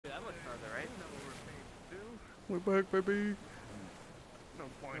We're back, baby. No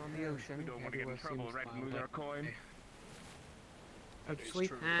point. On the ocean. We don't want to get in trouble, right? And lose our coin. Actually,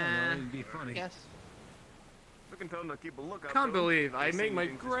 It'd be funny. yes. We can tell them to keep a lookout. Can't though. believe I They make seem my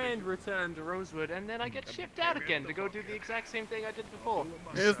interested. grand return to Rosewood and then I get shipped out again to go do the exact same thing I did before.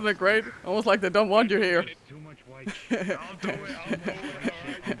 Isn't it great? Almost like they don't want you here. Too much white. I'll do it. I'll do it.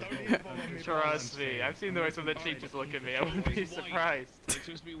 Alright. Don't even follow me. Trust me, I've seen the way some of the teachers look at me. I wouldn't be surprised. It's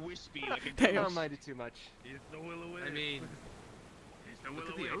supposed to be wispy like a Damn. I don't mind it too much. It's the will of it. I mean, It's the look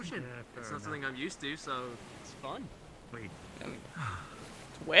will at the of it. ocean. It's not something I'm used to, so it's fun.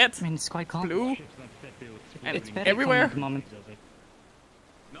 It's wet. I mean, it's quite calm. Blue. It's very Everywhere. calm at the moment.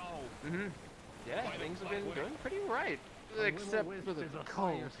 No. Mm-hmm. Yeah, things have been going pretty right. Except for the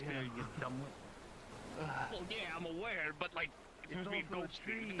cold. Well, yeah, I'm aware, but like, it's supposed to be go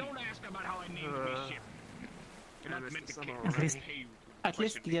street. Don't ask about how I named my ship. You're not meant to kick. At least- At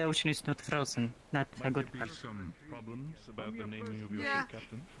least the ocean is not frozen. That's a good part. Some problems about the naming of your Yeah. ship,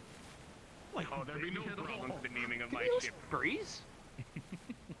 Captain. Oh, there'll be no problem with the naming of my ship. Breeze?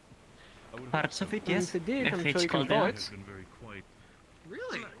 Parts of it, yes. If it did, I'm If sure it's you can cold vote. out. Has been very quiet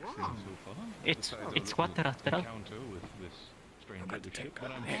Really? Wow. so far. It's water after all. Encounter with this strange leadership,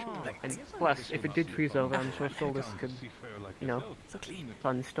 but I'm sure And plus, if it did freeze over, I'm sure Solus could, seafarer like you know, yourself. So clean.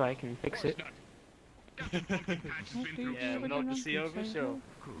 fund strike and fix it. Yeah, not the sea over, sure.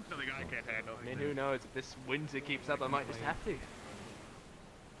 Something I can't handle. I mean, who knows? If this winter keeps up, I might just have to.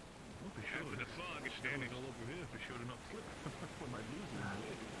 After the fog is standing all over here for sure to not slip when I lose.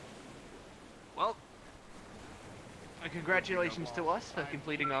 Well, congratulations to us for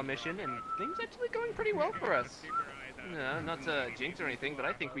completing our mission, and things actually going pretty well for us. No, not to jinx or anything, but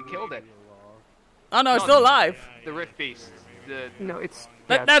I think we killed it. Oh no, it's still alive. The Rift Beast. The No, it's...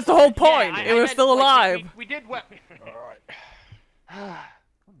 That, that's the whole point. Yeah, It was meant, still like, alive. We did well.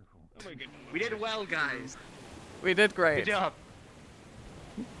 We did well, guys. We did Good great. job.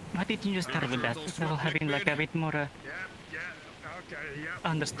 Why didn't you start with that? Instead of having like a bit more Yeah, okay, yeah.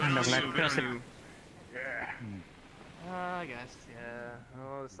 understandable, like person. Yeah. I guess, yeah.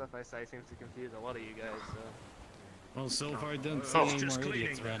 All the stuff I say seems to confuse a lot of you guys, so. Well, so far I don't see any more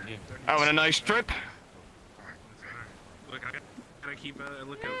idiots around here. Having a nice trip. Look, I gotta keep a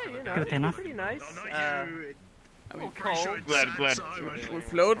lookout Yeah, for you the know, Good it's enough. pretty nice. No, not you. A little cold. Glad. We're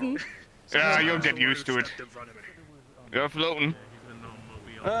floating. Yeah, you'll get used to it. You're floating.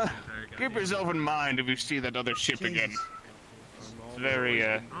 Keep yourself in mind if you see that other ship again. It's very,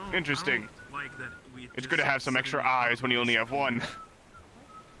 interesting. like that we It's good to have some extra eyes when you only have one.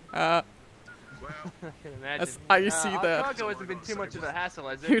 I can imagine. That's how you see our that. cargo hasn't been too much of a hassle,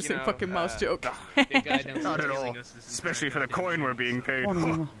 has it? Here's you a know, fucking mouse joke. big guy down Not at there all. telling us this is Especially for the very coin we're being paid.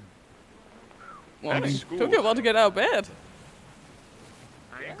 Well, That's cool. took you a while to get out of bed.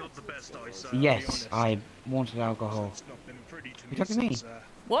 I ain't got the best eyesight. Yes, I wanted alcohol. You talking to me?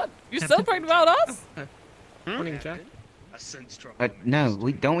 What? You still talking about us? Morning, Jack. A sense trouble. No,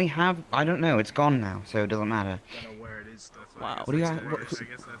 don't we have? I don't know. It's gone now, so it doesn't matter. I don't know where it is. That's Wow. I guess What do you that's have- where what- it is. I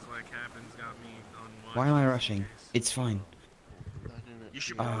guess that's why Captain's got me on watch. Why am I rushing? It's fine. You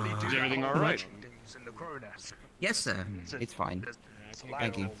should probably do Is that everything whole alright? things in the coronet. Yes, sir. It's fine.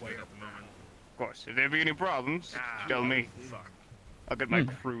 Thank you. Wait at the moment. Of course, if there be any problems, Ah, tell me. Fuck. I'll get my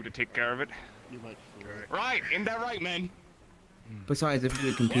crew to take care of it. Right, ain't that right, man? Besides, if we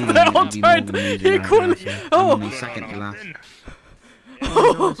were competing, They all it'd be more tried than easy right equally. now, so I'm Oh. only second to last.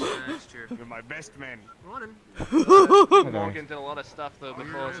 That's true. You're my best man. Morning. Hello. Morgan did a lot of stuff though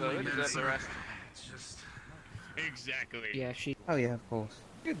before, so it deserves the rest. It's just. Exactly. Yeah, she... Oh yeah, of course.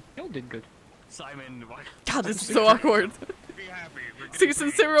 Good. You did good. Simon, what? God, this is so awkward. Be happy. We're getting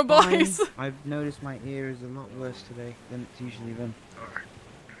Season paid. 0, boys. Fine. I've noticed my ear is a lot worse today than it's usually been.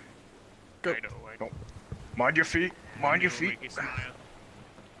 Go. I know. Mind your feet. Mind your feet. Make it smile.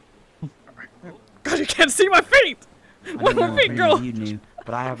 God, you can't see my feet. I What don't know my if feet, any girl? of you knew,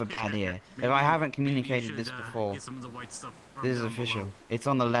 but I have a bad ear. If I haven't communicated this before, Get some of the white stuff from this is down official. below. It's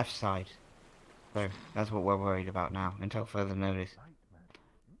on the left side. So, that's what we're worried about now, until further notice.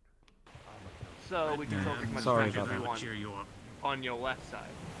 So we can talk as much Sorry as about we that. want Cheer you up. on your left side.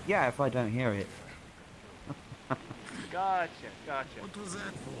 Yeah, if I don't hear it. Gotcha. What was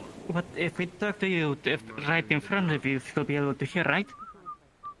that for? But if we talk to you right in front of you, you'll be able to hear, right?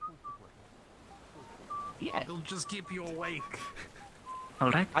 Yeah. It'll just keep you awake.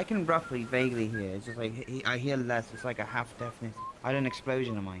 Alright. I can roughly, vaguely hear. It's just like, I hear less. It's like a half deafness. I had an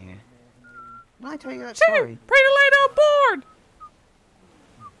explosion in my ear. Did I tell you that Chicken, story? pretty late on board.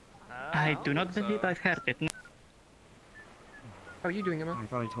 I do not believe I've heard it. How are you doing, Emma? I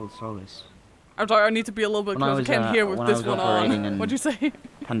probably told Solus. I'm sorry, I need to be a little bit When I closer. I was, can't hear with when I this was one operating on. and- What'd you say?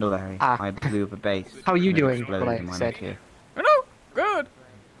 Pendleberry. Ah. I blew up a base. How are you and it doing, exploded what I in my said? neck here. Hello. Good.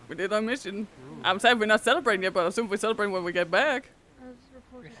 We did our mission. I'm sad we're not celebrating yet, but I assume we celebrate when we get back.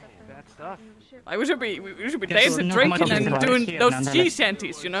 Bad stuff. Like we should be There's dancing, not drinking, much and to doing here, those nonetheless. sea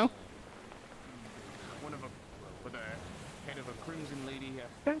shanties, you know. With a head of a crimson lady here.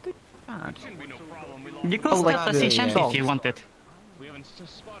 Bad. Shouldn't be no problem. We You lost. could like start a the session song. if you wanted. We haven't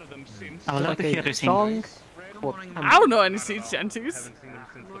spotted them since. I would love to hear you sing. Song? Well, I don't know any sea shanties.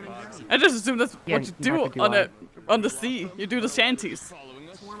 I just assume that's Yeah, what you do neither do on I. on the sea. You do the shanties. Following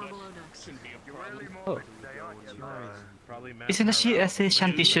us, but shouldn't be a problem. Oh. Isn't a sea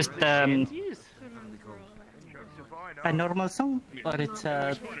shanty just a normal song? Or it's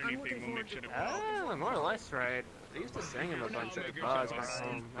More or less right. They used to sing them a bunch at the bars back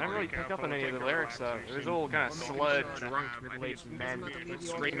home. I didn't really pick up on any of the lyrics though. It was all kind of sludge, drunk, middle-aged men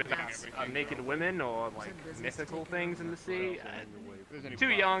screaming about naked women or like mythical things in the sea. Too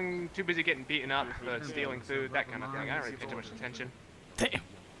young, too busy getting beaten up for stealing food, that kind of thing. I don't really pay too much attention. Damn.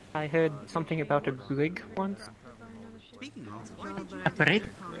 I heard something about a brig once. a parade?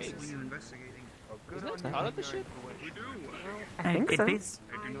 Isn't that part of the ship? I think so. It is.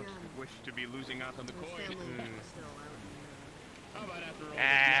 I do not wish to be losing out on the coin.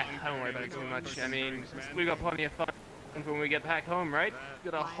 I don't worry about it too much. I mean, we got plenty of fun when we get back home, right?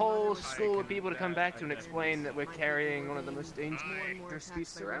 Got a whole school of people to come back to and explain that we're carrying one of the most dangerous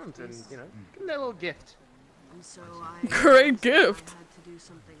species around, and you know, give them that little gift. Great gift.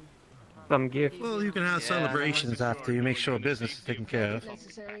 Some gift. Well, you can have celebrations after you make sure business is taken care of.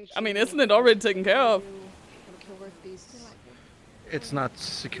 I mean, isn't it already taken care of? It's not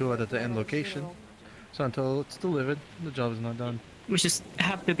secured at the end location, so until it's delivered, the job is not done. We just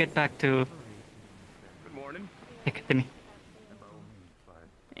have to get back to Good morning. academy.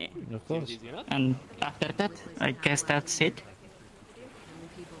 Of course. And after that, I guess that's it.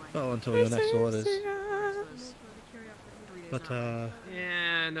 Oh, until your next orders. But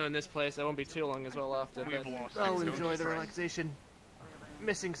Yeah, no, in this place I won't be too long as well after, but I'll enjoy the relaxation.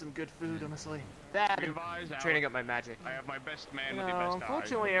 Missing some good food, honestly. That and training up my magic. I have my best man No, with the best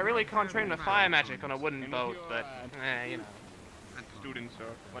unfortunately, I really can't train my fire magic on a wooden boat, but, you know. students or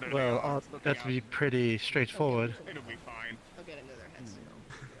whatever. well, that'd be pretty straightforward. It'll be fine.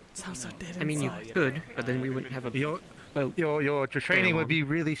 Sounds so dead I mean, you inside. could, but then we wouldn't have a. Your training would be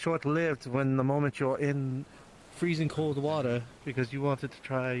really short-lived when the moment you're in freezing cold water because you wanted to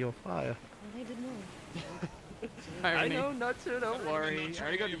try your fire. I Irony. know not to, don't worry. I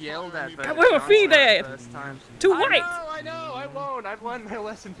already got yelled at by I the will feed counselor it. the first time. Too I white. know, I won't. I've learned my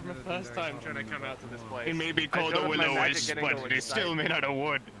lesson from the first time trying to come out to this place. It may be called I a showed my willow magic wisp, getting but to it is still made out of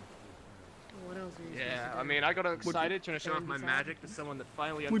wood. Yeah, I mean, I got excited trying to show off my magic to someone that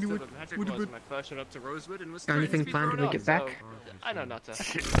finally understood what magic was when I first showed up to Rosewood and was Got anything starting to be planned thrown when we off, get back? so I know not to.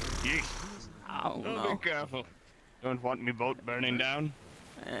 Yeesh. Oh Oh, no. be careful. Don't want me boat burning down.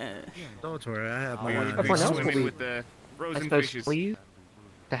 Don't worry, I have my I eye want on to be Everyone else will swimming be- with the I frozen suppose fishes. pleased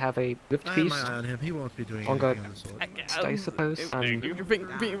to have a lift I have feast. my eye on him. He won't be doing On anything God. of the sort. I suppose. You're being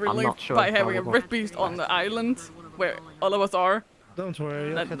not relieved sure by if having a I will. rift beast on the island where all of us are. Don't worry,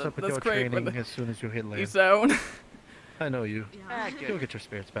 you'll That- catch up with that's your great, but training as soon as you hit You land. zone. I know you. Ah, You'll good. get your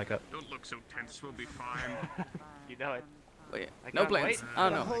spirits back up. Don't look so tense, we'll be fine. You know it. Wait, I no can't plans. wait. I don't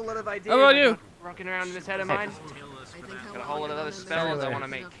Got a know. whole lot of ideas How about I you? got rocking around in this head of mine. Got a whole lot of other spells I want to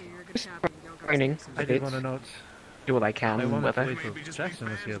make. Training I a did bit. want to note, Do what I I can. wanted to Whether. wait till Jackson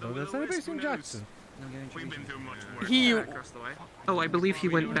was here, though. There's anybody seen Jackson? We've been through much worse. He. Across the way. Oh, I believe he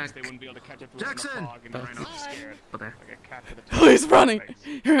went back. They wouldn't be able to catch up to us in the Jackson! fog and run off scared, over there. like a cat with a Oh, he's running.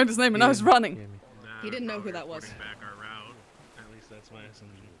 You heard his name and now he's running. He didn't know who that was. Back our route. At least that's my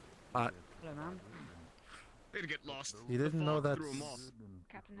assumption. They'd get lost. You didn't know that. Threw 'em off.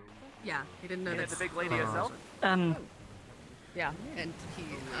 Yeah, he didn't know Yeah, that. the big lady herself. Yeah, and he.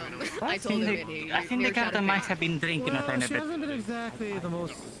 I I told think him that he. I think the captain might have been drinking a Well, tiny she bit. hasn't been exactly the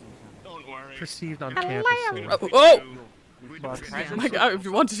most Don't worry. perceived on campus. So. Oh! But Oh my god, if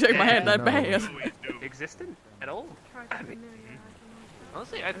you want to shake my hand that No. bad. Existent at all?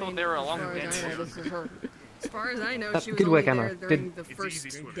 Honestly, I thought they were a As long far dead. as I know, this is her. As far as I know, she was Good only work, Emma. there during Did- the first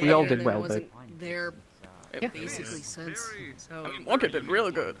day. we all did and then well, wasn't there basically since. So. Walker did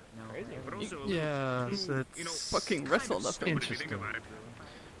real good. yes, it's Fucking wrestled after. interesting.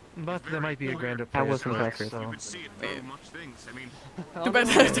 But there might be a grander That was purpose, impressive. so. Wait. Much things. I mean, Too bad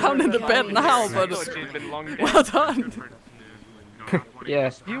they're down in the bed now, I but thought she'd been long dead. well done.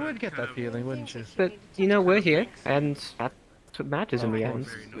 Yeah, You would get that feeling, wouldn't you? but you know we're here, and that's what matters in the end.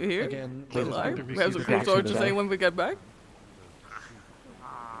 We here? Again, We let us live? not We have some receive cool the stories to vaccine say when we get back.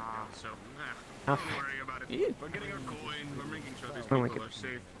 so, Ah, don't worry about it. Ew. We're getting our coin. We're making sure these Oh my people are God.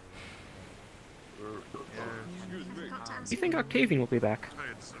 safe. You think Octavian will be back?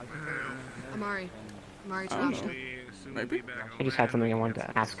 Amari. Amari I don't Trasha. know. Maybe. I just had something I wanted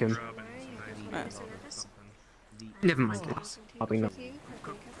to ask him. Nice. Never mind. Probably not. Food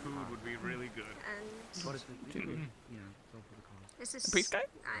would be really good. This is. Priest guy?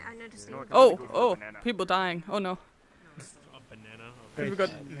 I noticed. Oh, people dying. Oh no. Right, We've got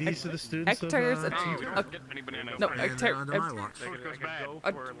these are the students hectares. of, No, And hectare. on my watch. I could go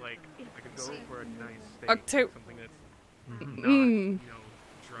Oct- for like, I could go for a nice steak, Octa- something that's Mm. not, you know,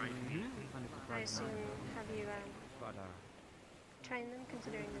 dry meat. I assume, have you trained them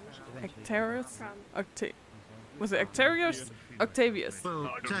considering the mission? Hectares. Was it Octarius? Octavius.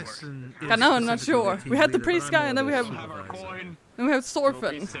 Well, Jackson. God, now I'm not sure. We had the priest guy, and then we have coin.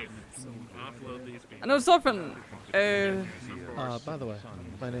 Sorfin. Offload these people. I know Sorfin. by the way,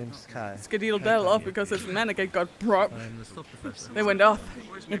 my name's Kai. Skedaddle Dell off because his mannequin got brought. I'm the stuff professor. They went off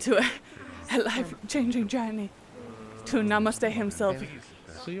into a life-changing journey to Namaste himself.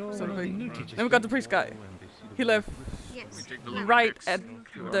 So you're one of the new teachers. Then we got the priest guy. He left Yes. right at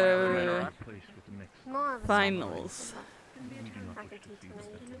the More of a finals. I can teach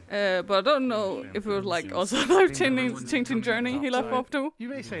them. But I don't know if it was like also a life-changing journey he left off to. You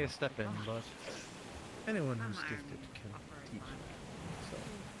may say a step in, but anyone who's gifted can teach. So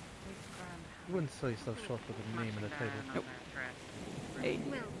you wouldn't sell yourself short with a name and a title. Nope. Hey,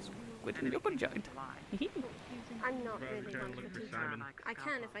 quit in your joint. I'm not really one for teaching. I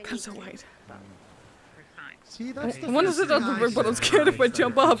can if I I'm need so to. white. See, that's the One is it on the ring, but I'm scared if I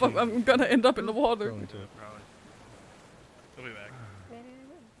jump off, I'm gonna end up in the water. We'll be back. Maybe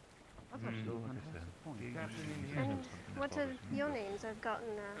I will. And what are your names? I've gotten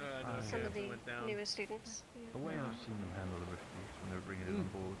some of the newer students.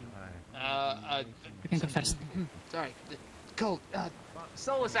 You can go first. Sorry. Cold.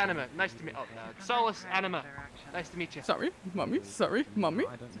 Solus Anima. Nice to meet. Oh, Solus Anima. Nice to meet you. Sorry, mommy. Sorry, mommy.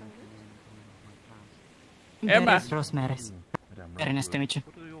 There Emma. is Rosemary's. Very nice to meet you.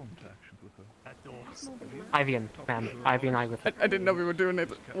 Ivy and I with I didn't know we were doing it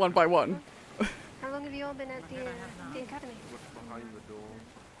one by one. How long have you all been at the academy?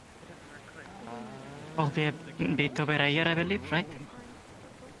 Will be a bit over a year, I believe, right?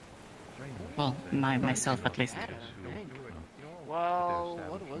 Well, myself at least. Well,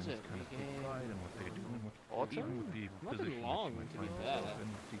 what was it? Autumn? Nothing long, to be fair.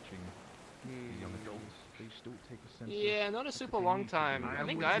 Yeah, not a super long time. I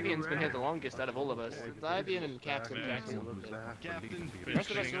think Ivian's been here the longest out of all of us. Ivian and Captain Jackson a little bit. The rest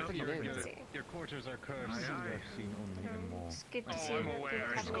of us are pretty new. Your quarters are cursed. It's good to see that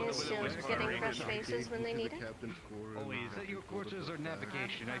the academy is still getting fresh faces when they need it. Always. Your quarters are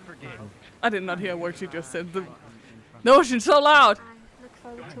navigation, I forget. I did not hear what she just said. The ocean's so loud. I look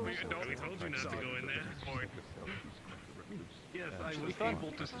forward to it. We told you not to go in there. Yes, I was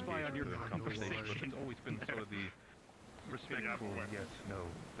able to spy on your conversation. It's always been sort of the respectful yes, no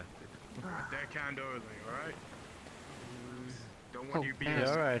method. Deckhand early, alright? Don't want you being Yeah,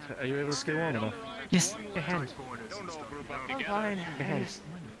 alright. Are you able to stay warm enough? Yes. your hands. Don't all group up I'm together. fine. Your hands.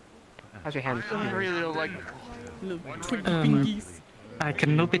 How's your hands? I really don't like. Little twinkly pinkies. I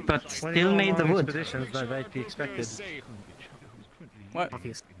can move it, but When still you're made the on wood. expeditions, that might be expected. What?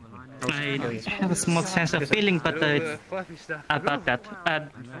 I have a small sense of feeling, but it's about that.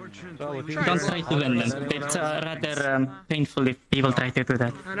 Don't try to win them. It's rather painful if people try to do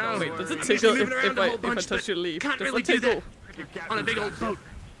that. I know. Wait, does it tickle if I touch your leaf? Can't Does really it do tickle? that on a big old boat.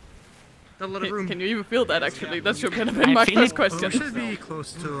 Not a lot of room. Can you even feel that actually? That should have been I my feel first it. We question. should be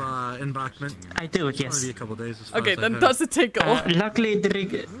close to embankment. I do, It's yes. gonna be a couple days as far Okay, as I then heard. does it tickle? Luckily, the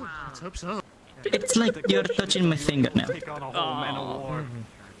rig. Let's hope so. It's like you're touching my fingernail.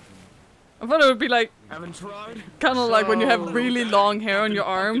 I thought it would be like, Haven't tried. kind of like when you have really long hair on your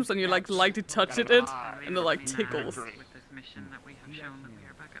arms and you like to touch it, and it like tickles.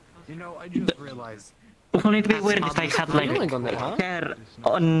 You know, I just realized. Wouldn't it be weird if I had like hair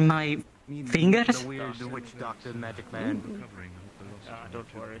on my fingers? The witch doctor, magic man.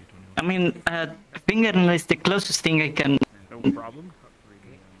 Don't worry. I mean, fingernail is the closest thing I can, No problem.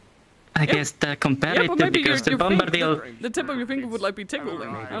 I guess, compare Yeah, it but to, maybe because the bombardil. the tip of your finger would like be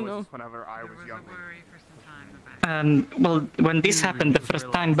tickling. I don't know. Whenever I was younger. Well, when this happened the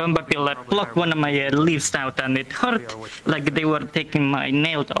first time, bombardil plucked one of my leaves out, and it hurt like they were taking my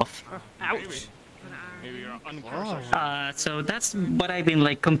nails off. Ouch. So that's what I've been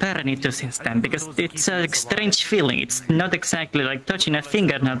like comparing it to since then, because it's a strange feeling. It's not exactly like touching a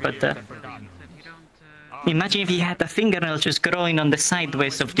fingernail, but Imagine if you had a fingernail just growing on the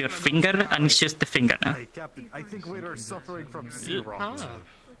sideways of your finger, and it's just the fingernail. Hey, Captain, I think we are suffering from sea rot.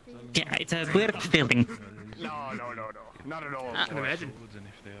 Yeah, it's a weird feeling. No, not at all. I can imagine.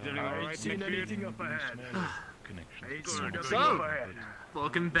 I ain't seen anything up ahead. So,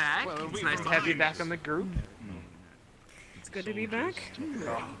 welcome back. It's nice to have you back on the group. It's good to be back.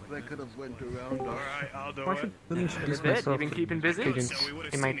 They could have went around. Alright, I'll do I it. should introduce Bit, myself. you've been keeping busy? Students,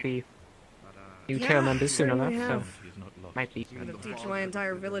 they might be new Terra members soon enough, so might be. I'm gonna teach my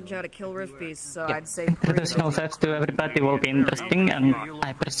entire village how to kill rift beasts, so Yeah. I'd say Introducing ourselves to everybody will be interesting, and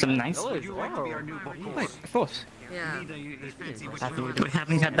I presume nice. Of course. Yeah. We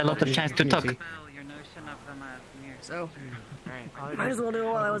haven't had a lot of chance to talk. So, might as well do it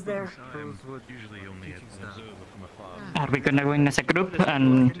while I was there. Rosewood usually only observer from afar. Are we gonna go in as a group,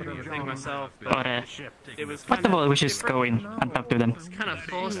 and Think myself, or it was first of all we should just go in and talk to them? kind of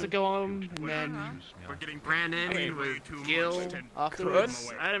forced to go home, and then ran in with Gil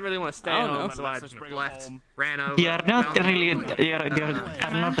afterwards. I didn't really want to stay home, so I just left, ran over. You are not really, you are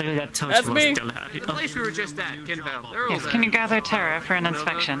not really that sociable me. still. The place we were just at, Kinvale. They're all Yes, there. can you gather Terra for an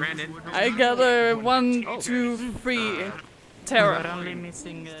inspection? Ran in. I gather 1, 2, 3. Terra. Only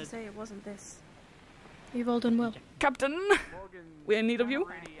missing. To say it wasn't this. You've all done well. Captain, we're in need of you.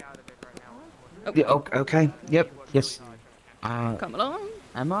 Yeah, okay. Yep. Yes. Come along.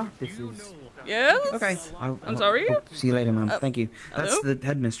 Emma, this is. Yes? Okay. I'm sorry? See you later, ma'am. Thank you. That's hello? the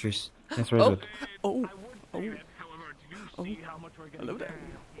headmistress. That's Rosewood. Oh. Hello there.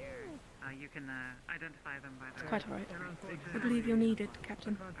 You can identify them by their... Quite alright. I believe you're needed,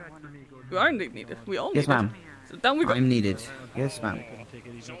 Captain. We are indeed needed. We all Yes, need ma'am. So down we go. I'm needed. Yes, ma'am.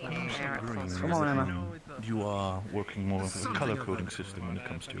 Come on, Emma. You are working more with a color coding system when it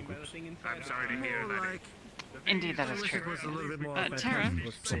comes to your groups. I'm sorry to hear that. Indeed, that is true. Terra,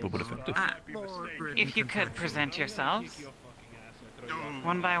 Simple but effective. if you could present yourselves,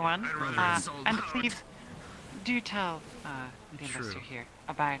 one by one, and please do tell the investor here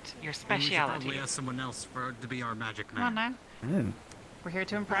about your speciality. Probably ask someone else to be our magic Come on man. now. Oh. We're here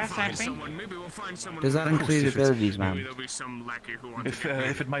to impress, aren't we? Maybe we'll find someone. Does that include abilities, ma'am? Maybe there'll be some lackey who wants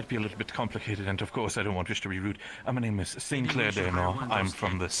If it might be a little bit complicated, and of course I don't want this to be rude, my name is St. Clair Daynor. I'm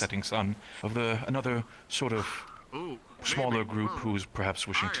from the Setting Sun of another sort of smaller group who's perhaps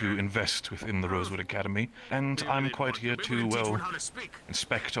wishing to invest within the Rosewood Academy, and I'm quite here to, well,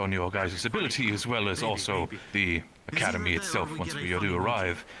 inspect on your guys' ability as well as also the academy itself once we do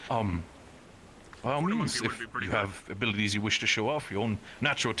arrive. By all means, if you have abilities you wish to show off, your own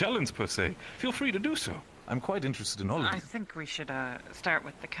natural talents per se, feel free to do so. I'm quite interested in all of I them. think we should start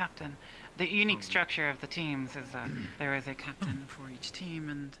with the captain. The unique structure of the teams is there is a captain for each team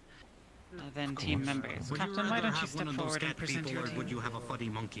and then team members. Captain, why don't you step forward and present your team? Would you have a fuddy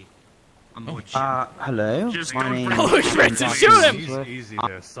monkey? Hello. My name Oh, is he's ready to shoot him! Easy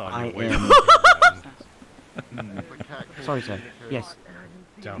there, son. I Wait. am. Sorry, sir. Yes.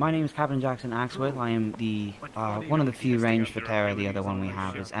 My name is Captain Jackson Axworth. I am the one of the few range for Terra. The other one we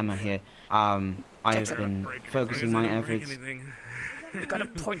have is Emma here. I have been focusing my efforts. You gotta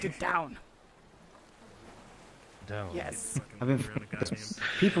point it down. Down. Yes. I've been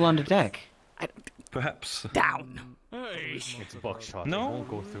people under deck. Perhaps. Down. It's buckshot. No. It won't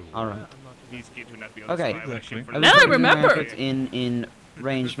go through. All right. These kids would not be on Okay. Exactly. I've been Now I focusing my remember. efforts in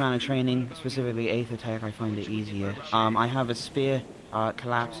ranged mana training, specifically Aether Tech. I find it easier. I have a spear.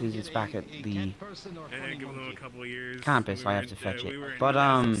 Collapses. It's back at the give them a couple of years. campus. I have to fetch We were it. in But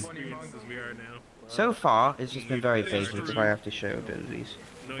as we are now. so far it's just been very basic. If I have to show abilities.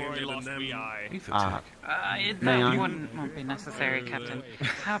 No, you're lost the eye. May I? That won't be necessary, Captain.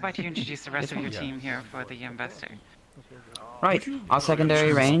 How about you introduce the rest of your team here for the investor? Right, our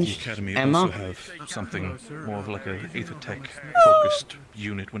secondary range, The Academy Emma. also have something more of like a Aether Tech focused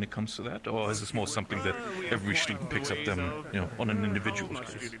unit when it comes to that, or is this more something that every student picks up them, on an individual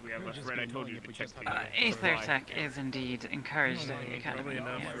case? Aether Tech is indeed encouraged at the Academy.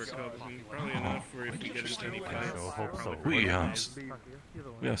 Yes.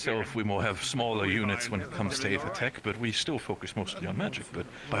 We ourselves, we more have smaller units when it comes to Aether Tech, but we still focus mostly on magic. But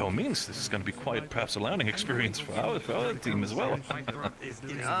by all means, this is going to be quite perhaps a learning experience for our team as well. Like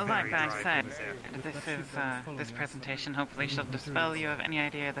I said, this presentation hopefully shall dispel you of any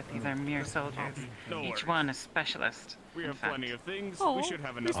idea that these are mere soldiers. Each one a specialist. We have plenty of things. Oh, we should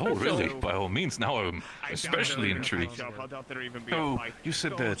have enough. Oh, really? By all means, now I'm especially intrigued. Oh, you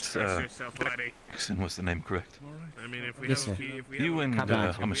said that Jackson was the name, correct? I mean, if we Yes, have sir. You and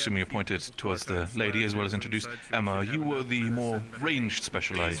I'm assuming you pointed towards the lady as well as introduced Emma. You were the more ranged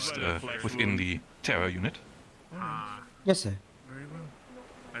specialized within the Terra unit. Yes, sir.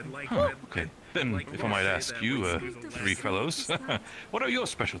 Huh, okay. Then, if I might ask you, three fellows, what are your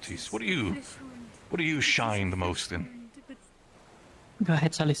specialties? What do you shine the most in? Go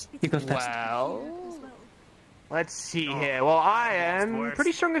ahead, Solis. You go first. Well, let's see here. Well, I am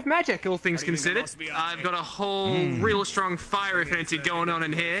pretty strong with magic, all things considered. I've got a whole real strong fire affinity going on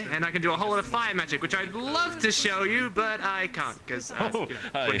in here, and I can do a whole lot of fire magic, which I'd love to show you, but I can't, because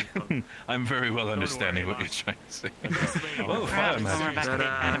I'm very well understanding what you're trying to say. Oh, fire Perhaps when we're magic. back at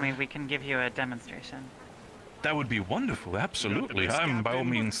the academy, we can give you a demonstration. That would be wonderful, absolutely. I'm, by all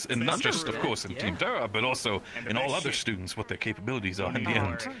means, and not just, of course, in Team Terra, but also in all other students, what their capabilities are in the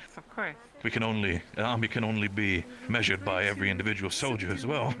end. Of course. An army can only be measured by every individual soldier as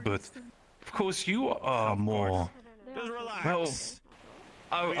well, but, of course, you are more... Well,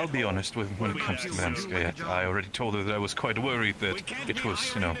 I'll be honest with when it comes to Madame Skayet. I already told her that I was quite worried that it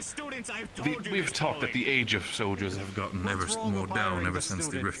was, you know... We've talked that the age of soldiers have gotten ever more down ever since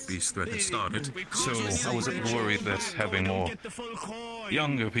the Rift Beast threat had started. So I was a little worried that having more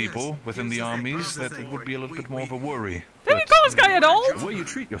younger people within the armies, that it would be a little bit more of a worry. Did you call Skayet old? The way you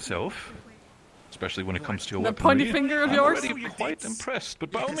treat yourself, especially when it comes to your The weaponry, pointy finger of yours? I'm already quite impressed, but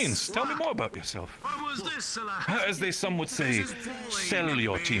by all means, tell me more about yourself. As some would say, sell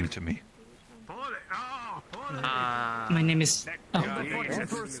your team to me. My name is... Oh,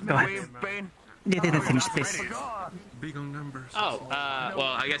 go ahead. You didn't finish this. well,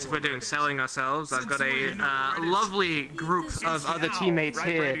 I guess if we're doing selling ourselves, I've got a lovely group of other teammates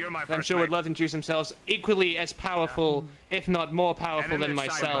here that I'm sure would love to introduce themselves, equally as powerful, if not more powerful than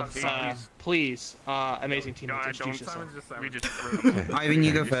myself. Please, amazing teammates, introduce yourself. Ivan,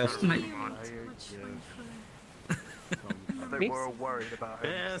 you go first. Me?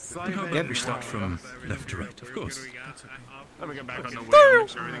 Yep. We start from left to right, of course. Let me get back on the wheel, make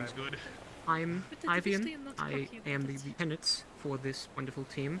sure everything's good. I'm Ivian. I am the lieutenant for this wonderful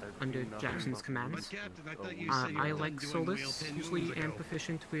team under Jackson's commands. I, like Solus, usually am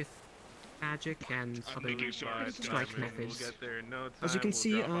proficient with magic and other strike methods. As you can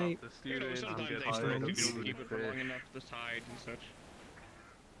see, I...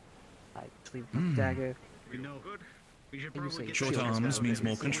 Dagger. Short arms means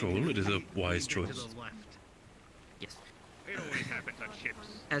more control. It is a wise choice. Yes.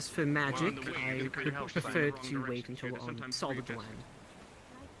 As for magic, I would prefer to wait until on solid land.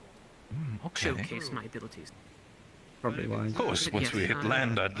 Okay. Showcase my abilities. Probably wise. Of course, once we hit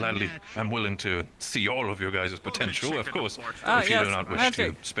land, I'm willing to see all of your guys' potential, of course. If you do not wish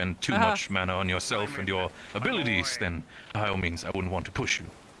to spend too much mana on yourself and your abilities, then by all means, I wouldn't want to push you.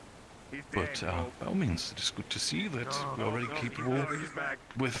 But by all means, it is good to see that we're already capable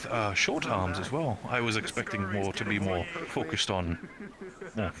with short arms as well. I was expecting more to be more focused on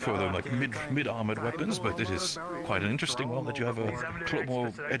further like mid-armored weapons, but it is quite an interesting one that you have a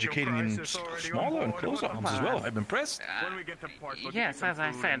more educating in smaller and closer arms as well. I'm impressed. Yes, as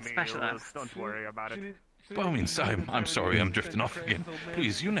I said, specialists. Don't worry about it. By all means, I'm sorry, I'm drifting off again.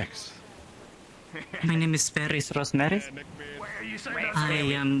 Please, you next. My name is Paris Rosemary. I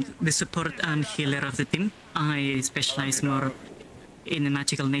am the support and healer of the team. I specialize more in the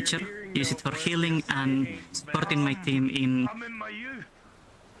magical nature, use it for healing and supporting my team in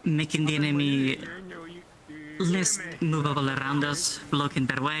making the enemy less movable around us, blocking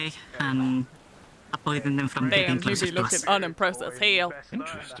their way, and avoiding them from getting Damn, closer GB to us. looking unimpressed as hell.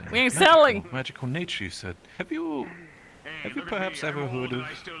 Interesting. We ain't selling. Magical nature, you said. Have you perhaps ever heard of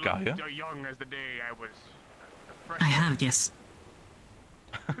Gaia? I have, yes.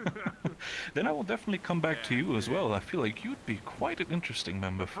 Then I will definitely come back to you as well. I feel like you'd be quite an interesting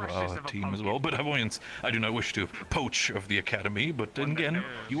member for our team as well. But avoidance, I do not wish to poach of the academy, but then again,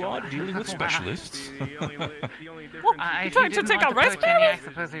 you are dealing with specialists. If you didn't want to poach any, I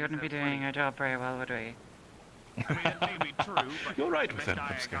suppose we wouldn't be doing our job very well, would we? You're right with that,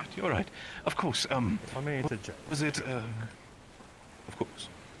 I'm scared. You're right. Of course, was it, of course.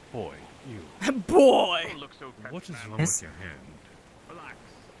 Boy, you. Boy! What is wrong Yes? with your hand?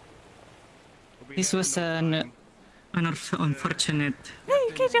 This was an unfortunate... Hey,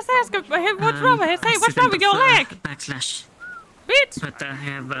 you can't just ask him what's wrong with his. Hey, what's wrong with your leg? Backslash. Bitch! But I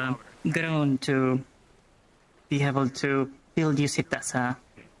have grown to be able to still use it as a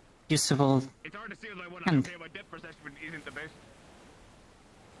usable hand.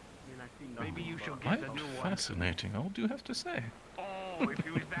 Quite fascinating, I do have to say.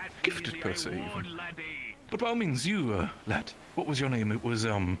 Gifted per se, even. But by all means, you, lad, what was your name? It was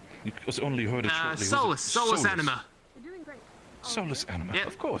only heard it shortly. Solus Anima. Soulless Anima,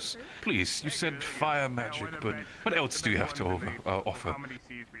 of course. Please, you said fire magic, but what else do you have to offer?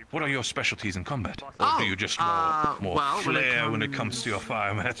 What are your specialties in combat? Or do you just more flair when it comes to your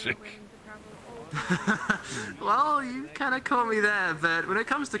fire magic? Well, you kind of caught me there, but when it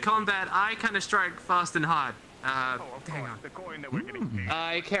comes to combat, I kind of strike fast and hard. Hang on.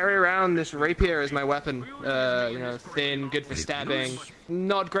 I carry around this rapier as my weapon. You know, thin, good for stabbing,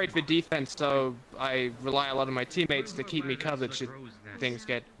 not great for defense, so I rely a lot on my teammates to keep me covered should things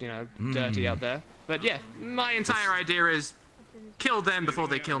get, you know, dirty out there. But yeah, my entire idea is kill them before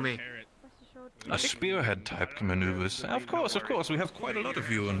they kill me. A spearhead type maneuvers. Of course, we have quite a lot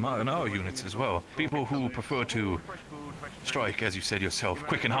of you in our units as well. People who prefer to strike, as you said yourself,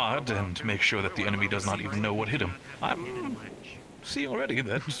 quick and hard, and make sure that the enemy does not even know what hit him. I'm seeing already,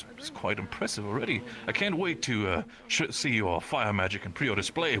 that's quite impressive already. I can't wait to see your fire magic and pre-order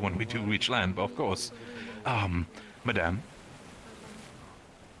display when we do reach land, of course. Madame?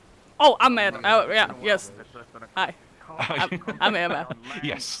 Oh, I'm mad. Oh, yeah, yes. Hi. I'm Emma.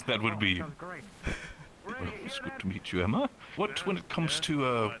 Yes, that would be... Well, it's good to meet you, Emma. When it comes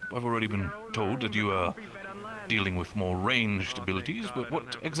to, I've already been told that you are dealing with more ranged abilities, but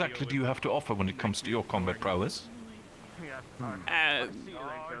what exactly do you have to offer when it comes to your combat prowess?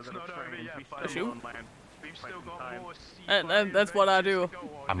 Shoot. That's what I do.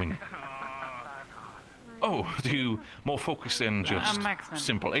 I mean... Oh, do you more focus than just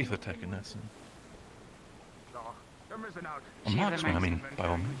simple aether tech in that sense? A marksman, I mean, by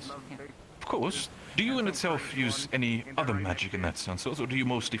all means. Of course. Do you in itself use any other magic in that sense, or do you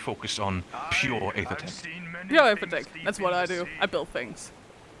mostly focus on pure aether tech? Pure aether tech. That's what I do. I build things.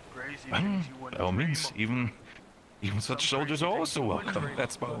 Well, by all means, even such soldiers are also welcome.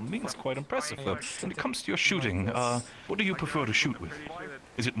 That's by all means quite impressive. When it comes to your shooting, what do you prefer to shoot with?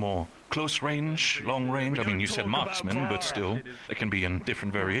 Is it more close range, long range? I mean, you said marksman, but still, there can be in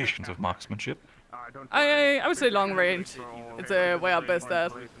different variations of marksmanship. I would say long range. It's where I'm best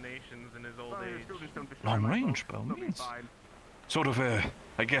at. Long range, by all means. Sort of,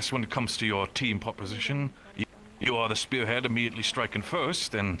 I guess when it comes to your team proposition, you are the spearhead immediately striking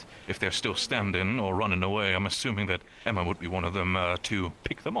first, and if they're still standing or running away, I'm assuming that Emma would be one of them to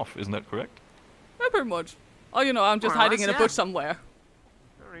pick them off, isn't that correct? Yeah, pretty much. Oh, you know, I'm just hiding in a bush somewhere.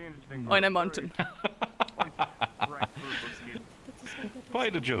 Or in a mountain.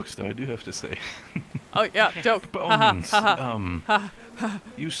 Quite a jokester, I do have to say. Oh, yeah, joke. By all means,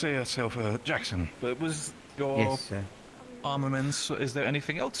 you say yourself, Jackson, but was your Yes, sir. armaments, is there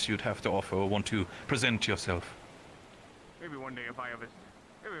anything else you'd have to offer or want to present yourself? Maybe one day if I have a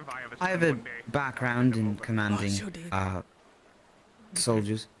I have a background in commanding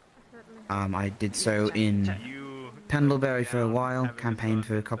soldiers. I did so in Pendlebury for a while, campaigned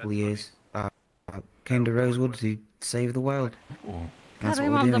for a couple of years. Came to Rosewood to save the world. That's what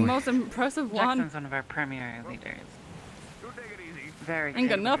I'm we're the doing. most impressive one. Jackson's one of our premier leaders. Very Ain't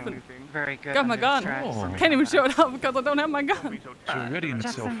got capable, nothing. Very good. Got my under gun. stress. Can't even show it up because I don't have my gun.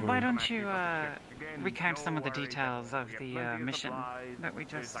 Jackson, why don't you recount some of the details of the mission that we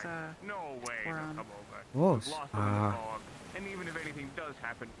just were on? Of course.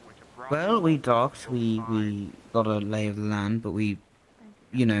 Well, we docked. We got a lay of the land, but we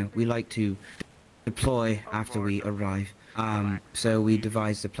like to deploy after we arrive. So we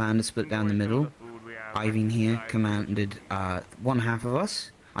devised a plan to split down the middle. Ivan here commanded one half of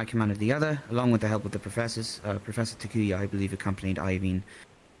us. I commanded the other, along with the help of the professors. Professor Takuya, I believe, accompanied Ivan.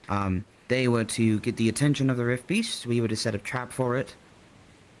 They were to get the attention of the Rift Beast. We were to set a trap for it.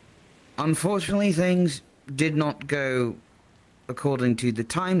 Unfortunately, things did not go according to the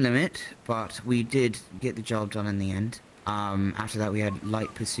time limit, but we did get the job done in the end. After that, we had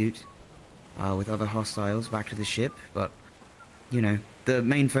light pursuit with other hostiles back to the ship, but, you know, the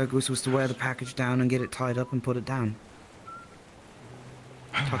main focus was to wear the package down and get it tied up and put it down.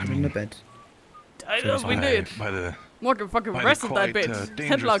 Tuck it in the bed. I know we did. Morgan fucking wrestled that bitch,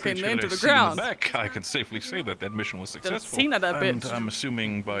 headlocking into the ground. I can safely say that mission was successful. Seen that bitch. And I'm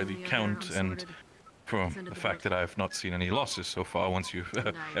assuming by the count and from the fact that I've not seen any losses so far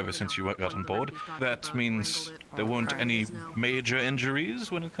ever since you got on board, that means there weren't any major injuries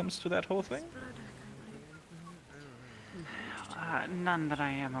when it comes to that whole thing? None that I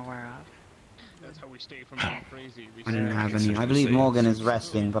am aware of. That's how we stay from being crazy. I didn't have any. I believe Morgan is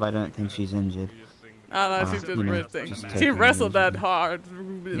resting, but I don't think she's injured. Oh, no, she's just resting. She wrestled that hard, I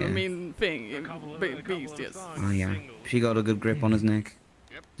mean, thing, beast, yes. Oh, yeah. She got a good grip on his neck.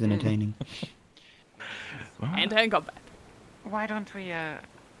 It's entertaining. Hand-to-hand combat. Why don't we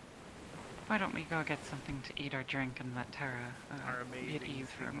go get something to eat or drink and let Tara be at ease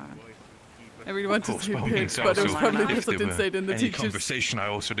for a moment? I really want to Of say course, by all bitch, means, but it was also, probably if because I there didn't were say it in the any teachers. conversation, I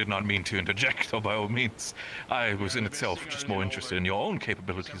also did not mean to interject, so by all means, I was in itself just more interested in your own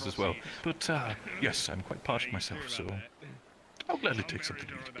capabilities as well. But, yes, I'm quite parched myself, so I'll gladly take something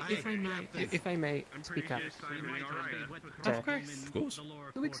to eat. If I may speak up. Of course. Of course.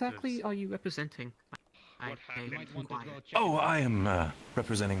 Who exactly are you representing? I inquire. Oh, I am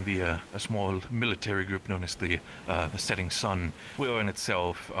representing a small military group known as the Setting Sun. We are in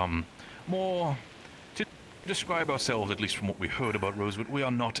itself more to describe ourselves, at least from what we heard about Rosewood. We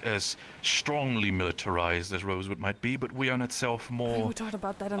are not as strongly militarized as Rosewood might be, but we are in itself more. We talked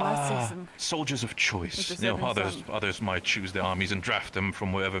about that in last season. Soldiers of choice. With You the know, Setting Sun. others might choose their armies and draft them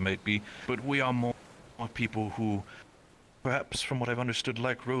from wherever it may be, but we are more people who, perhaps from what I've understood,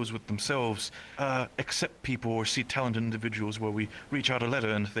 like Rosewood themselves, accept people or see talented individuals where we reach out a letter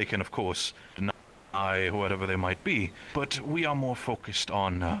and they can, of course, deny whatever they might be. But we are more focused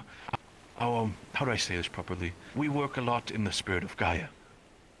on our, how do I say this properly? We work a lot in the spirit of Gaia.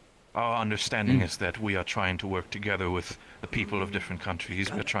 Our understanding is that we are trying to work together with the people of different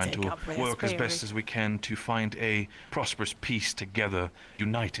countries. We're trying to work as best as we can to find a prosperous peace together,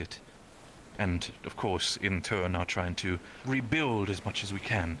 united. And, of course, in turn, are trying to rebuild as much as we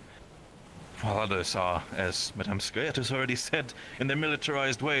can. While others are, as Madame Squaret has already said, in their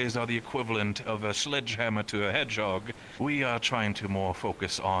militarized ways are the equivalent of a sledgehammer to a hedgehog, we are trying to more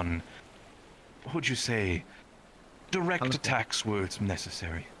focus on, what would you say, direct attacks where it's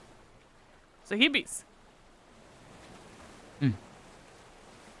necessary. So hibbies.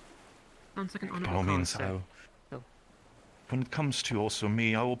 Sounds like an By honorable all means, cause, when it comes to also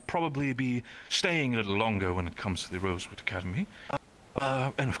me, I will probably be staying a little longer when it comes to the Rosewood Academy.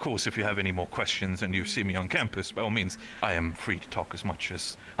 And of course, if you have any more questions and you see me on campus, by all means, I am free to talk as much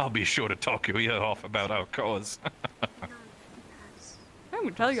as I'll be sure to talk your ear off about our cause. I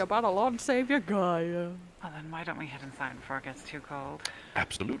will tell you about our Lord and Savior Gaia. Well, then why don't we head inside before it gets too cold?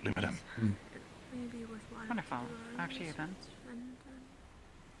 Absolutely, madam. Wonderful. After you then.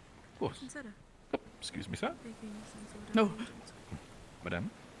 Of course. Oh, excuse me, sir. No. Madam.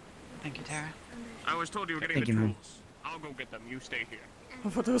 Thank you, Tara. I was told you were getting Thank the you, ma'am. tools. I'll go get them. You stay here.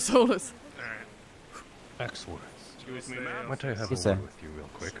 For those souls. Excellent. Excuse me, ma'am. Might I have Yes, a sir. word with you real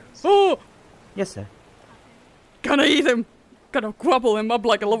quick? Oh! Yes, sir. Gonna eat him! Gonna gobble him up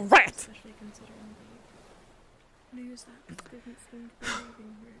like a little rat!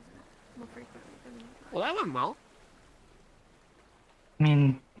 Well, that went well. I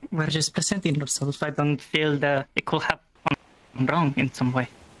mean, we're just presenting ourselves. I don't feel that it could have gone wrong in some way.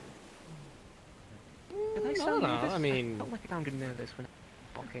 Did I sound nervous? I mean, I felt like I sounded nervous when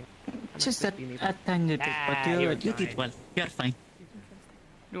talking. Just a tiny bit, but you did well. You're fine.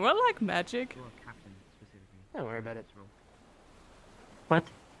 Do I like magic? Don't worry about it. What?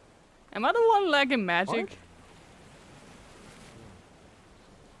 Am I the one liking magic?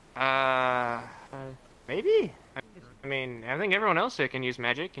 Maybe? I mean, I think everyone else here can use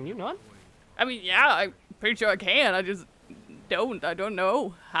magic. Can you not? I mean, yeah, I'm pretty sure I can. I just don't. I don't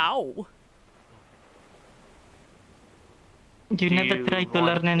know how. You never tried to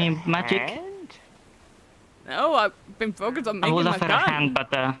learn any magic? No, I've been focused on I making will my offer a gun. hand,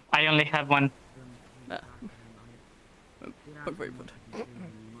 but I only have one.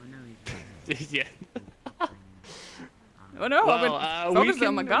 Yeah. Oh no, I've been focused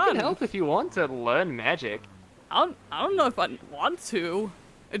on my gun. We can help if you want to learn magic. I don't know if I want to.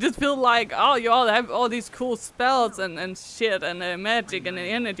 It just feels like, oh, you all have all these cool spells and shit and magic and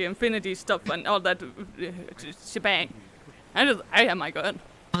energy, infinity stuff and all that shebang. I have my gun.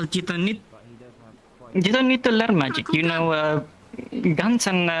 Well, you don't need to learn magic. You know, guns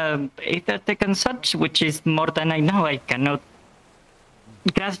and ether tech and such, which is more than I know. I cannot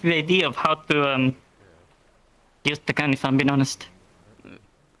grasp the idea of how to use the gun, if I'm being honest.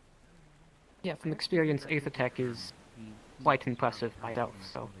 Yeah, from experience, Aethertech is quite impressive by itself,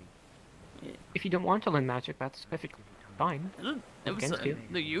 so... If you don't want to learn magic, that's perfectly fine. It was Against you.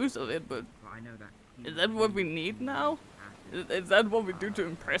 the use of it, but is that what we need now? Is that what we do to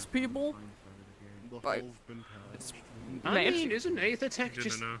impress people? Like, it's I mean, isn't Aethertech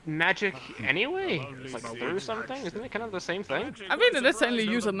just magic anyway? Like through something? Isn't it kind of the same thing? I mean, it is certainly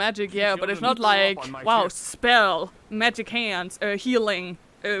use of magic, yeah, but it's not like, wow, spell, magic hands, healing,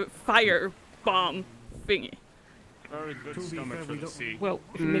 fire bomb thingy. Well,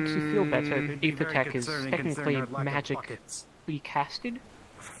 if it makes you feel better, Aethertech is technically magically casted.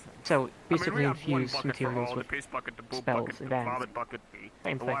 So, basically infuse materials with spells and bands.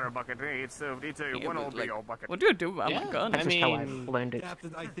 Same thing. What do you do about my gun? That's just how I learned it.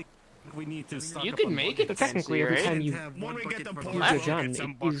 We need to stock You up can on make buckets. it Technically, every right? time you When we get the use pot, your gun,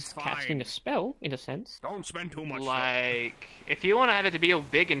 some it is buckets, casting fine. a spell, in a sense. Don't spend too much. Like, if you want to have it to be all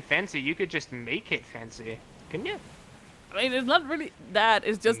big and fancy, you could just make it fancy, couldn't you? I mean, it's not really that.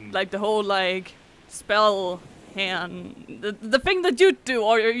 It's just like the whole like spell hand, the thing that you do,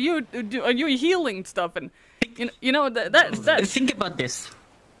 or you do, or you healing stuff, and you know that. Think about this.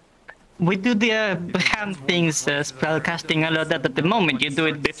 We do the hand things, spell casting, all of that at the moment. You do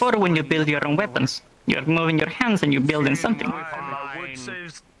it before when you build your own weapons. You're moving your hands and you're building something.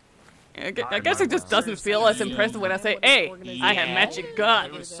 I guess it just doesn't feel as impressive when I say, "Hey, I have magic gun."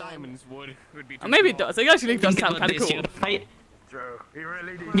 Or maybe it does. It actually does sound kind of cool.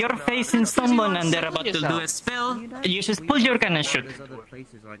 You're facing someone and they're about to do a spell. You just pull your gun and shoot.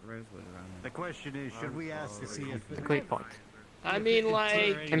 The question is, should we ask to see if... Great point. I mean,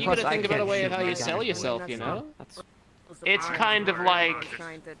 like, And you plus, gotta I think about a can't way of shoot how you the sell gun. yourself, you know? That's It's kind of like,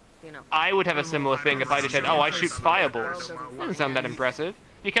 I would have a similar thing if I just said, oh, I shoot fireballs. Doesn't sound that impressive.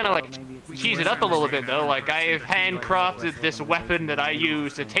 You kind of like cheese it up a little bit though, like I have handcrafted this weapon that I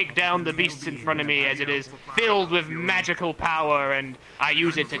use to take down the beasts in front of me as it is filled with magical power and I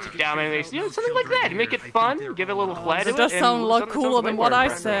use it to take down enemies. You know, something like that. Make it fun, give it a little flair to it. It does and sound a lot something cooler than way what more I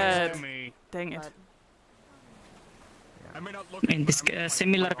impressive. said. Dang it. In this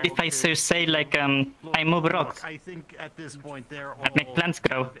similar if I say like I move rocks. I think at this point they're all I make plants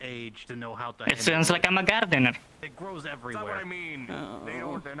grow. of age to know how to It sounds like I'm a gardener. It grows everywhere. That's what I mean.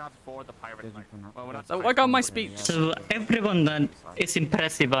 They're not for the pirate life. Well, we're not So I got my speech. So everyone is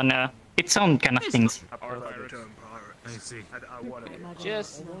impressive on its own kind of things. I see.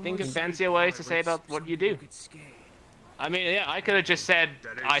 Just think of fancier ways to say about what you do. I mean, yeah, I could have just said,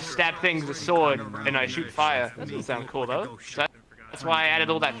 I stab things with a sword and I shoot fire. That doesn't sound cool, though. That's why I added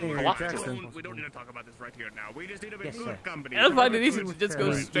all that fluff to it. We don't need to talk about this right here now. We just need to be good company. I find it easy to just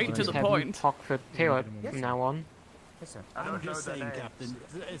go straight to the have you point. talk for Taylor from now on. I'm just saying, Captain.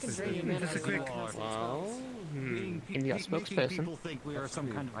 In your spokesperson. People think we are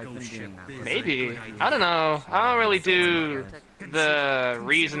some kind of ghost ship. Maybe. I don't know. I don't really do the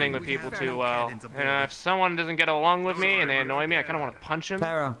reasoning with people too well. You know, if someone doesn't get along with me and they annoy me, I kind of want to punch them.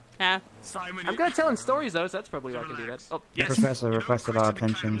 Clara, I'm good at telling stories, though, so that's probably why I can do that. Oh, the professor requested our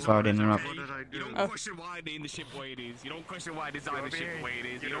attention. Sorry to interrupt. You don't question why they in the ship way it is. You don't question why I designed the ship way it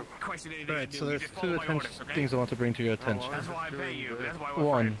is. You don't question anything. Right, so You there's just two follow my orders, okay? things I want to bring to your attention. That's why I pay you. That's why we're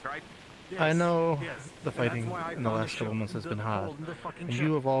One, friends, right? I know the fighting in the last couple months has been hard, and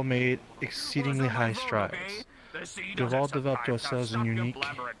you have all made exceedingly high strides. You have all developed yourselves in unique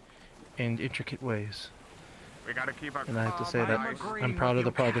and intricate ways. We gotta keep our And I have to say that I'm proud of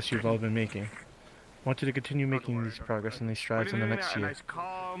the progress you've all been making. I want you to continue making these progress and these strides in the next year.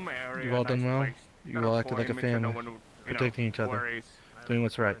 You've all done well. You all acted like a family, protecting each other, doing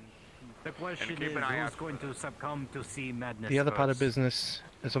what's right. The question is, who's going to succumb to sea madness The other part of first? business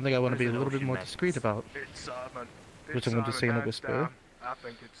is something I want to be a little bit more discreet about, which I'm going to say in a whisper. I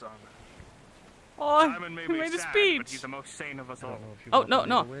think it's Simon. Oh, Simon may he be made a sad, speech. but he's the most sane of us all. Oh, no,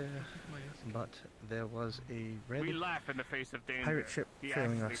 no. But there was a We red laugh in the face of danger. pirate ship He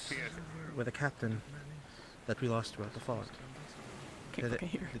sailing actually us fears it. with a captain that we lost throughout the fog. Did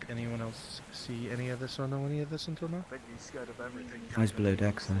anyone else see any of this or know any of this until now? I think he's scared of everything. I was below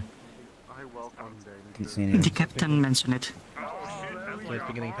deck, so I welcome didn't see any of The it. captain mentioned it. So it's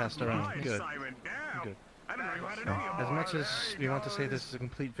beginning passed around. Good. Good. As much as we want to say this is a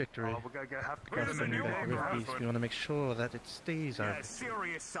complete victory across the New Back Rift Beast, we want to make sure that it stays our victory.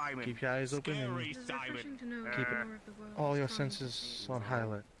 Serious Simon. Keep your eyes open and Simon. keep all your senses on high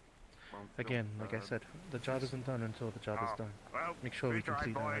alert. Again, like I said, the job isn't done until the job is done. Make sure we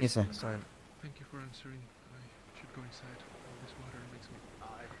complete our Yes, sir. assignment. Thank you for answering. I should go inside. This water makes me...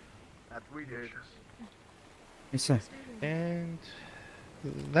 That we did. Yes, sir. And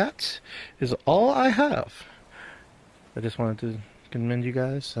that is all I have. I just wanted to commend you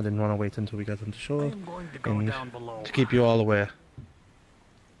guys. I didn't want to wait until we got into shore and to keep you all aware.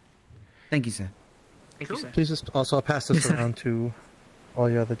 Thank you, sir. Thank you, sir. Please just also pass this around to all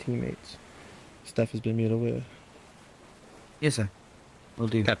your other teammates. Steph has been made aware. Yes, sir. Will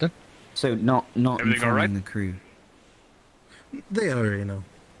do. Captain? So not Everything informing alright? the crew. They already know.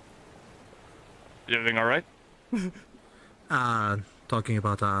 Is everything alright? Talking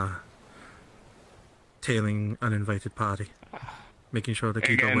about tailing uninvited party. Making sure to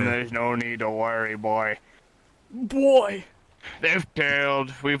keep Again, aware. there's no need to worry, boy. Boy. They've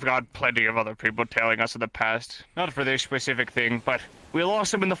tailed. We've got plenty of other people tailing us in the past. Not for this specific thing, but we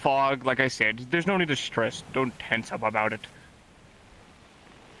lost them in the fog, like I said. There's no need to stress. Don't tense up about it.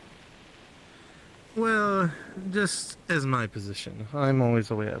 Well, just as my position, I'm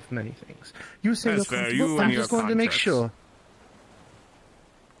always aware of many things. You say That's you're fair. comfortable, You I'm and your just going to make contracts. sure.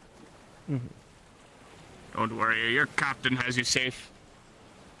 Don't worry, your captain has you safe.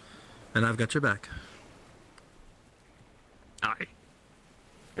 And I've got your back. Aye.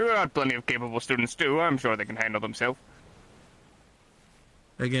 You've got plenty of capable students too. I'm sure they can handle themselves.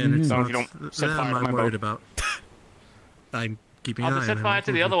 Again, it's As long not as you don't set them fire to I'm my worried boat. about. I'm keeping I'll an eye just on set him. fire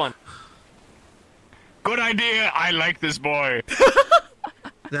to the other one. Good idea. I like this boy.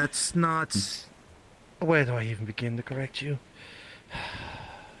 That's not... Where do I even begin to correct you?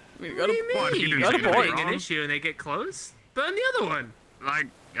 You What do you mean? You You got a got point. an issue and they get close? Burn the other one. Like,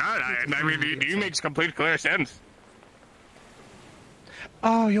 God, I mean, you makes complete clear sense.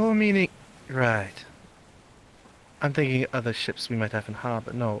 Oh, you're meaning... Right. I'm thinking other ships we might have in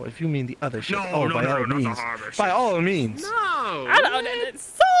harbor. No, if you mean the other ship, by all means. By all means. No. I don't know.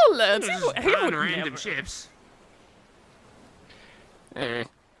 It's solid. Burn random ships.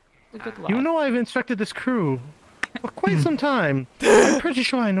 You know I've instructed this crew for quite some time. I'm pretty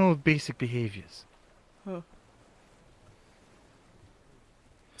sure I know basic behaviors.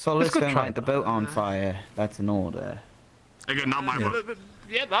 So let's It's good go try. light the boat on fire. That's an order. Again, not my boat.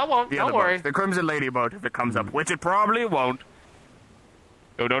 Yeah, that won't. The Don't other worry. boat. The Crimson Lady boat, if it comes up, which it probably won't.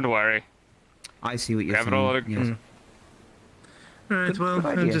 So don't worry. I see what you're Have it all saying. under- Yes. Alright, well,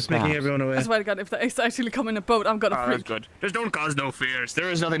 good I'm idea, just making perhaps. everyone aware. I swear to God, if they actually come in a boat, I'm gonna Oh, that's freak. good. Just don't cause no fears. There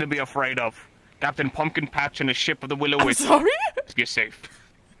is nothing to be afraid of. Captain Pumpkin Patch and a ship of the Will-O-Wisp. Sorry? You're safe.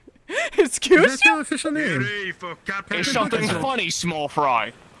 Excuse Is that your official name? It's something funny, small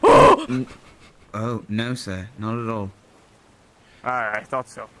fry. Oh, no, sir. Not at all. I thought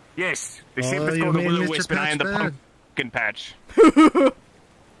so. Yes, the ship Oh, is you called the made Mr. Will-O-Wisp and I am the Patch bad. Pumpkin Patch.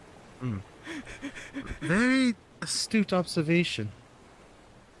 Very astute observation.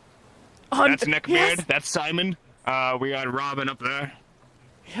 That's Neckbeard. Yes. That's Simon. We got Robin up there.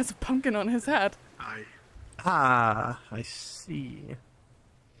 He has a pumpkin on his head. Ah, I see.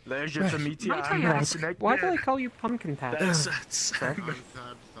 Pleasure to meet you. Might I ask, why do I call you Pumpkin Patch? The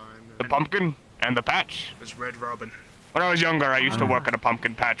pumpkin and the patch. It's Red Robin. When I was younger, I used to work at a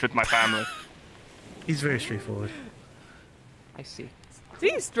pumpkin patch with my family. He's very straightforward. I see. See,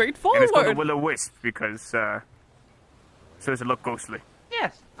 And straightforward. it's called the Will-O-Wisp because, so does it look ghostly.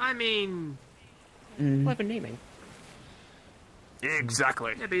 Yes, I mean... clever naming.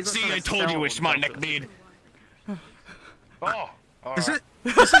 Exactly. Yeah, but he's not See, trying I to told you sell we're smart, himself. Neckbeard. Oh, Is it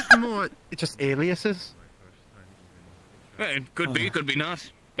more just aliases? It could be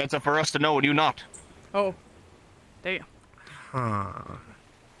not. That's up for us to know and you not. Oh. Damn. Huh.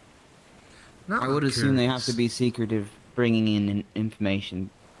 I would assume they have to be secretive, bringing in information,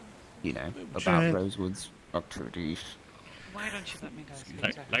 you know, about Right. Rosewood's activities. Why don't you let me go speak to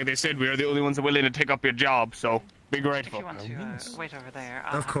her? Like they said, we are the only ones willing to take up your job, so be If grateful. you want to wait over there,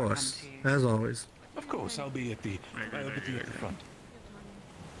 I'll Of have her course, come to you. as always. Of course, I'll be at the front.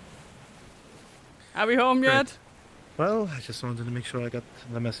 Are we home yet? Well, I just wanted to make sure I got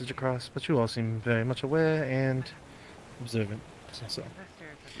the message across, but you all seem very much aware and observant. So,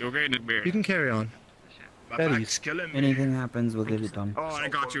 You okay, Neckbeard? you can carry on. My At back's ease. killing me. Anything happens, we'll get it done. Oh, I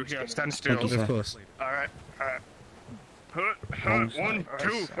got you here. Stand still. Thank you, sir. Of course. Alright. 1,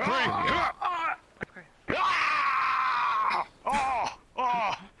 2, 3.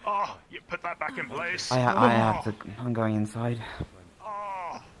 Oh, you put that back in place. I have to. I'm going inside.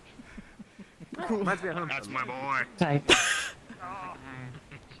 That's my boy. Alright, Right.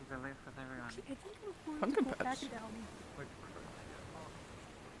 she's aloof with everyone. Pumpkin patch.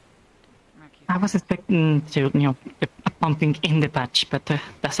 I was expecting to, a pumping in the patch, but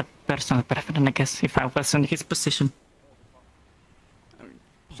that's a personal preference, I guess, if I was in his position.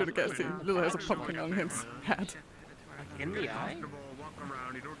 Should have guessed he literally has a pumpkin on his head. In the eye?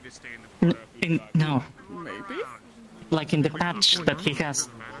 No, Maybe? like in the patch that he has.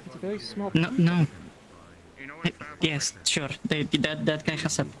 It's a very small. No. Yes, sure. That guy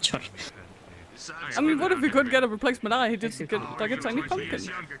has a sure. I mean, what if we could get a replacement eye? He just get like a tiny pumpkin.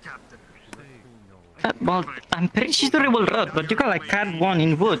 Well, I'm pretty sure it will rot, but you can like carve one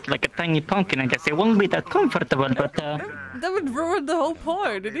in wood, like a tiny pumpkin. I guess it won't be that comfortable, but That would ruin the whole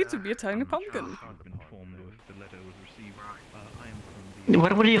point. It needs to be a tiny pumpkin.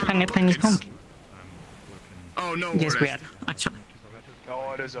 where will you hang a tiny pumpkin? Oh, no. Yes, we are actually.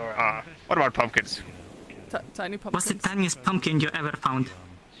 Oh, it is alright. What about pumpkins? Tiny What's the pumpkins. tiniest pumpkin you ever found?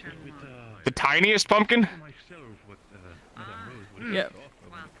 The tiniest pumpkin? Yeah.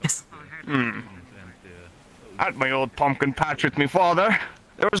 Yes. At my old pumpkin patch with me father,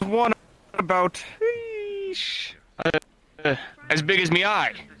 there was one about as big as me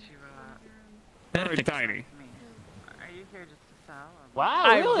eye. Very tiny. Are you here just to sell? Wow,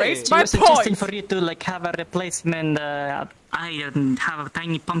 I really? raised I my was suggesting point. for you to like have a replacement iron, have a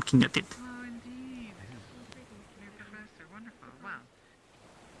tiny pumpkin at it. Oh, indeed. New professor, wonderful.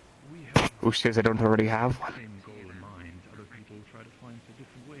 Wow. Who says I don't already have one? Same goal in mind. Other people try to find the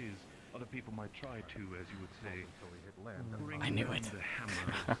different ways. Other people might try to, as you would say, bring I knew down it. the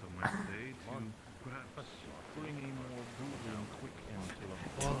hammer, some might say, to perhaps bring a more brutal and quick end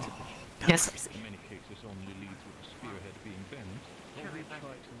to a Yes. in many cases only leads with the spearhead being bent. Or they try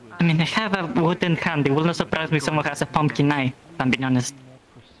to I mean, I have a wooden hand. It will not surprise me if someone has a pumpkin eye, if I'm being honest.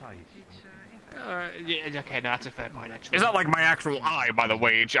 Yeah, okay, no, that's a fair point, actually. It's not like my actual eye, by the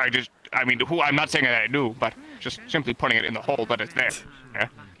way. I mean, I'm not saying that I do, but just simply putting it in the hole that it's there. Yeah.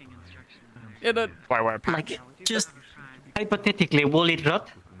 Yeah, that. Why wear a patch? Like, just hypothetically, will it rot?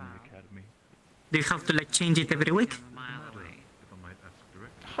 Do you have to like change it every week?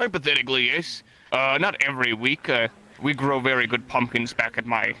 Hypothetically, yes. Not every week. We grow very good pumpkins back at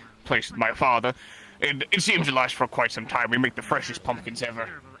my place with my father. It seems to last for quite some time. We make the freshest pumpkins ever.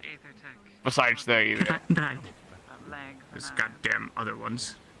 Besides the those goddamn other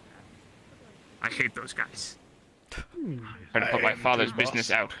ones. I hate those guys. Trying to put my father's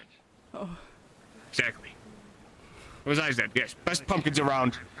business out. Oh. Exactly. What was I said? Yes, best pumpkins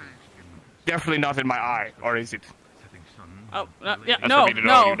around. Definitely not in my eye, or is it? Oh, yeah, That's no, for me to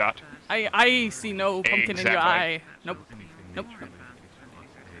know, no. you not. I see no pumpkin in your Exactly. eye. Nope. Nope.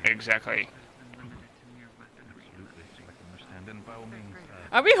 Exactly.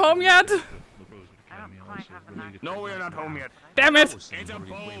 Are we home yet? No, we're not home yet. Damn it! It's a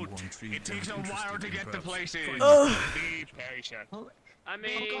boat. It takes a while to get to places. Ugh. Be patient. I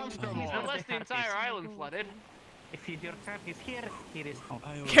mean, unless the entire island flooded. If your card is here, here is home.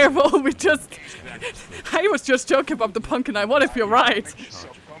 Careful, we just... I was just joking about the pumpkin eye. What if you're right?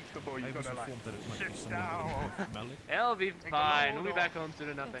 It'll be fine. We'll be back home soon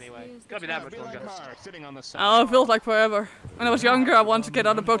enough anyway. It's gonna be that much longer. Oh, it feels like forever. When I was younger, I wanted to get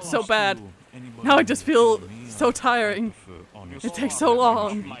on a boat so bad. Now I just feel so tiring. It takes so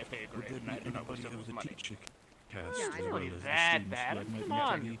long. Yeah, it's not really that bad. Come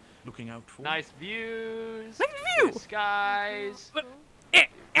on. Nice views. Nice view. Blue skies.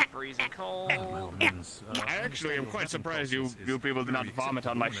 Freezing cold. I actually am quite surprised you people did not vomit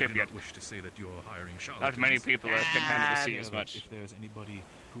on my ship yet. Not many people can handle the sea as much. If there's anybody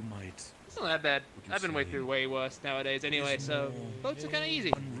who might. It's not that bad. I've been way through way worse nowadays anyway, so boats are kind of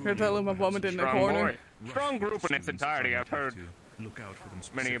easy. Here, tell him I vomited in the Strong corner. boy. Strong group in its entirety. I've heard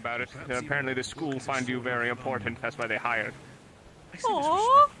many about it. Apparently the school find you very important. That's why they hired.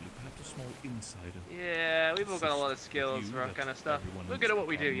 Aww. Yeah, we've all got a lot of skills for that kind of stuff. We're good at what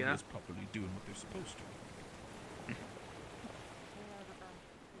we do, you know?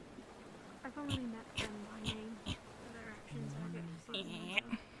 I've only met them by name. Their actions are a bit funny.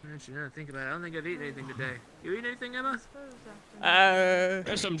 Actually, now that I think about it, I don't think I've eaten anything today. You eaten anything, Emma?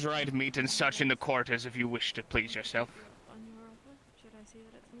 There's some dried meat and such in the quarters if you wish to please yourself. Should I say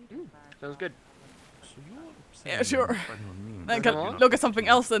that it's needed? Sounds good. Yeah, sure. I can look at something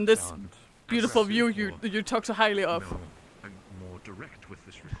else than this beautiful view you talk so highly of. I'm more direct with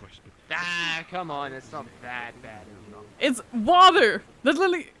this request, but Ah, come on, it's not that bad. It's water!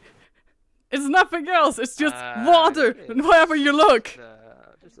 Literally, it's nothing else. It's just water, and wherever you look.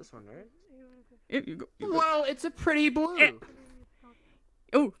 Just this one, right? You go. Well, it's a pretty blue.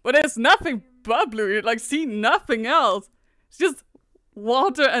 Oh, but there's nothing but blue. You like see nothing else. It's just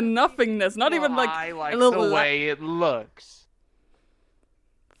water and nothingness. Not even like I like a little the way it looks.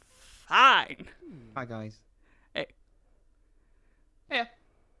 Fine. Hi guys. Hey. Yeah.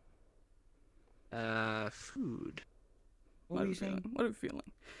 Food. What are you saying? What are you feeling?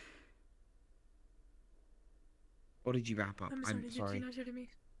 Or did you wrap up? I'm sorry, did you not hear me?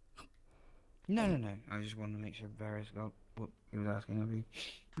 No. I just want to make sure Varys got what he was asking of you.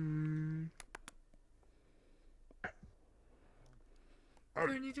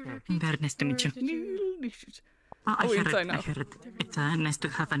 Very nice to meet you. I heard it. It's nice to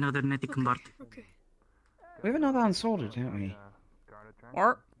have another medic on board. Okay. We have another unsorted, don't we?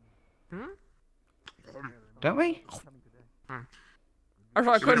 Or? Don't we?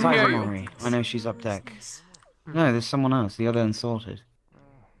 I couldn't hear you. Maury. I know she's up deck. No, there's someone else. The other unsorted.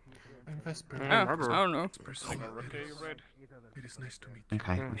 I don't know. it is nice to meet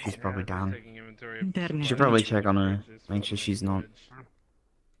Okay, well, she's probably down. Very nice Should to probably meet you. check on her. Make sure she's not.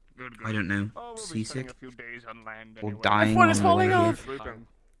 I don't know. Seasick or dying. What is on the falling way off? here.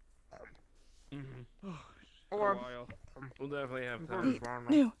 Or We'll definitely have time.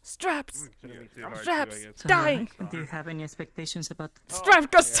 No, straps! So, Straps! Dying! Do you have any expectations about Straps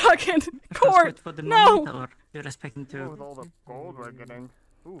got stuck in court! for the No! moment, or you're expecting to? with all the gold we're getting.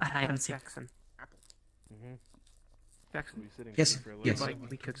 I don't see. Jackson. Jackson. Yes, yes. Like,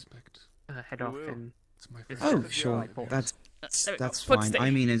 we could head off and. Oh, sure. That's fine. Footstep. I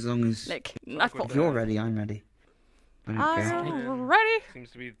mean, as long as Like, not if you're ready, I'm ready. I don't care. I'm ready?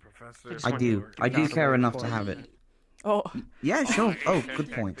 Seems to be the professor. I do care enough to have it. Oh. Yeah, sure. Oh,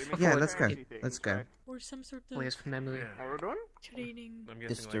 good point. Yeah, let's go. Let's go. Or some sort of Players from memory. How we're doing? training.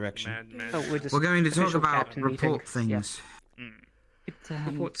 This direction. Oh, We're going to talk official about captain report meeting. Yeah. things.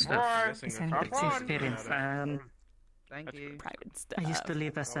 Report stuff. It's an experience. Thank you. Private stuff. I used to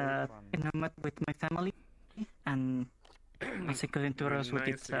live as a nomad with my family, and once I got into Rosewood,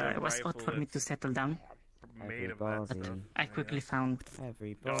 it was odd for me to settle down. But I quickly found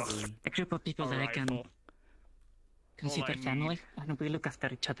a group of people that I can consider family, and we look after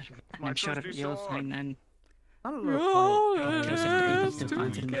each other. And I'm sure you'll find I'm closer to able to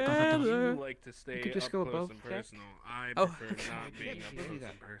find it more comfortable. Like to stay You could just up go close above, and Jack. personal. I Oh. prefer not being up close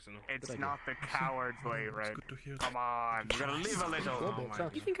and personal. It's not the coward's way, Red. Come on, you gotta live a little. Oh my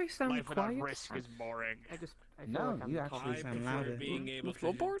You think I sound Life without quiet? risk is boring. I feel No, like I'm you the actually top. sound louder. Being able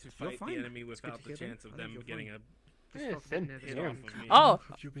floorboard? to fight the fine. enemy without to the hear them. chance of I them think you're getting fine. a Yeah, it's thin. hit Yeah. off of me. Oh!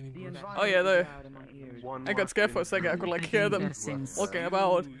 Have you been in Oh yeah, the... I got scared for a second, I could like hear them walking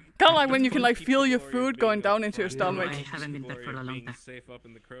about. Kinda like when you can like feel your food going down into your stomach. I haven't been there for a long time. Safe up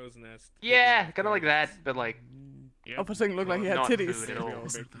in the crow's nest. Yeah, kind of like that, but like. Oh, for a second, looked like he had not titties. food at all.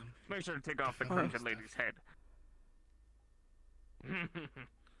 Make sure to take off the crimson lady's head.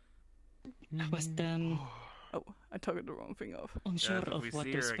 I was Oh, I took the wrong thing off. unsure if of we what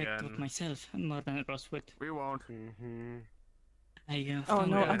see to her expect again. of myself more than Rosewood. We won't. I Oh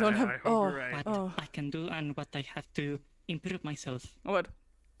found no, I don't have... I hope Oh, you're right. what oh. I can do and what I have to improve myself, What?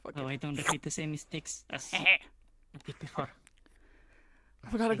 Fuck so it. I don't repeat the same mistakes as I did before. I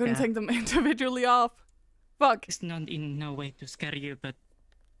forgot I couldn't take them individually off. Fuck. It's not in no way to scare you, but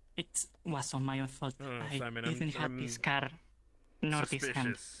it was on my own fault. Oh, I Simon, didn't have I'm this car nor this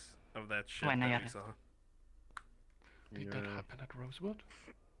hand. Suspicious of that shit when I that we arrived. saw. Did that happen at Rosewood?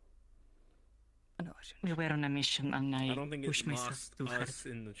 No, I shouldn't. We were on a mission and I I don't think pushed it myself lost too hard. us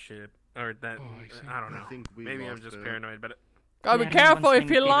in the ship, or that. Oh, I see. I don't know. I think we Maybe I'm lost just it. paranoid, but Gotta be Yeah, careful, once if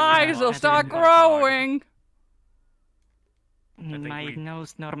he when people lies, are he'll start having- growing. think My we-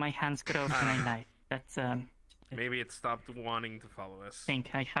 nose nor my hands grow when I lie. That's maybe it stopped wanting to follow us. think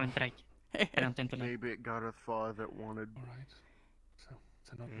I haven't tried. I don't tend to lie. Maybe it got a thaw that wanted. Alright. So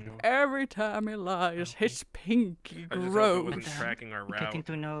not no. Every time he lies, his pinky I just hope it grows. wasn't tracking our route. Getting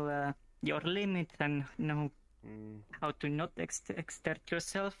to know your limits and know how to not exert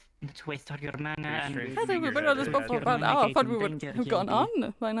yourself, not to waste all your mana, and I think we've been on this boat for about an hour. I thought we would have gone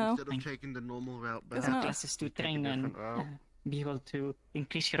on by now. Instead of taking the normal route back, Isn't it? classes to take a train and different route. be able to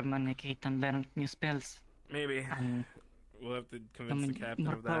increase your mana gate and learn new spells. Maybe And we'll have to convince the captain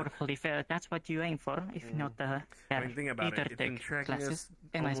more of that. powerful if that's what you aim for. If not, I mean, think about either it. It's been take tracking classes, us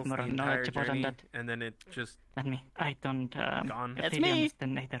and I'm almost more the entire knowledgeable than journey, that and then it just than me. I don't gone. That's really me.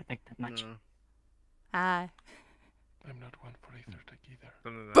 understand either tech that much. Hi. I'm not one for either tech either.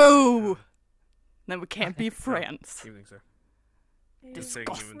 Something that- Boo! Then we can't be friends. You think so? Yeah, Just taking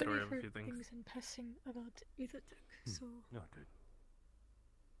Disgusting. inventory I of a few heard things. things in passing about Ethertech, so No, dude.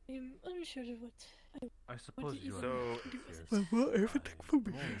 I'm unsure of what I suppose you you do are. as Well, everything for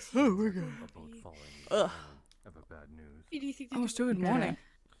me. Oh my god. Ugh. Have a bad news. do you think I was doing morning.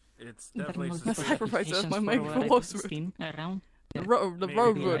 It's There are definitely multiple The sacrifice of my applications make for for what Rosewood. I've seen around. The maybe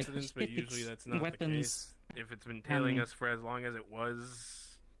Rosewood. accidents, but usually that's not weapons, the case. If it's been tailing and- us for as long as it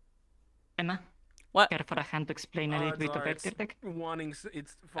was, Emma, What? care for a hand to explain a little odds bit of are it's Ethertech? wanting.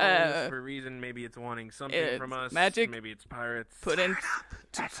 It's following us Uh, for a reason. Maybe it's wanting something it's from us. magic. Maybe it's pirates. Put in.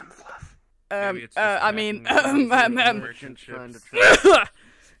 That's some fluff. I mean, merchant Trying to ships.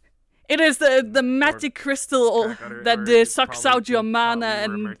 it is the magic crystal that sucks out your mana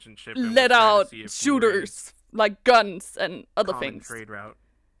and let out shooters like guns and other Common things. trade route.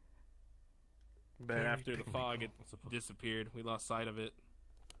 But after the fog, it disappeared. We lost sight of it.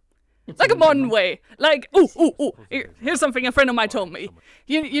 Like a modern way. Like, ooh. Here's something a friend of mine told me.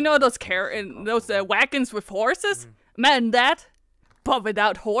 You know those wagons with horses? Man, that, but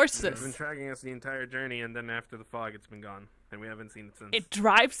without It's been horses. tracking us the entire journey, and then after the fog, it's been gone, and we haven't seen it since. It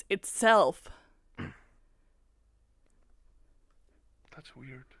drives itself. That's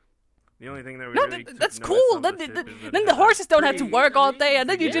weird. The only thing that we No, really that's noticed cool. on Then the ship is that then it the had that horses don't have to pretty- work all day, and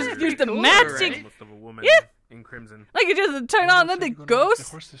then you just use the magic. Almost of a woman Yeah. in crimson. Like you just turn on, and it The goes.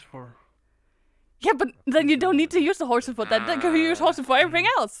 horse is for. Yeah, but then you don't need to use the horses for that. Then you can use horses for everything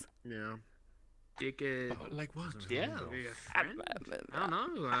else. Yeah. You could... like what? Yeah, be a friend. I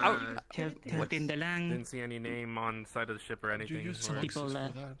don't know. Within the land. Didn't see any name on the side of the ship or anything. use or- People,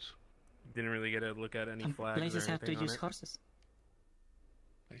 Didn't really get a look at any flags places or have to anything on use it. horses.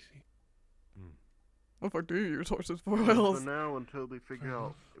 I see. What the fuck do you use horses for For else? now, until they figure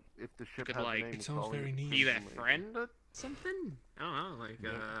out if the ship Could, has like, a name. It sounds very neat. Be their friend or something? I don't know, like,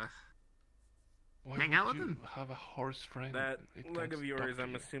 Why hang would out with you them? have a horse friend? That It leg gets of yours, stuck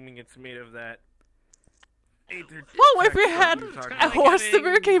I'm to you. assuming it's made of that. Well, if we had a horse, the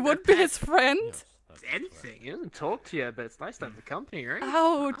Murky would be his friend. Anything. He doesn't talk to you, but it's nice to have the company, right?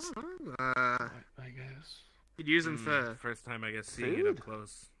 Ouch. I guess. You'd use them for First time, I guess, seeing it food? up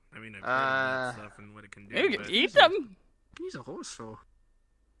close. I mean, I've heard of that stuff and what it can do. You can but eat them. Use a horse for.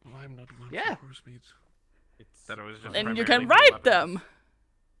 I'm not one Yeah. for horse meat. that it was just And you primarily can for ride weapons. them.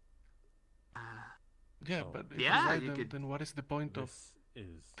 Yeah, but if Yeah, you ride you them, could- then what is the point of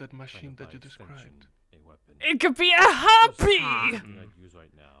that machine that you described? It could be a hobby. use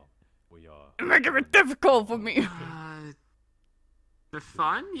right now. We are Make it difficult for me. For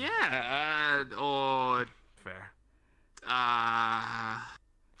fun? Yeah. Or. Fair. Uh.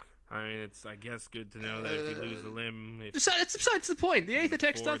 I mean, it's, I guess, good to know that if you lose a limb... If That's besides the point. The Aether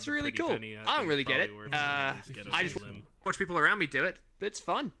Tech afford stuff's the really pretty cool. penny, I I don't think really it's get it. probably worth it to just get a I just full limb. watch people around me do it. It's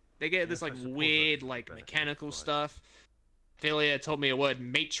fun. They get this like weird, like mechanical stuff. Delia told me a word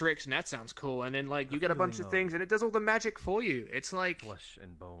matrix, and that sounds cool. And then like you get a bunch of things, and it does all the magic for you. It's like flesh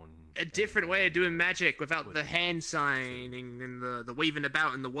and bone. a different way of doing magic without the hand signing and the weaving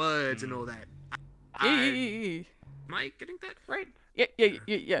about and the words and all that. Am I getting that right? Yeah,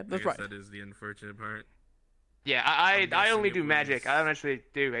 that's I right. guess that is the unfortunate part. Yeah, I guessing only it do magic. was- I don't actually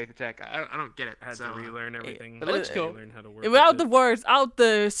do Aether Tech. I don't get it. Had so, to relearn everything. But it looks cool. Learn how to work Without with the it. words, out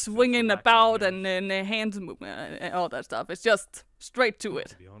the swinging about and then the hands movement and all that stuff. It's just straight to it.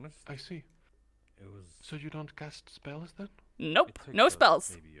 To be honest, I see. it was. So you don't cast spells then? Nope, no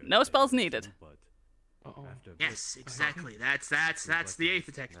spells. No spells needed. Uh-oh. Yes, exactly. That's the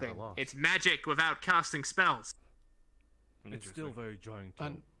Aether Tech thing. It's magic without casting spells. It's still very jarring to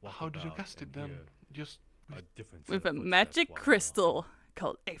And walk how did you about cast it and then? hear Just a different set With of a footsteps magic walking crystal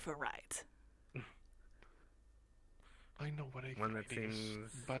called Aephorite. I know what I One that is,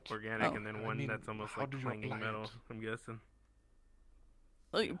 seems but organic, Oh. and then I one mean, that's almost how like do you clanging apply metal, it? I'm guessing.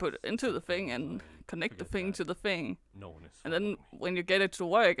 Well, you put it into the thing and connect the thing to the thing. No one is And then when you get it to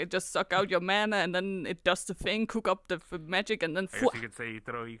work, it just suck out your mana and then it does the thing, cook up the magic and then I guess you could say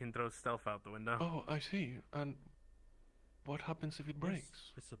you can throw stealth out the window. Oh, I see. And what happens if it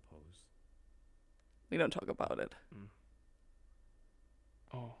breaks? I suppose. we don't talk about it.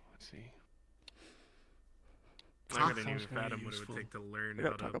 Oh, I see. I couldn't even Sounds very fathom what it useful. would take to learn We how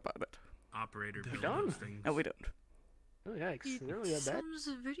don't talk to about it. operate or build don't? those things. No, we don't. Oh yikes! It They're really that bad. sounds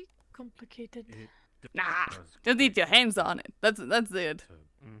very complicated. Nah, just need your hands on it. That's it.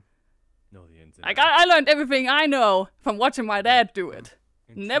 Know the ins and Like I learned everything I know from watching my dad do it.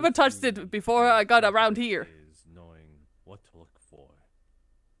 Never touched it before I got around here. Is knowing what to look for.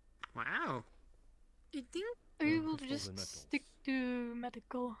 Wow. I think I will crystals just and metals. stick to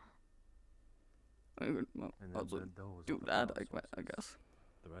medical. Well, And also then those do are the that, power I guess.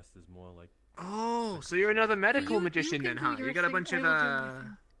 The rest is more like Oh, so you're another medical magician then, can huh? do You your got a thing, bunch I of will do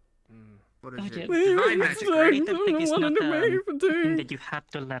everything. what Oh, is yeah. it? Well, Divine magic, right? Aether Tech is not thing that you have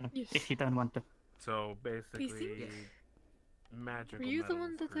to learn Yes. if you don't want to. So basically, think- magical Are you the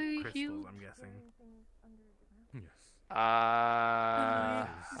one metals that or I crystals, healed? I'm guessing. yes. I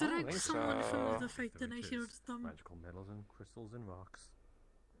Did I don't think someone from so. the fight and I Which healed is them? magical metals and crystals and rocks.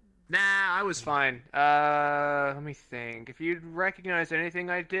 Nah, I was fine. Let me think. If you recognize anything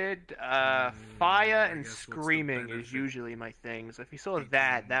I did, fire and guess what's the screaming is benefit? usually my thing. So if you saw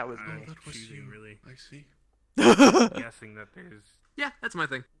that, that was me. That was Choosing, you. really. I see. Guessing that there's Yeah, that's my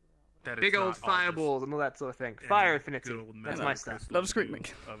thing. that Big it's old not all just fireballs and all that sort of thing. any Fire good affinity. old That's metal my or stuff. crystal Love to do screaming.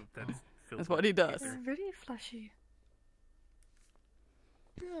 that is filled That's what he with does. ether. They're very flashy.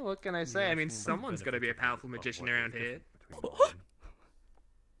 Yeah, what can I say? I mean, someone's got to be a powerful magician around here. What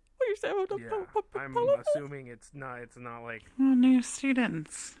you say about the Yeah, I'm assuming it's not like Oh, new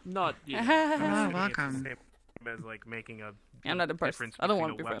students. Not Oh, assuming welcome. It's the same as like making a I'm not impressed. difference I don't between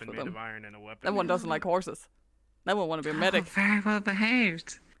want to a be friends weapon with made them. of iron and a weapon. That one doesn't like horses. That one want to be a Oh, medic. very well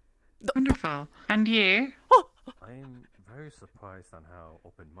behaved. Wonderful. And you? I am very surprised on how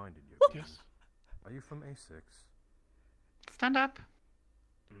open-minded you're being. Yes. Are you from A6? Stand up.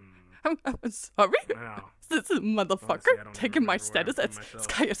 I'm sorry? No. This is a Honestly, I motherfucker don't taking my remember where I'm status as from myself.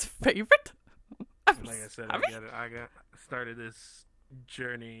 Skaya's favorite? I'm Like I said, sorry? I got started this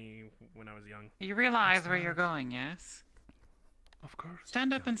journey when I was young. You realize where you're going, yes? Of course.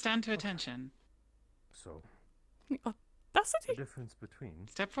 Stand up and stand to attention. So, That's the difference between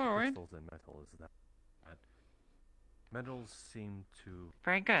Step forward. crystals and metal is that metals seem to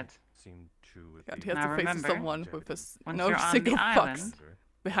Very good. God, he has Now to face remember, someone with his once no you're on single the fucks island,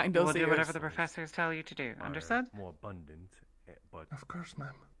 behind we'll those do ears. whatever the professors tell you to do. Understood? more abundant, but of course,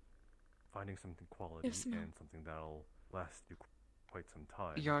 ma'am. Finding something quality Yes, ma'am. and something that'll last you quite some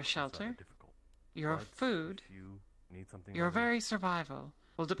time. Your is shelter, difficult. your But food, if you need something your rather very survival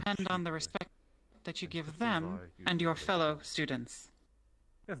will depend on the respect that you give crystals them are and your usually fellow students.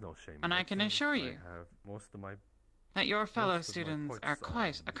 There's no shame. And in I it, can since assure I you have most of my that your fellow most of my students points are are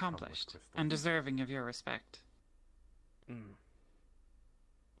quite become with accomplished crystals. and deserving of your respect.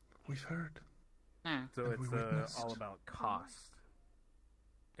 We've heard. Now, So And it's we witnessed. all about cost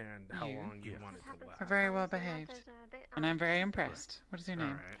and how You- long you want it to last. are very well behaved, and I'm very impressed. What is your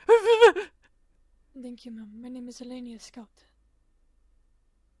name? Thank you, ma'am. My name is Elenia Scott.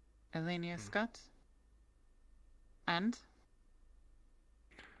 Elenia Scott? And?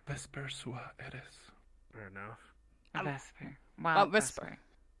 Vesper sua eres. Fair enough. Vesper. Wow, Vesper.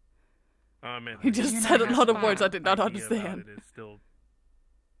 Man, He just You said know a lot of how words I did not idea understand. about it is still,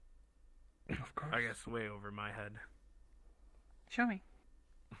 Of course. I guess, way over my head. Show me.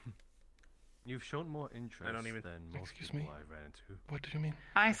 You've shown more interest don't even- than most Excuse people me? I've ran into. What do you mean?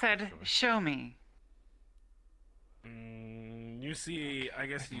 I said, show me. You see, I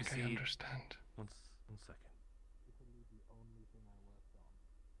guess I you think I see. understand. One second.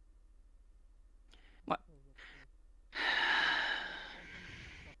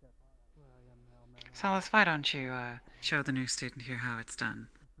 Solace, why don't you show the new student here how it's done?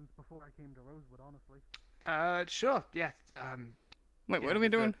 Since before I came to Rosewood, honestly. Sure, yeah. Wait, you what know, are we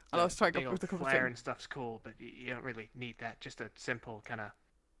doing? the I'll strike big up old with the flare conversation. and stuff's cool, but you don't really need that. Just a simple kind of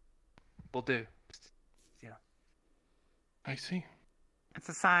will do. Just, you know. I see. It's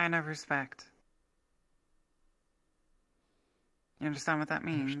a sign of respect. You understand what that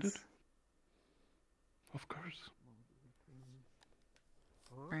means? Understood. Of course.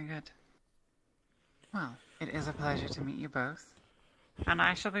 Very good. Well, it is a pleasure to meet you both, and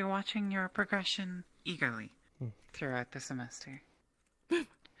I shall be watching your progression eagerly throughout the semester.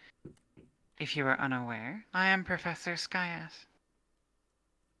 If you are unaware, I am Professor Skyat.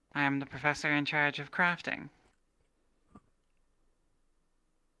 I am the professor in charge of crafting.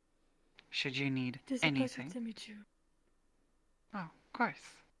 Should you need It is a pleasure anything... to meet you. Oh, of course.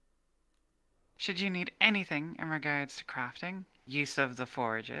 Should you need anything in regards to crafting, use of the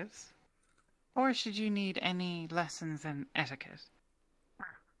forages, or should you need any lessons in etiquette,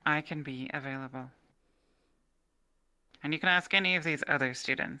 I can be available. And you can ask any of these other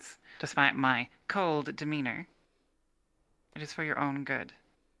students, despite my cold demeanor. It is for your own good.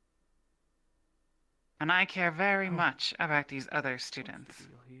 And I care very much about these other students.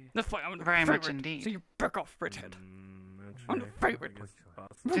 That's why I'm the Very favorite. much indeed. So you back off, Redhead. I'm the favorite.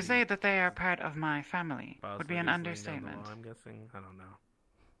 To say that they are part of my family would be an understatement. I'm guessing. I don't know.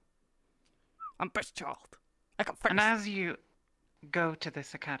 I'm best child. I got first. And as you go to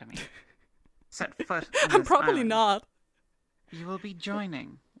this academy, set foot on I'm this probably island, not. you will be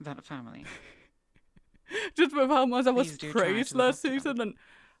joining that family. Just with how much I was Please do try praised to live last up to season and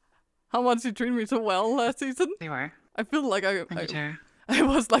how much you treated me so well last season. You were. I feel like Thank you, Tara. I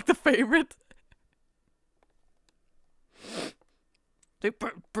was like the favorite. They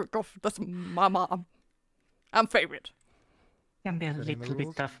break off. That's my mom. I'm favorite. Can be a little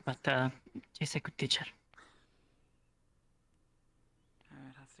bit tough, but she's a good teacher.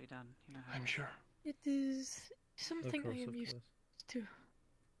 It has to be done. You know how I'm it is. sure. It is something I am used to.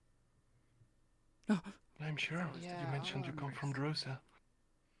 I'm sure. You mentioned you come from Drosa.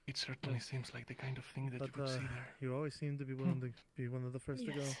 It certainly seems like the kind of thing that you would see there. You always seem to be willing to be one of the first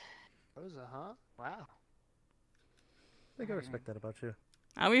to go. Rosa, huh? Wow. I think I respect that about you.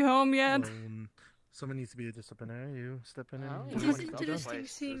 Are we home yet? Someone needs to be a disciplinary. You stepping in. It is interesting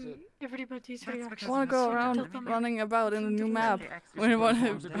seeing everybody's reaction. I want to go around running about in a new map. We want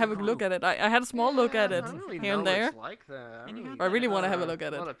to have a look at it. I had a small look at it here and there. I really want to have a look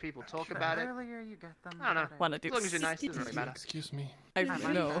at A it. lot of people talk about it. earlier you get them, I don't know. Wanna do? As long as you're nice, it doesn't really matter. Excuse me. I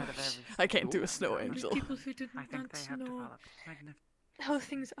I'm know. outside of every I can't do a snow angel. People who do I think not they have know developed how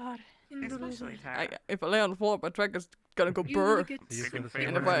things are in the Especially Rosewood. Tara. If I lay on the floor, my track is gonna go You burr. will get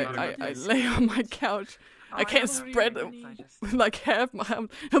And if I lay on my couch, I can't spread it like half my.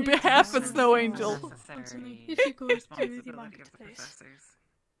 It'll be half a snow angel. If you go to the marketplace.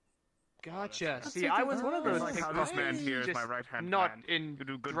 Gotcha. See, I was one of those Like like, how this man here is just my right-hand not man. in You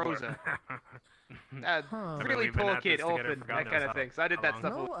do good Rosa. work. Really pull a kid open, that kind of thing. So I did that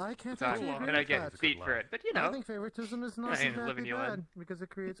stuff No, all I can't the time, actually agree and I with get that. beat for it. But you know, I think favoritism is not I ain't exactly living you bad in. because it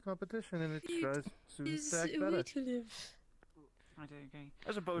creates competition and it It drives students to is act a way better. to live. I do agree.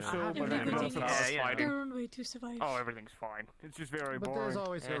 As opposed Yeah. to Everybody else about has fighting. their own way to survive. Oh, everything's fine. It's just very But boring. there's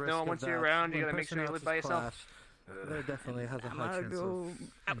always a If risk no one of wants you that. around, you When gotta make sure you live by personalities yourself. clash, there definitely has a I'm high gonna chance go of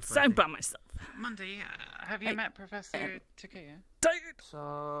outside by myself. Monday, have you met Professor Takuya?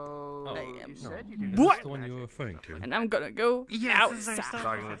 So you said you Is did. this What? the one you were referring to? And I'm gonna go Yes, this is our outside. stuff.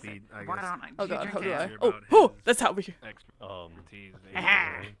 Talking with the, I Why guess, don't I? Oh god, how do I? Drink Oh, oh, that's how we. expertise.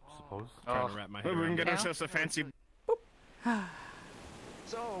 Ah. Suppose. Trying to wrap my head Maybe we can around get it. ourselves a fancy.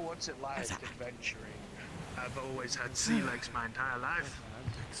 So, what's it like adventuring? I've always had sea legs my entire life.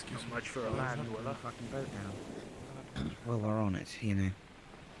 Excuse much for a land dweller. Fucking boat now. Well, we're on it, you know.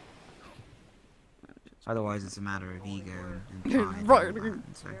 Otherwise, it's a matter of ego and pride. Right. And all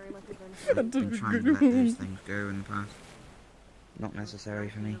that, so I've been trying to let those things go in the past. Not necessary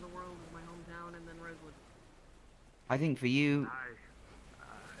for me. I think for you,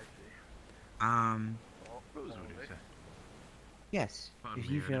 Rosewood, you say? yes. If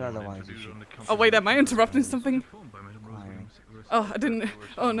you feel otherwise, you should. Oh wait, am I interrupting something? Inquiring. Oh, I didn't.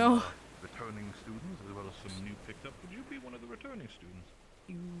 Oh no. Returning students as well as some new picked up. Would you be one of the returning students?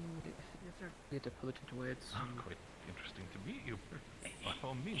 You need to put it into words. Quite interesting to meet you. By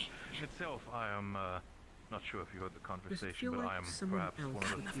all means. In itself, I am not sure if you heard the conversation, feel but like I am someone perhaps else one of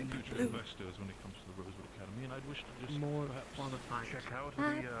the Nothing but future blue. investors when it comes to the Rosewood Academy, and I'd wish to just More perhaps qualified. check out I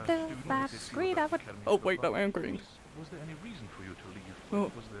the feel students. that's if you great, were I at the would- academy Oh, so wait, far. no, I am green. Was there any reason for you to leave? Oh.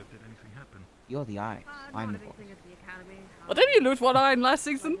 Did anything happen? You're the eyes. I'm the voice. Well, didn't you lose one eye in last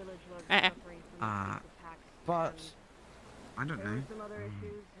season? But I don't know.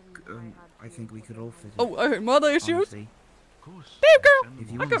 I think we could all fit. Oh, I heard mother issues. Honestly. Damn girl!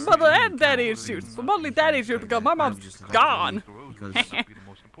 If you I want got to mother sit and daddy issues. But mostly daddy issues because my mom's just like gone. because That would be the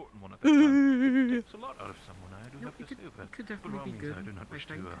most important one at that time. It takes a lot out of someone, I do No, have to it say could- that. it could By definitely all be means, good, I do not I wish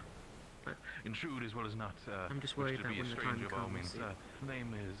think. to But intrude as well as not I'm just wish worried to that be a when the stranger time by all comes, means.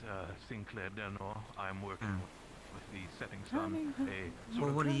 Name is Sinclair Denor. I am working with the Setting Sun, a Well,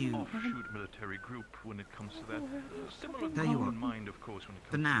 sort what of are you- offshoot military group when it comes to that. Similar Tell you goal what, in mind, of course, when it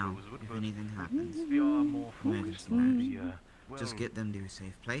for comes now, to Rosewood, if but anything happens, we are more maybe focused just on the just get them to a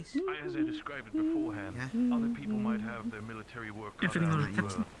safe place. As I described it beforehand, Yeah. other people might have their military work cut Everything out will for,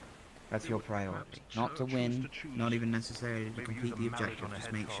 happen. That's your priority. Not to win, not even necessarily to complete the objective,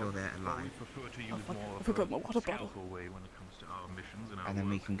 just make sure they're alive. I forgot my water bottle. And then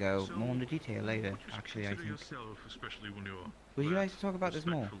we can go more into detail later, actually, I think. Would you like to talk about this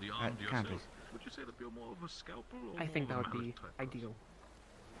more at campus? I think that would be ideal.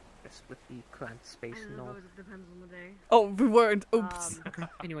 Just with the clan space and all. Oh, we weren't. Oops.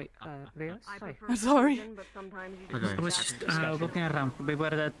 Anyway, Veas, hi. I'm sorry. I was just looking around. We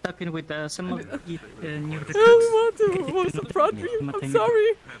were talking with some of the new recruits. I was in front of you. I'm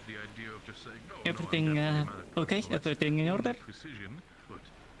sorry. Everything okay? Everything in order?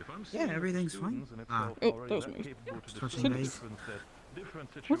 Yeah, everything's fine. Oh, that was me. Just touching base.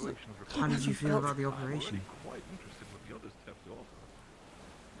 How did you feel about the operation?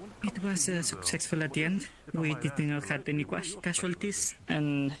 It was successful at the end. We did not have any casualties,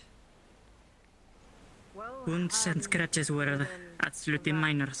 and wounds and scratches were absolutely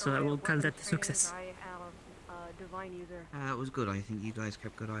minor, so I will call that a success. That was good. I think you guys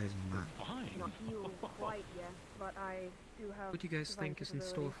kept good eyes on that. What do you guys think is in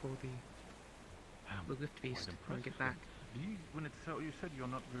store for the lift beast when we get back? When it's so, you said you're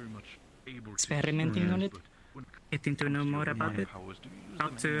not very much able to Experimenting on it, getting to know more about it, how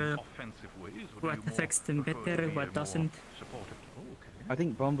to what affects them better, what doesn't. I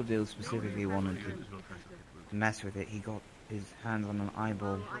think Bombadil specifically wanted to mess with it. He got his hands on an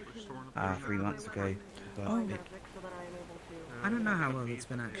eyeball 3 months ago. But I don't know how well it's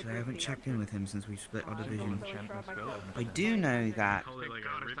been actually. I haven't checked in with him since we split our division. I do know that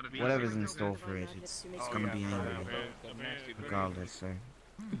whatever's in store for it, it's going to be angry, regardless. So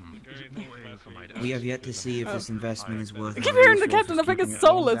we have yet to see if this investment is worth. I keep hearing the captain. I think it's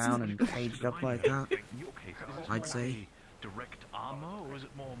soulless. Down and caged up like that. I'd say. Direct armor, or is it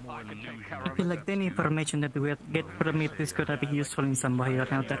more illusion? I feel like any information that we get from it is gonna be useful in some way or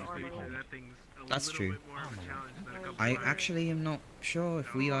another. That's true. I actually am not sure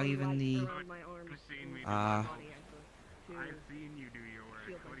if we are even the.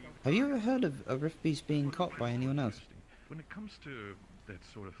 Have you ever heard of a Rift Beast being caught by anyone else? When it comes to that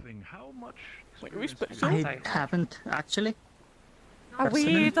sort of thing, how much Wait, we I haven't actually. Are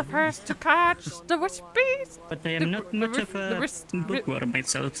we the first to catch the wispies? But I am not much of a bookworm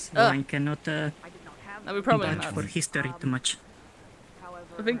myself, so I cannot we probably vouch not. for history too much.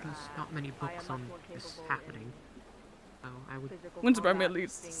 I think there's not many books on this happening. So I would. Wouldn't surprise me at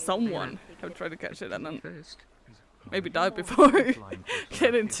least someone have tried to catch it and then maybe die before we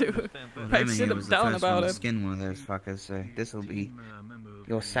get into like shit them down about it. Skin one of those fuckers, so this will be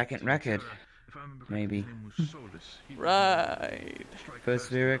your second record, maybe. Right.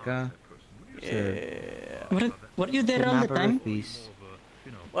 First Lyrica. Yeah. Were you there all the time?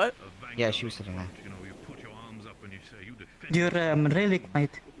 What? Yeah, she was sitting there. You're really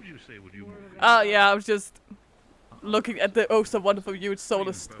quiet. Oh yeah, I was just looking at the oh so wonderful huge soul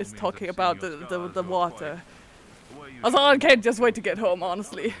is talking about the water. I was like, I can't just wait to get home,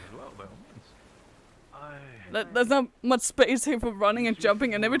 honestly. There's not much space here for running and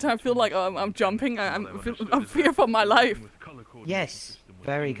jumping, and every time I feel like I'm jumping, I'm fear for my life. Yes,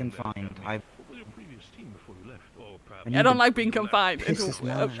 very confined. I don't like being confined into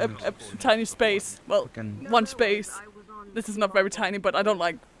a tiny space. Well, one space. This is not very tiny, but I don't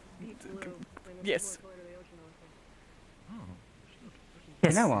like. Yes.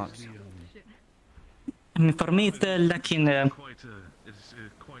 You know what? I mean, for me, it's like in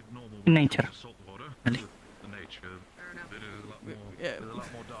nature. Really. Yeah. It's a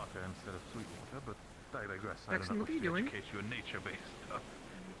lot more darker instead of sweet water, but I digress. I don't know if you educate you in nature-based stuff.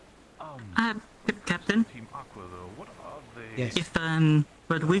 Captain. Team Aqua, though, what are they? Yes. If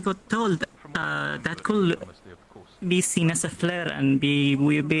but we got told that could be seen as a flare and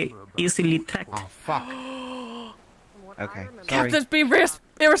will be easily tracked. Oh fuck. Okay. Sorry. Captain's being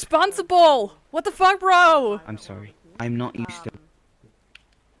irresponsible. What the fuck, bro? I'm sorry. I'm not used to.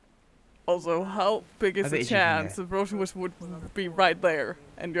 Also, how big is the chance that Rosewood would be right there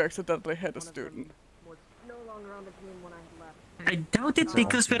and you accidentally hit a student? I doubt it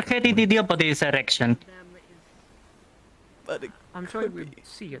because we're heading in the opposite direction. But I'm sure we'd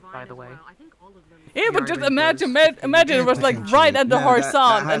see it, by the way. Yeah, but just imagine it was like right at the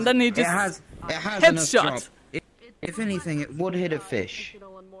horizon, and then he just headshot. If anything, it would hit a fish.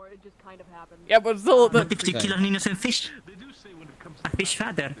 Yeah, but still, but if you kill an innocent fish, a fish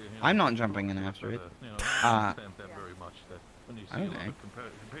father. I'm not jumping in after it. I don't know.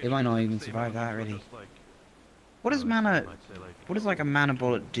 It might not even survive that, really. What does like a mana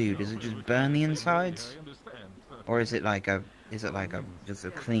bullet do? Does it just burn the insides, or is it like just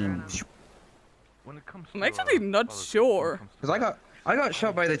a clean? I'm actually not sure. Because I got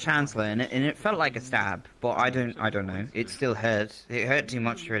shot by the Chancellor and it felt like a stab, but I don't know. It still hurt. It hurt too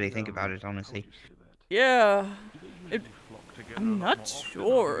much to really think about it, honestly. Yeah, I'm not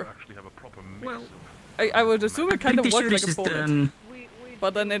sure. Well, I would assume it kind of works like a bullet,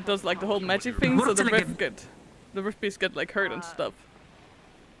 but then it does like the whole magic thing, so the rift beasts get like hurt and stuff.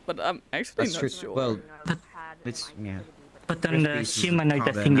 But I'm actually not sure. Well, it's But then the humanoid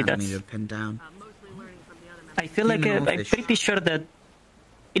thingy does. I feel like I'm pretty sure that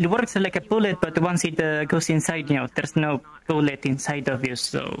it works like a bullet, but once it goes inside, there's no bullet inside of you,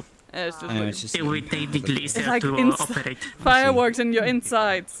 so it would take easier to operate. Fireworks in your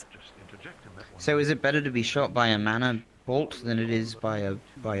insides. So is it better to be shot by a mana bolt than it is by a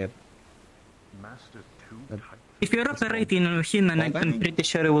If you're operating on a human, I'm pretty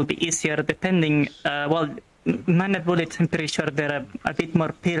sure it will be easier, depending. Mana bullets, I'm pretty sure they're a bit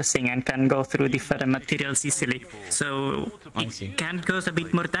more piercing and can go through different materials easily. So it can cause a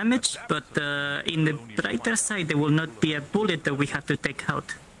bit more damage, but in the brighter side, there will not be a bullet that we have to take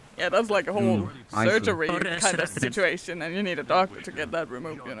out. Yeah, that's like a whole surgery kind of situation, and you need a doctor to get that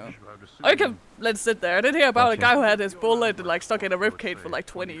removed, Or you can let's sit there. I did hear about a guy who had his bullet like stuck in a ribcage for like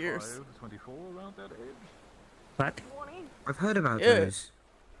 20 years. What? I've heard about those.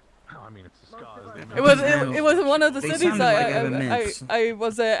 It was in one of the cities I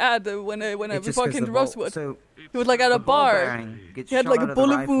was at when I was walking to Rosewood. He was like at a bar. He had like a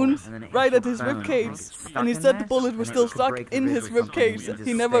bullet wound right at his ribcage, and he said the bullet was still stuck in his ribcage.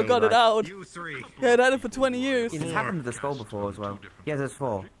 He never got it out. He had had it for 20 years. It's happened to the skull before as well. Yes, there's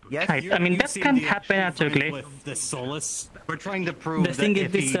 4. Yes. I mean that can happen naturally. With the Solus, we're trying to prove that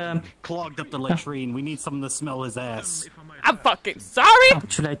if he clogged up the latrine, we need someone to smell his ass. I'm fucking sorry.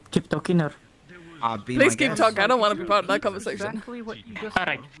 Should I keep talking or? Please keep talking. I don't want to be part of that conversation.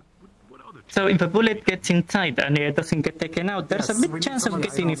 Alright. So if a bullet gets inside and it doesn't get taken out, there's a big chance of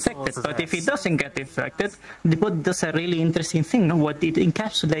getting infected. But if it doesn't get infected, the body does a really interesting thing. What it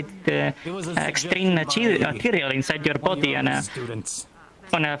encapsulates the extreme material inside your body on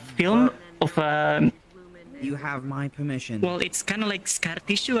a film of You have my permission. Well, it's kind of like scar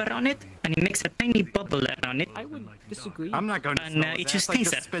tissue around it, and it makes a tiny bubble around it. I would disagree. I'm not going to. And it just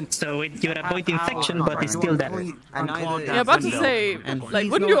stays there. So you're avoiding infection, but it's still there. Yeah, about to say, like,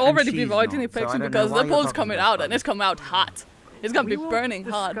 wouldn't you already be avoiding infection because the bull's coming out and it's coming out hot? It's gonna be burning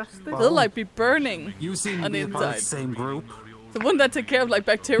hot. It'll like be burning on the inside. Same group. So wouldn't that take care of like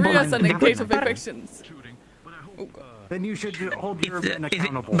bacteria and in case of infections? Then you should hold your men If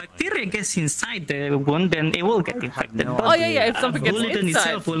accountable. bacteria gets inside the wound, then it will get infected. Oh yeah, if something gets bullet inside.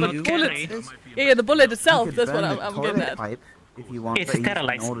 itself will But not bullet, carry. yeah, the bullet itself. You could That's what burn the I'm getting toilet at. pipe if you want, It's but he's been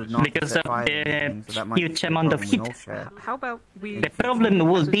sterilized ordered not to because set of fire to the anything, so that might huge be a amount of problem we heat. all share. How about we... The problem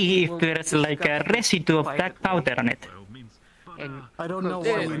will be if there's like a residue of black powder on it. And I don't know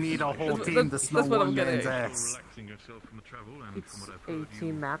why we need a whole team to smell what I'm one man's getting. ass. it's a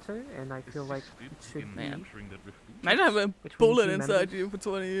team matter, and I feel like it should be... Imagine having a bullet inside you for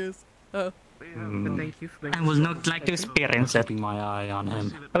 20 years. Oh. But thank you for I will not like to experience that. Keeping my eye on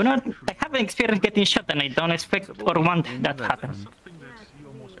him. I haven't experienced getting shot, and I don't expect or want that to happen.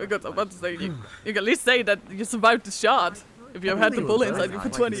 Because I'm about to say, you can at least say that you survived the shot if you've had the bullet inside you for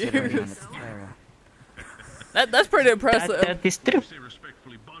 20 years. That's pretty impressive. That is true.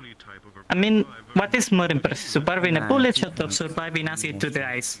 I mean, what is more impressive, surviving a bullet shot or surviving acid to the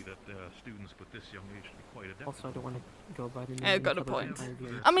eyes? Also, I don't want to go by the Yeah, got a point.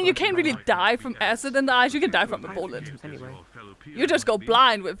 I mean, you can't really die from acid in the eyes. You can die from a bullet. Anyway. You just go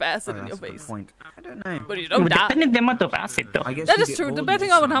blind with acid in your face. I don't know. But you don't die. Depending on the amount of acid, though. I guess That you is get true, bored depending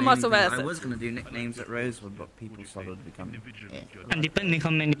with on how much of nicknames. I acid. was going to do nicknames at Rosewood, but people started becoming... Yeah. And depending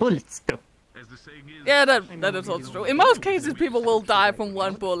how many bullets, though. Yeah, that is also true. In most cases, people will die from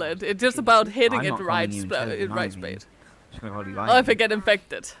one bullet. It's just about hitting I'm it not right, calling you right intelligent, speed. Just gonna call you Or lying. if they get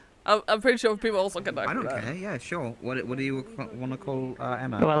infected. I'm pretty sure people also can die I from don't that. care, yeah, sure. What do you want to call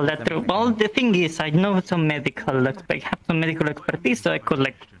Emma? Well, that's true. Well, the thing is, I know some medical, I have some medical expertise, so I could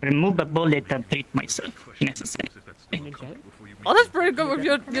like remove a bullet and treat myself if necessary. Oh, that's pretty good with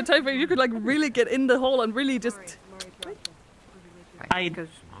your type. You could like really get in the hole and really just.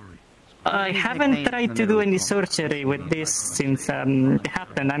 I haven't tried to do any surgery with this since it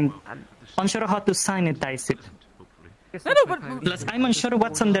happened. I'm unsure how to sanitize it. No, but Plus, I'm unsure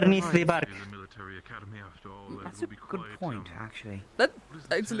what's underneath the bark. That's a good point, actually. That's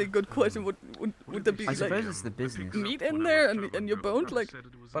actually a good question. Would there be I suppose like it's the business. meat in there and your bones like?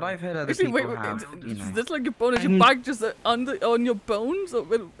 But I've heard other Actually, people have, you know... is this like your bone? Is your bark just on your bones? Or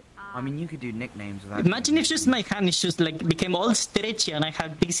I mean, you could do nicknames without... Imagine if just my hand is just like became all stretchy and I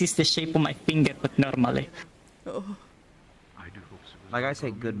have this is the shape of my finger, but normally. Oh. Like I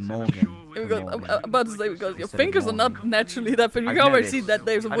say, good Morgan. Because I'm about to say because your Instead of fingers are not naturally that big. You I've can already noticed. see that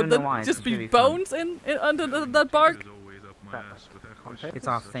there's I would don't know there why, it's just be really fun. bones in under that bark? It's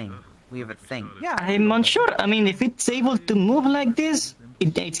our thing. We have a thing. Yeah, I'm unsure. I mean, if it's able to move like this,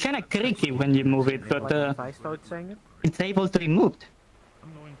 it's kind of creaky when you move it, but If I start saying it? it's able to be moved.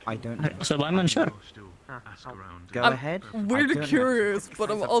 I don't know. So I'm unsure. Go I'm ahead. weirdly curious,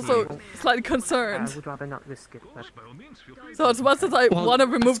 but I'm also slightly I concerned. would rather not risk it. But... So as much as I Well, want to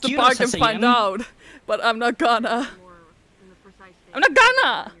remove the curious bark and as I find am- out, but I'm not gonna. I'm not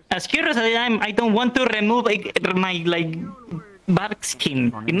gonna! As curious as I am, I don't want to remove my like bark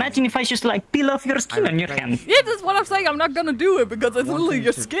skin. Imagine if I just like peel off your skin on your hand. Yeah, that's what I'm saying. I'm not gonna do it because it's literally Wanting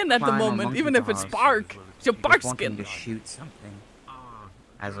your to skin at the climb on moment, monkey even if it's bars. bark. It's your bark Just wanting skin. to shoot something.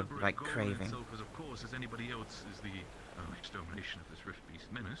 As a, like, craving.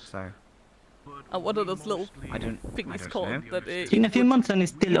 So... What are those little I don't thingies know. called? That In a few months and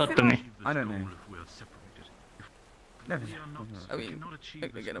it's still out to me. I don't know. Never. I mean, I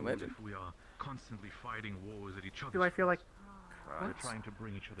can imagine. Do I feel like... Trying to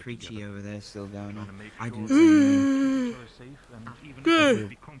bring each other Preachy over there still going on. make I sure didn't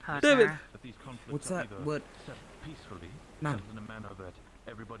Good. David. What's that? What? Peacefully, Man. settled in a manner that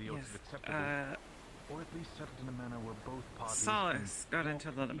everybody else is acceptable, or at least settled in a manner where both parties Solace got into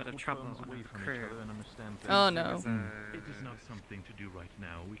a little bit of trouble away with the from each crew. other and understand Oh, things. no. It is not something to do right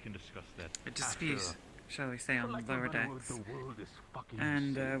now. We can discuss that. A dispute, shall we say, on the lower decks. The world is fucking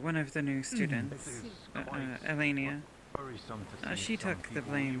And one of the new students, Elenia, she took the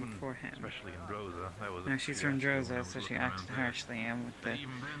blame for him. Especially in Rosa. That was Now, she's from Droza, so she acted harshly and with the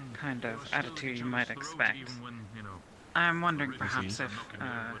kind of attitude you might expect. I'm wondering perhaps if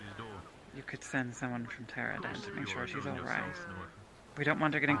you could send someone from Terra down to make sure she's alright. We don't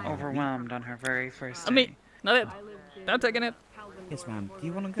want her getting overwhelmed on her very first day. I mean, not it. Not taking it. Yes, ma'am. Do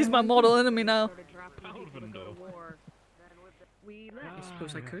you want to go? He's my mortal enemy now. I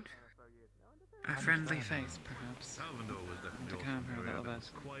suppose I could. A friendly face, perhaps, to calm her a little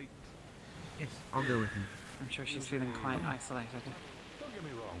bit. Yes, I'll go with him. I'm sure she's feeling quite isolated. Don't get me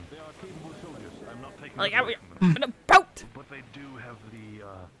wrong, they are capable soldiers. I'm not taking Like, away I'm from them. in a boat! But they do have the,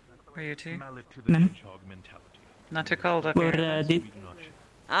 Where are you two? mallet to the hedgehog mentality. Not too cold up We're, here.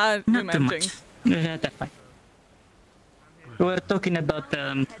 not too imagine. much. That's fine. We're talking about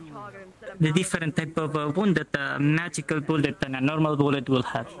the different type of wound that a magical bullet and a normal bullet will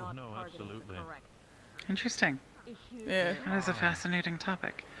have. Oh, no, absolutely. Interesting. Yeah. That is a fascinating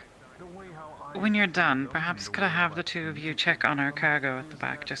topic. When you're done, perhaps could I have the two of you check on our cargo at the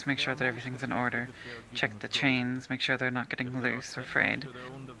back, just make sure that everything's in order. Check the chains, make sure they're not getting loose or frayed.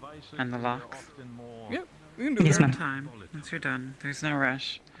 And the locks. Yep, we can do Yes, that. ma'am. Time. Once you're done, there's no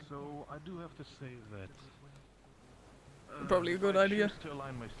rush. So I do have to say that Probably a good idea. to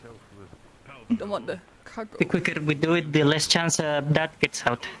align myself with Don't want the cargo. The quicker we do it, the less chance that gets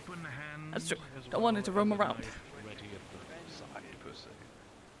out. That's true. Don't want it to roam around.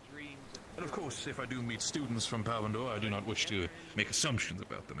 And of course, if I do meet students from Palvandor, I do not wish to make assumptions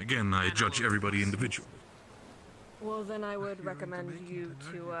about them. Again, I judge everybody individually. Well, then I would recommend you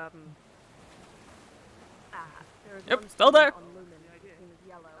to, there's Yep, one still there. on Lumen. His name is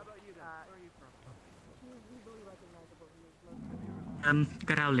Yellow. He's easily recognizable. He is located.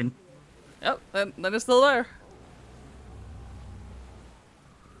 Growling. Yep, then it's still there.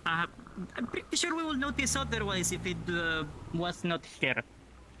 I'm pretty sure we will notice otherwise if it was not here.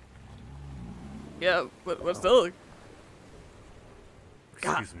 Yeah, but still.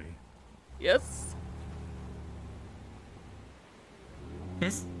 Excuse me. Yes.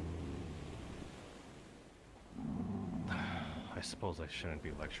 Yes? I suppose I shouldn't be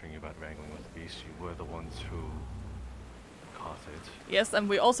lecturing you about wrangling with the beast. You were the ones who caught it. Yes, and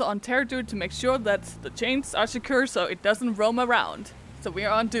we're also on territory to make sure that the chains are secure so it doesn't roam around. So we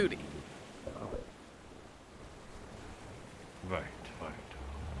are on duty. Right, right.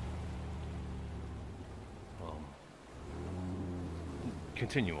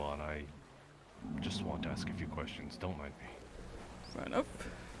 Continue on. I just want to ask a few questions. Don't mind me. Fair enough.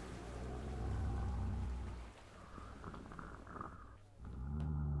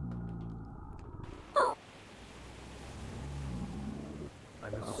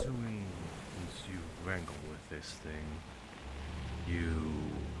 I'm assuming since you wrangle with this thing,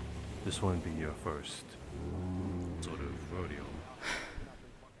 this wouldn't be your first sort of rodeo.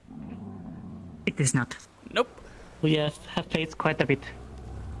 It is not. Nope. We have played quite a bit.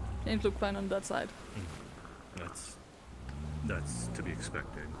 Things look fine on that side. That's to be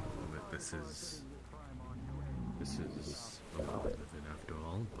expected. But this is a lot of it after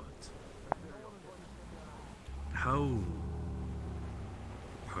all. But how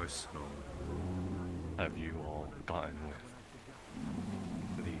personal have you all gotten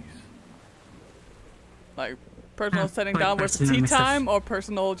with these? Like, personal sitting quite down with personal, tea Mrs. time, or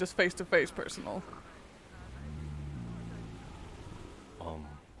personal just face-to-face personal?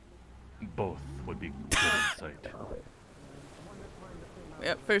 Both would be good insight.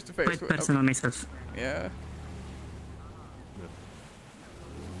 Yeah, face-to-face. Quite personal myself. Yeah.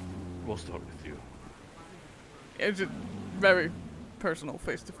 We'll start with you. It's just very personal,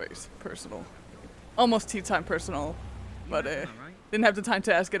 face-to-face, personal. Almost tea time personal, but didn't have the time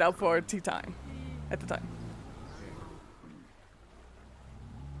to ask it out for tea time at the time.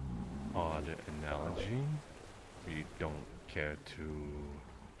 Odd analogy. You don't care to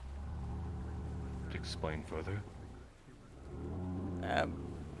explain further?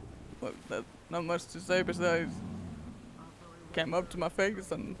 Look, there's not much to say besides came up to my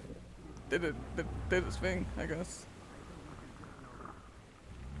face and did his thing, I guess.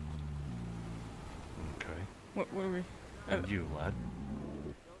 Okay. What are we? And you, lad?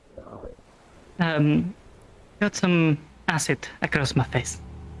 Got some acid across my face.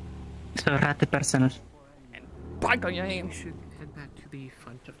 So rather personal. Bite on your hand. We should head back to the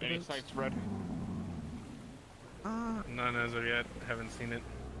front of the Any boat. sights, Red? None as of yet. Haven't seen it.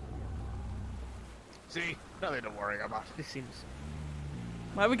 See? Nothing to worry about. This seems...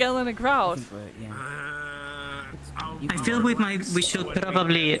 Why are we getting in a crowd? I feel we should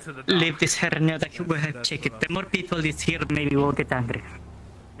probably leave this here now that we have checked it. The more people is here, maybe we'll get angry.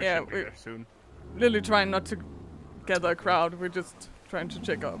 Yeah, we're literally trying not to gather a crowd. We're just trying to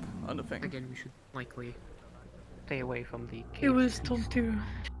check up on the thing. Again, we should likely stay away from the cave. It was told to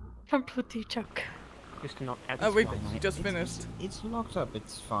completely check. Just to not add We fine. just finished. It's locked up.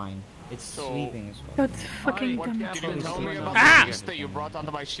 It's fine. It's So- sleeping as well. That's fucking dumb. Did you tell me about Ah! the beast that you brought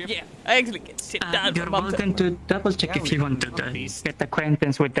onto my ship? Yeah, I actually get shit done. You're from up welcome to double check if you want to get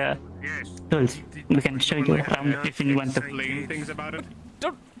acquaintance with the tools. We can show you around if you want to. Explain things about it.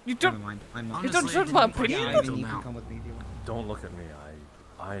 You don't. Never mind. I'm not. You don't trust my opinion. Yeah, I mean, you can come with me if you want. Don't look at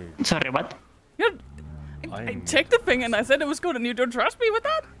me. Sorry, what? I checked the thing and I said it was good, and you don't trust me with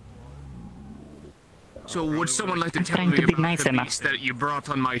that? So would someone like to tell trying me to be about nice, the Emma. beast that you brought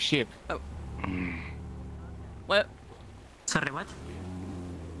on my ship? What? Sorry, what?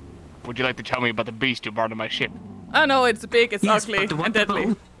 Would you like to tell me about the beast you brought on my ship? Oh no, it's big, it's Yes, ugly, but what and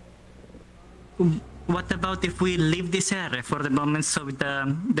deadly. What about if we leave this area for the moment so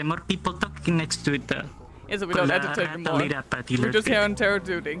the more people talking next to it? Yeah, so we don't agitate anymore. We're just here on terror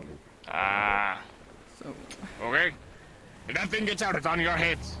duty. Ah. So. Okay. If that thing gets out, it's on your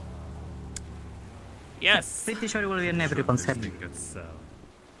heads. Yes. Pretty sure it will be on everyone's head.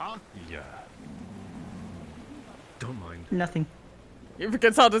 Huh? Yeah. Don't mind. Nothing. If it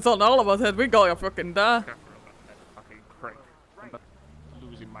gets out, it's on all of us head. We gonna fucking die. Fucking prick. I'm not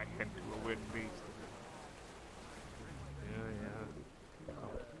losing my head to a weird beast.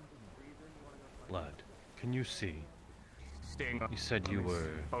 Lad, can you see? Staying up. You said you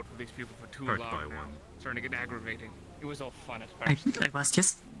were Both of these people for too hurt long by now. one. Starting to get aggravating. It was all fun at I first. was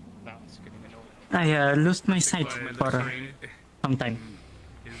just... Now it's getting annoying. I lost my sight for some time.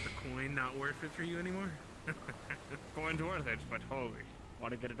 Is the coin not worth it for you anymore? Coin's worth it, but holy.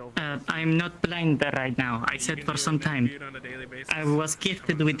 Want to get it over? I'm not blind right now. I said for some time. I was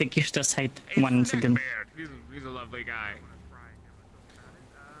gifted with the gift of sight once again. He's a lovely guy.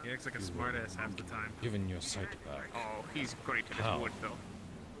 He acts like a smartass half the time. Giving your sight back. Oh, he's great at How? his wood, though.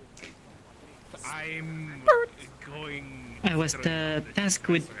 I'm going... I was tasked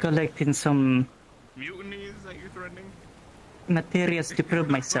with collecting some Mutinies that you're threatening? materials to prove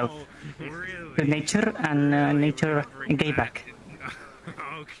myself. Really? The nature and nature gave back.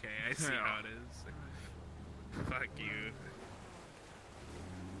 Okay, I see how it is. Fuck you.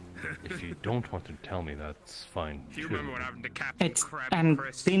 If you don't want to tell me, that's fine. Do you remember what happened to Captain It's Crab I'm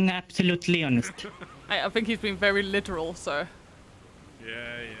Chris? being absolutely honest. I think he's been very literal, so. Yeah,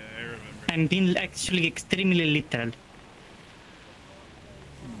 I remember. I'm being actually extremely literal.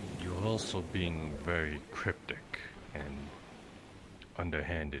 You're also being very cryptic and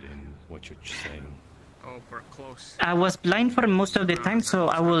underhanded in what you're saying. Oh, we're close. I was blind for most of the time, so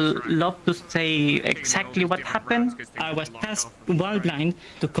I will love to say exactly what happened. I was tasked while blind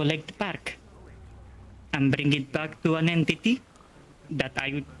to collect bark and bring it back to an entity that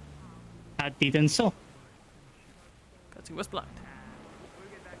I didn't saw. Because he was blind.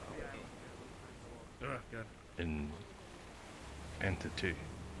 An entity,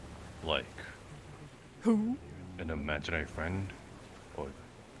 like who? An imaginary friend, or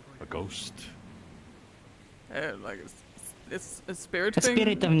a ghost. Like it's a spirit A thing.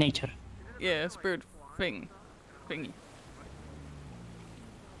 spirit of nature. Yeah, a spirit thing, thingy.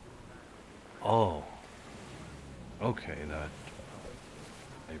 Oh. Okay, that.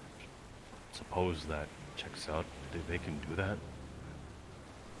 I suppose that checks out. They can do that.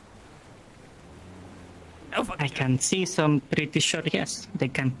 I can see, so I'm pretty sure, yes, they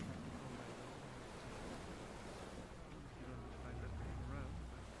can.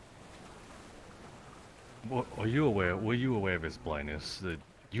 Were you aware of his blindness? That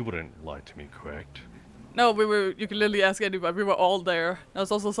you wouldn't lie to me, correct? No, we were. You can literally ask anybody. We were all there. There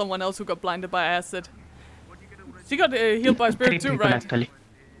was also someone else who got blinded by acid. She got healed by spirit too, people, right? actually.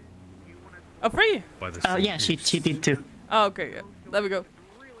 Oh, free? Yeah, she did too. Oh, okay, yeah. There we go.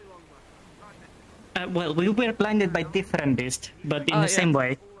 Well, we were blinded by different beasts, but in the same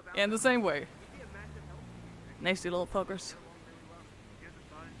way. Yeah, in the same way. Nasty little fuckers.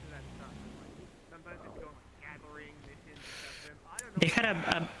 They had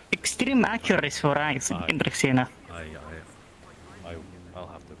a extreme accuracy for eyes in Rexena. I'll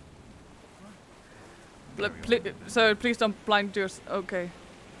have to. So please don't blind yours. Okay.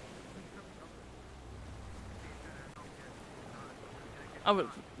 I was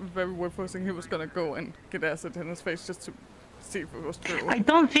very worried for thinking he was gonna go and get acid in his face just to see if it was true. I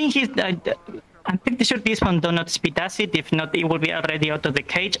don't think he's. I'm pretty sure this one do not spit acid. If not, it will be already out of the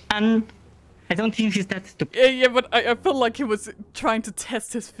cage. And I don't think he's that stupid. Yeah, but I feel like he was trying to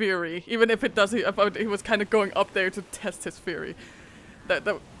test his theory. Even if it does, I thought he was kind of going up there to test his theory. I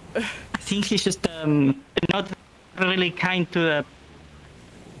think he's just not really kind to the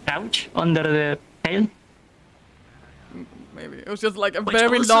couch under the tail. Maybe it was just like a Which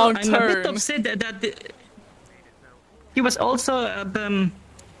very also, long I'm turn. a bit upset that he was also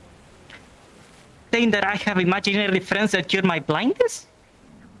saying that I have imaginary friends that cure my blindness.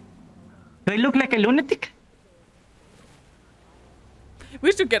 Do I look like a lunatic?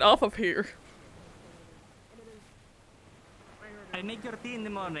 We should get off of here. I make your tea in the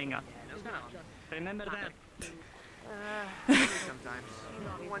morning. Remember that. Sometimes.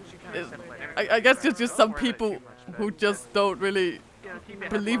 Once you kind of settle it. I guess there's just some people who just don't really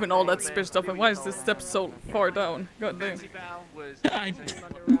believe in all that spirit stuff, and why is this step so far down? God damn.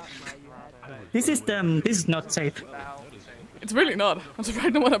 This is not safe. It's really not. I'm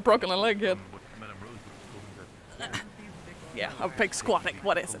surprised no one had broken a leg yet. Yeah, I'll pick squatting.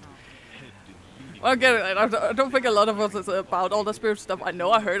 What is it? Well, again, I don't think a lot of us is about all the spirit stuff. I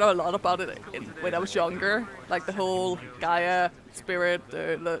know I heard a lot about it when I was younger, like the whole Gaia spirit,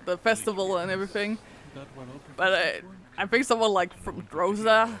 the festival and everything. But I think someone like from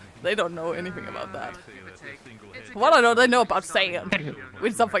Rosa, they don't know anything about that. What I know, they know about sand,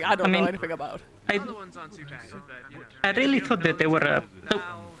 which is something I don't know anything about. I really thought that they were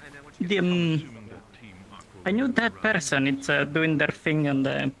I knew that person. It's doing their thing on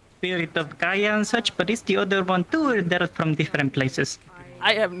the spirit of Gaia and such, but is the other one too, or they're from different places?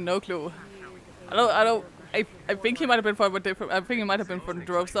 I have no clue. I think he might have been from a different. I think he might have been from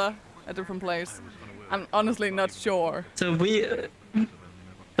Drosa, a different place. I'm honestly not sure. So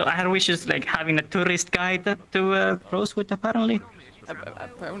so are we just like having a tourist guide to Rosewood apparently?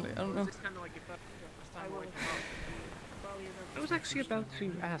 Apparently, I don't know. I was actually about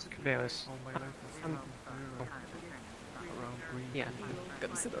to ask Varys. Yeah.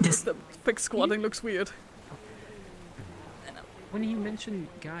 The big squatting looks weird. When he mentioned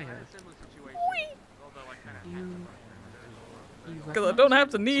Gaia, Because I don't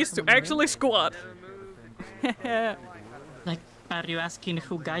have the knees to actually squat. Like, are you asking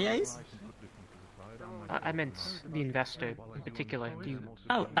who Gaia is? I meant the investor in particular. Do you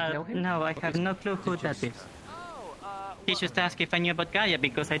know him? No, I have no clue who that is. He just asked if I knew about Gaia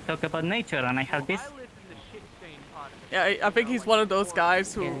because I talk about nature and I have this. Yeah, I think he's one of those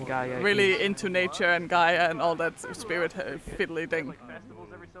guys who really into nature and Gaia and all that spirit fiddly thing.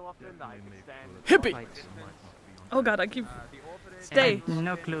 Hippie! Oh god, I keep... Stay! I have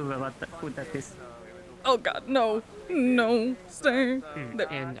no clue about who that is. Oh god, no! No! Stay!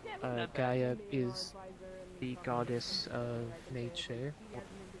 And Gaia is the goddess of nature.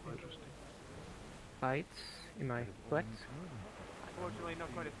 Right? Am I correct? Unfortunately,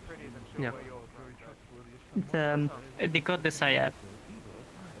 not quite as pretty as I'm No. The goddess I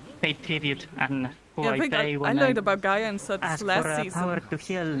pay tribute and who Yeah, I pay when I learned about Gaia in such ask last for season. power to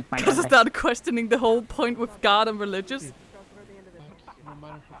heal my Because I life. started questioning the whole point with God and religious.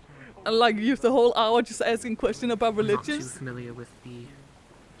 And like used the whole hour just asking questions about Not too religions. familiar with the...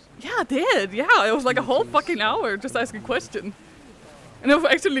 Yeah, I did. Yeah, it was like a whole fucking hour just asking questions. And it was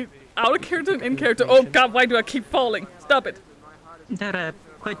actually out of character and in character. Oh god, why do I keep falling? Stop it. There are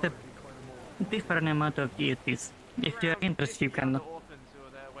quite a different amount of deities. If you're interested, you can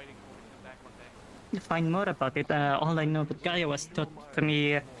find more about it. All I know about Gaia was taught to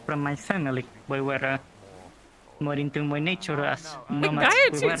me from my family. We were more into my nature as Wait, nomads.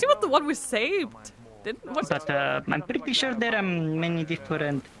 Gaia, she was the one we saved. Didn't was But I'm pretty sure there are many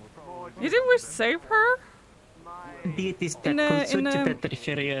different Didn't we save her? deities that could suit you better if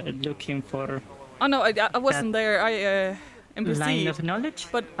you're looking for Oh no, I wasn't there. I line NPC. of knowledge.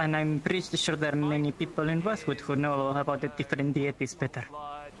 But and I'm pretty sure there are many people in Rosewood who know about the different deities better.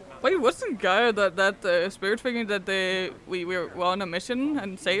 wait, wasn't Gaia that spirit figure that we were on a mission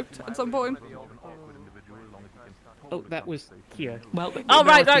and saved at some point? Oh, that was Kia. Well, Oh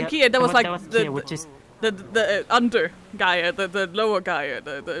right, Kia. That was like Kia, which is the under Gaia, the lower Gaia,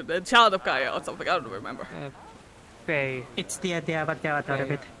 the child of Gaia or something. I don't remember. Faye. It's the avatar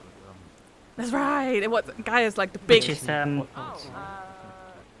of it. That's right. It was Gaia's like the big. Which is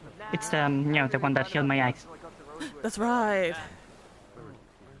it's you know, the one that healed my eyes. That's right.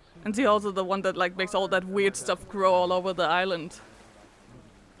 And she also the one that like makes all that weird stuff grow all over the island.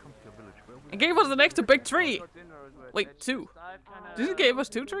 And gave us an extra big tree. Wait, 2. Did you give us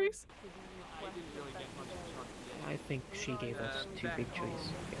 2 trees? I think she gave us 2 big trees.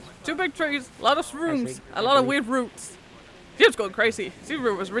 Yes. 2 big trees, a lot of shrooms, a lot of weird roots. She was going crazy. She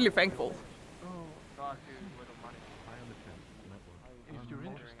was really thankful.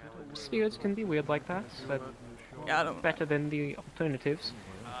 Spirits can be weird like that, but yeah, I don't... better than the alternatives.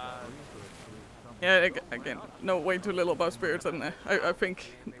 Yeah, again, know way too little about spirits, and I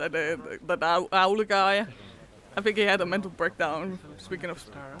think that that owl guy, I think he had a mental breakdown. Speaking of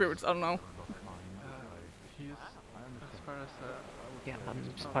spirits, I don't know. Yeah,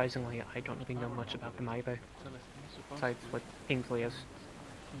 surprisingly, I don't really know much about them either. Besides what Kingsley has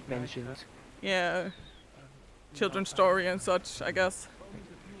mentioned. Yeah, children's story and such, I guess.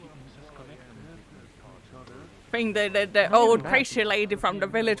 Thing the old crazy lady from the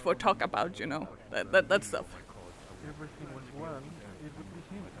village would talk about, you know, that stuff. Everything was well, it would be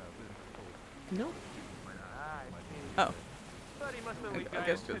him. No. Oh. I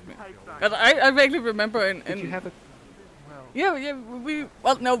guess just me. But I vaguely remember in Did you have a... Yeah,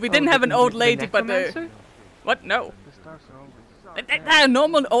 well, no, we didn't have an old lady, but what? No. They're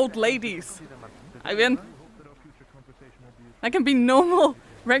normal old ladies. I mean, I can be normal,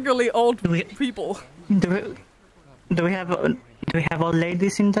 regularly old people. Do we have old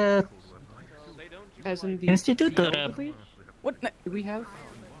ladies in the institute or? What? Do we have?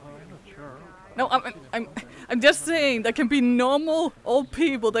 No, I'm just saying there can be normal old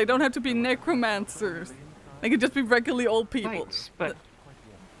people. They don't have to be necromancers. They can just be regularly old people. Right,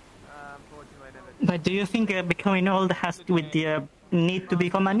 but do you think becoming old has with the need to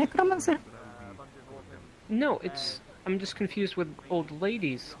become a necromancer? No, I'm just confused when old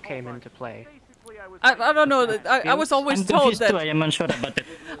ladies came into play. I don't know. I was always told that. Too, I am unsure about it.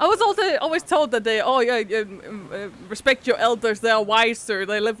 I was also always told that they respect your elders. They are wiser.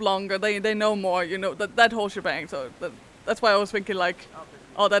 They live longer. They know more. You know that whole shebang. So that's why I was thinking like,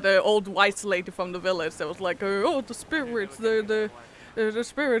 oh, that old wise lady from the village. That was like, oh, the spirits, the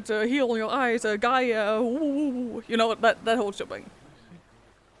spirits heal your eyes, Gaia. Ooh, you know that whole shebang.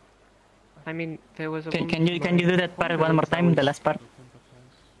 I mean, there was a. Can you do that part one more time? The last part.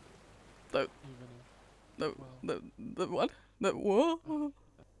 The what? The what?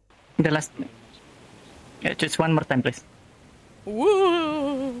 The last. Just one more time, please.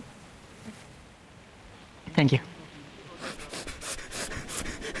 Whoa. Thank you.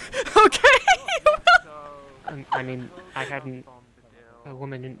 Okay. I mean, I had a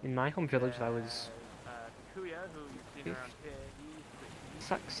woman in my home village that was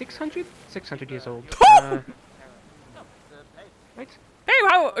 600 years old. Right? Hey,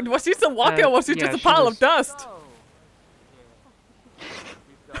 how was she still walking, or was she just a pile of dust?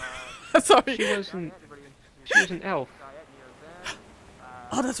 Sorry. She was an elf.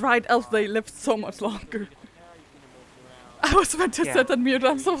 Oh, that's right. Elves, they live so much longer. I was meant to set that mute.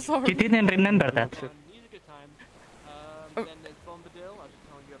 I'm so sorry. You didn't remember that.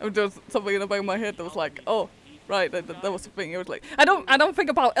 There was something in the back of my head that was like, oh, right, that was the thing. It was like, I don't think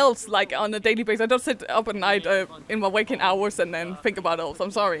about elves like on a daily basis. I don't sit up at night in my waking hours and then think about elves.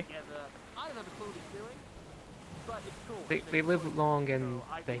 I'm sorry. They live long and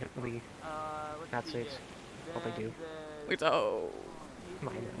they leave. That's it. All they do. Wait, oh,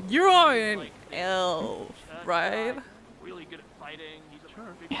 you're an elf, right? Really good at fighting.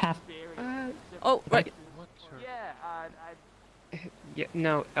 Yeah. Oh, right. Yeah,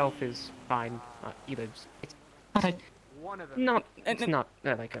 no, elf is fine. Either it's not. It's not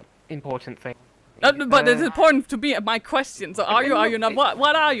like an important thing. But it's important to me. My question. So, are you not?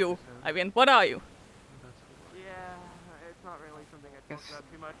 What are you? I mean, what are you? Yeah, it's not really something I talk about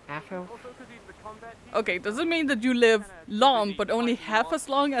too much. Half elf. Okay, does it mean that you live long, but only half as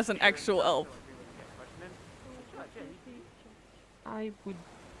long as an actual elf? I would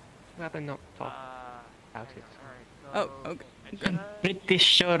rather not talk about it. Oh, okay. I'm pretty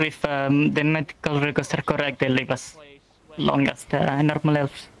sure if the medical records are correct, they live as long as the normal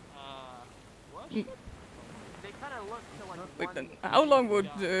elves. Wait, then how long would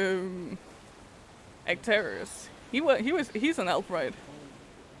Actarius? He's an elf, right?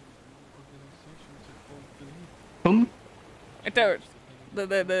 Whom? Actarius,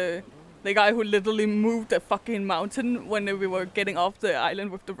 the guy who literally moved the fucking mountain when we were getting off the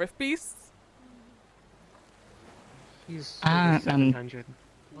island with the rift beasts. He's 700.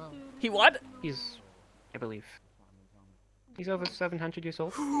 He what? He's, I believe. He's over 700 years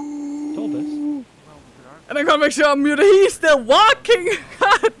old. Told us. And I'm gonna make sure I'm muted. He's still walking!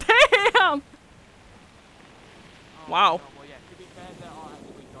 God damn! Wow.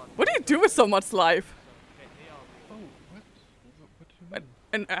 What do you do with so much life?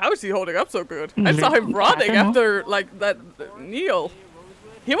 And how is he holding up so good? I saw him running after, like, that Neil.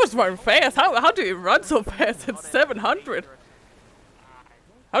 He was running fast. How do you run so fast at 700?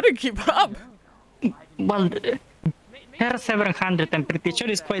 How do you keep up? Well, her 700, I'm pretty sure,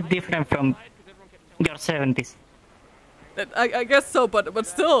 is quite different from your 70s. I guess so, but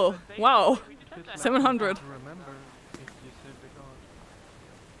still, wow, 700.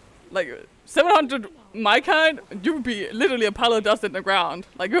 Like 700, my kind, you would be literally a pile of dust in the ground.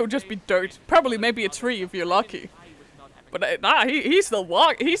 Like it would just be dirt. Probably maybe a tree if you're lucky. But nah, he's still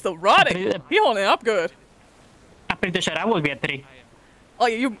walking. He's still running. He's holding up good. I'm pretty sure I will be a tree. Oh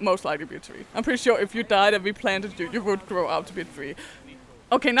yeah, you most likely be a tree. I'm pretty sure if you died and we planted you, you would grow up to be a tree.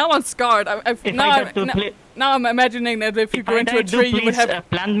 Okay, now I'm scarred. Now I'm imagining that if you go into a tree, you would have.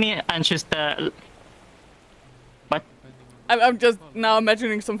 Plant me and just. What? I'm just now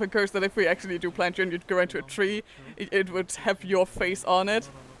imagining something cursed that if we actually do plant you and you'd go into a tree, it would have your face on it.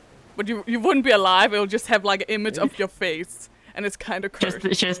 But you wouldn't be alive. It'll just have like an image of your face, and it's kind of cursed.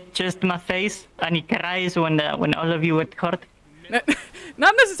 Just my face, and he cries when all of you were hurt.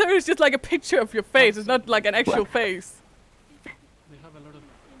 Not necessarily, it's just like a picture of your face. It's not like an actual face.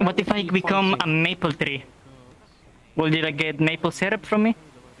 What if I become a maple tree? Will you get maple syrup from me?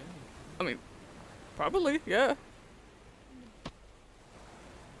 I mean, probably, yeah.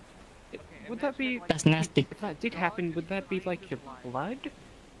 Would that be... That's nasty. If that did happen, would that be like your blood?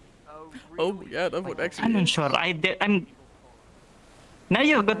 Oh, yeah, that would actually... I'm unsure. I'm... Now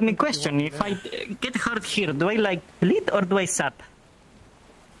you've got me question. If I get hurt here, do I like bleed or do I sap?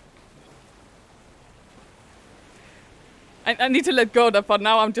 I need to let go of that, but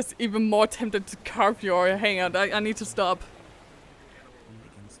now I'm just even more tempted to carve your... Hang on, I need to stop.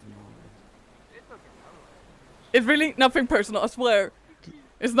 It's really nothing personal, I swear.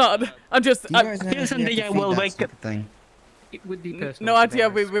 It's not. I'm just... Someday I will wake up. It would be personal. No idea,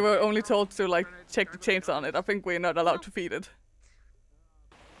 we were only told to like check the chains on it. I think we're not allowed to feed it.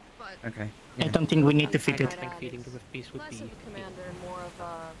 Okay. I don't think we need to feed it. I think feeding the beast would be...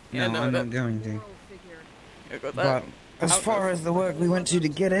 No, I'm not going to. But as far as the work we went to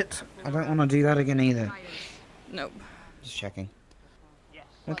get it, I don't want to do that again either. Nope. Just checking.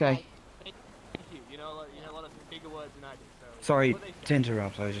 Okay. Sorry to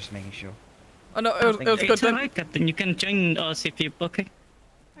interrupt, I was just making sure. Oh no, it was good It's then. alright, Captain. You can join us if you... Okay.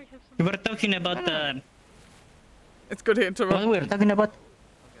 We were talking about... It's good to interrupt. What we were talking about?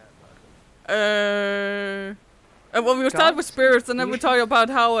 Well, we start with spirits, and then we talk about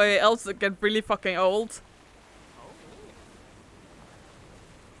how elves get really fucking old.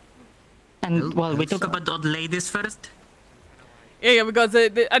 And, well, we talk about the old ladies first. Yeah, because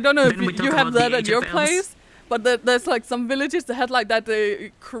I don't know Then we if talk you have about the that at age your of elves. place, but there's like some villages that had like that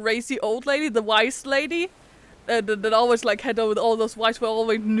crazy old lady, the wise lady, that always like had all those wise who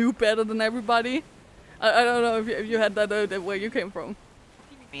always knew better than everybody. I don't know if you had that where you came from.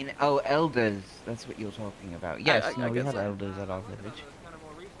 I mean, oh, elders, that's what you're talking about. Yes, I no, we guess had so. elders at our village.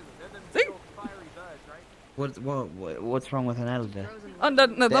 See? What's wrong with an elder? Oh, there's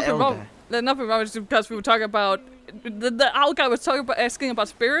nothing wrong. elder. There's nothing wrong. It's because we were talking about the owl guy was talking about asking about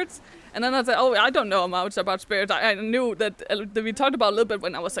spirits, and then I said, "Oh, I don't know much about spirits. I knew that we talked about a little bit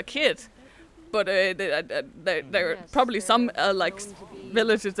when I was a kid, but there are probably some like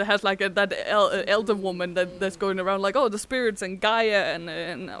villages that has like that elder woman that's going around like, oh, the spirits and Gaia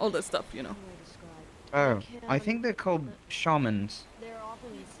and all that stuff, you know." Oh, I think they're called shamans.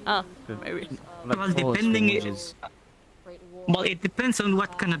 Ah, maybe. Like Well, forest depending... villages. Well, it depends on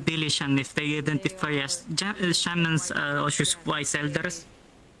what kind of village and if they identify as shamans or just wise elders.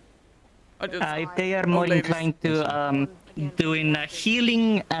 If they are more inclined to doing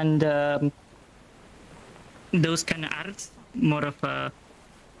healing and those kind of arts, more of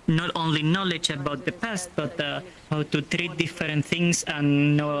not only knowledge about the past, but how to treat different things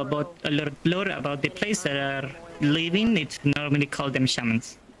and know about a lot of lore about the place that are living, it's normally called them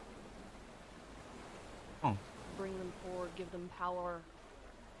shamans. Bring them forward, give them power.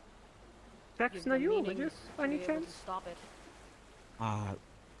 That's not you, just by any chance? Stop it.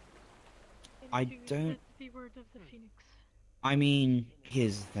 I don't... I mean,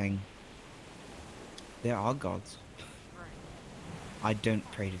 here's the thing. There are gods. I don't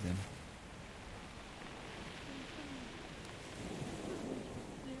pray to them.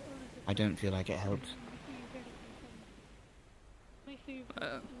 I don't feel like it helps.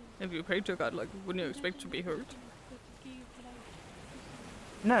 If you pray to God, like, wouldn't you expect to be hurt?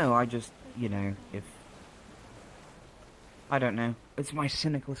 No, I just, you know, if... I don't know. It's my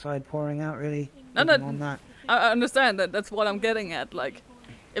cynical side pouring out, really. No, on that. I understand that. That's what I'm getting at. Like,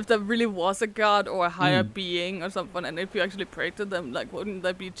 if there really was a god or a higher being or something, and if you actually prayed to them, like, wouldn't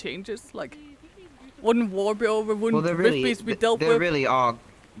there be changes? Like, wouldn't war be over? Wouldn't beasts be dealt with?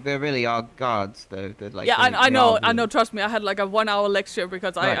 There really are gods, though. Like, yeah, I know. Trust me, I had like a 1-hour lecture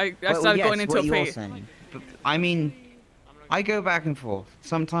because I started going into a phase. But, I mean, I go back and forth.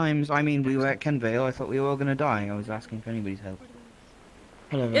 Sometimes, I mean, we were at Kenvale. I thought we were all gonna die. I was asking for anybody's help.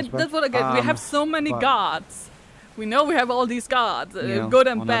 Hello, that's what I get. We have so many gods. We know we have all these gods, know, good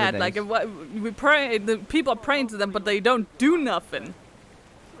and on bad. other Like days. we pray, the people are praying to them, but they don't do nothing.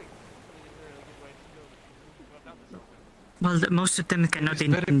 Well, most of them cannot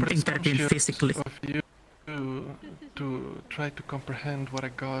intervene physically. Of you to try to comprehend what a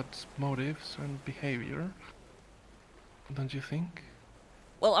god's motives and behavior, don't you think?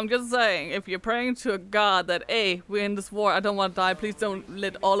 Well, I'm just saying, if you're praying to a god that, hey, we're in this war, I don't want to die, please don't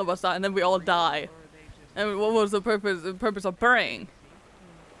let all of us die, and then we all die. And what was the purpose of praying?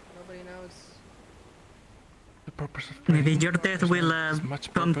 Nobody knows. The purpose of praying Maybe your death will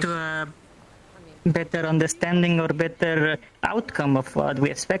come to better understanding or better outcome of what we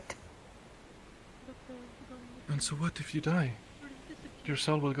expect. And so what if you die? Your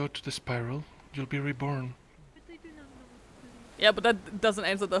soul will go to the spiral. You'll be reborn. Yeah, but that doesn't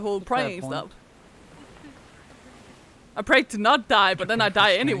answer the whole praying point. stuff. I prayed to not die, but then I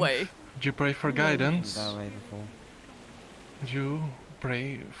die anyway. You pray for guidance. That way before. You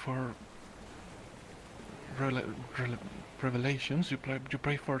pray for revelations. You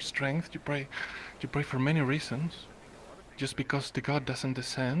pray for strength. You pray for many reasons. Just because the God doesn't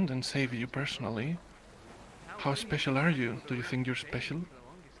descend and save you personally, how special are you? Do you think you're special?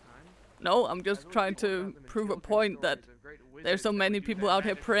 No, I'm just trying to prove a point that there's so many people out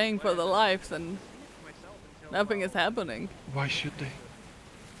here praying for their lives and nothing is happening. Why should they?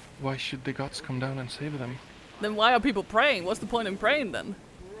 Why should the gods come down and save them? Then why are people praying? What's the point in praying then?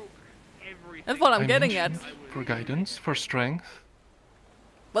 That's what I'm getting at. For guidance, for strength.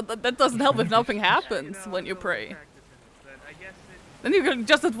 But that doesn't help if nothing happens when you pray. Then you can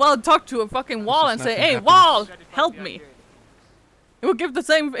just as well talk to a fucking wall and say, "Hey, wall, help me." It will give the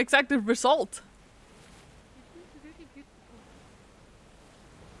same exact result.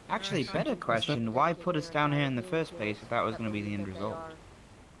 Actually, better question, why put us down here in the first place if that was going to be the end result?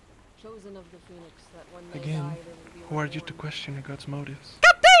 Again, who are you to question a god's motives?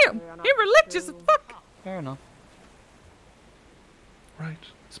 God damn! You're religious as fuck! Fair enough. Right,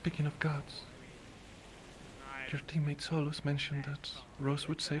 speaking of gods. Your teammate Solus mentioned that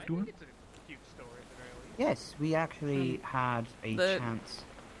Rosewood saved one? Yes, we actually had a chance.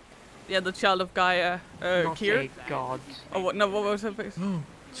 Yeah, the child of Gaia, Kier? God. Oh, what? No, what was her face? Oh,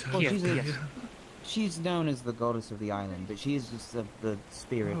 well, she's known as the goddess of the island, but she is just the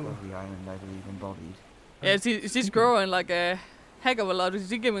spirit of the island, I believe, embodied. Yeah, she's growing like a heck of a lot. She's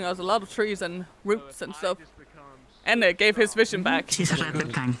giving us a lot of trees and roots and stuff. And they gave his vision back. She's a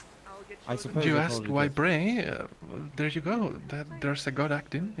rabbit kind. I suppose you asked why Bray? There you go. There's a god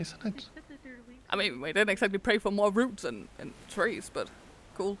acting, isn't it? I mean, we didn't exactly pray for more roots and trees, but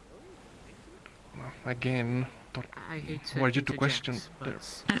cool. Again, I hate to were you to question?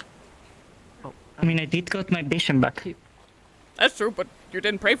 I mean, I did got my vision back. That's true, but you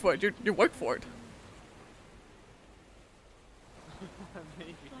didn't pray for it. You worked for it.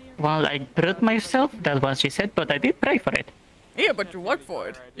 Well, I brought myself, that's what she said, but I did pray for it. Yeah, but you worked for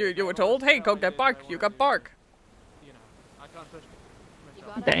it. You were told, hey, cook that bark. You got bark.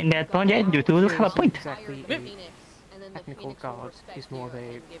 In that point, yeah, you do have a point. Exactly. Technical god is more of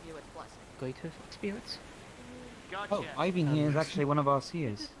a greater spirits. Oh, Ivan here is actually one of our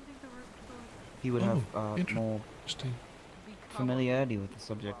seers. He would have more familiarity with the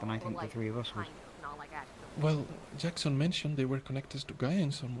subject than I think the three of us would. Well, Jackson mentioned they were connected to Gaia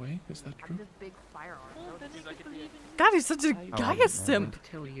in some way. Is that true? God, he's such a Gaia simp.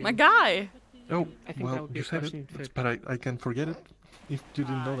 My guy. Oh, well, you said it, but I can forget it if you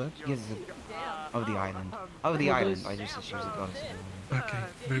didn't know that. Yes, of the island. Of the island, I just said she was a goddess. Okay,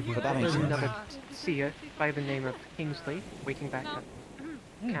 very good. But that makes sense. Another seer by the name of Kingsley waking back at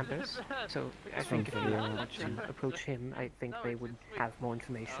campus. So I think if you want to approach him, I think they would have more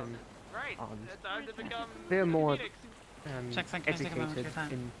information on. They're more educated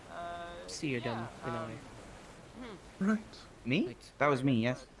in seerdom than I. Right. Me? That was me,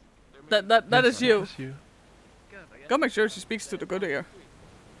 yes. That is you. Go make sure she speaks to the good ear.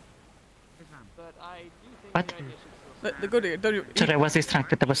 What? The good ear, don't you? Sorry, I was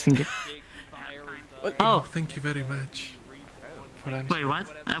distracted, I was thinking. Oh! Thank you very much. Wait, what?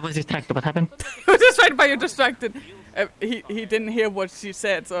 I was distracted, what happened? I was just trying to find you distracted. He didn't hear what she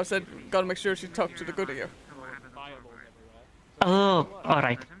said, so I said, gotta make sure she talked to the good ear. Oh,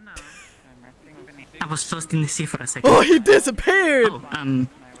 alright. I was lost in the sea for a second. Oh, he disappeared!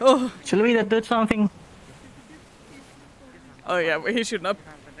 Oh, should we do something? Oh yeah, but he should not.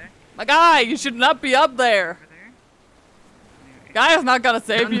 My guy, you should not be up there. Guy is not gonna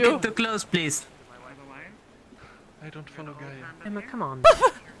save you. Don't get too close, please. I don't follow Gaia. Emma, come on.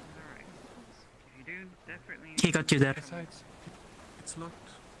 He got you there. Besides, it's locked.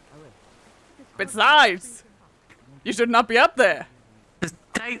 Besides, you should not be up there. Just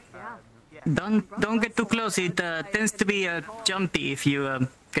try. Don't get too close. It tends to be jumpy if you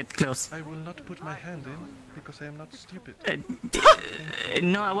get close. I will not put my hand in because I am not stupid.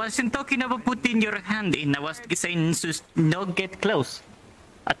 No, I wasn't talking about putting your hand in. I was saying just not get close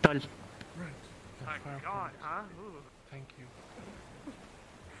at all. Right. Thank you.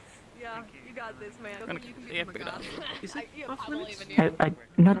 Yeah, you got this, man. You can be Yeah, my pick it god. up. Is it off I limits? believe in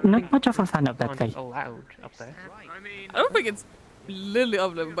you. Not much of a fan of that guy. Allowed up there. I don't think it's literally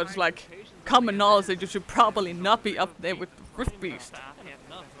of them, but it's like common knowledge that you should probably not be up there with the Rift Beast.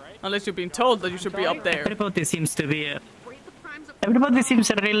 Unless you're being told that you should be up there. Everybody seems to be. Everybody seems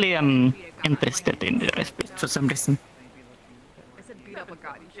really interested in the Rift Beast for some reason. I said beat up a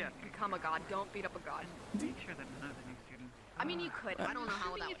god. You should become a god. Don't beat up a god. I mean, you could. I don't know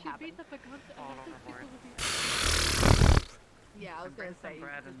how that would happen. Yeah, I was gonna say.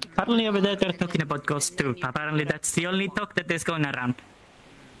 Apparently over there they're talking about ghosts too. Apparently that's the only talk that is going around.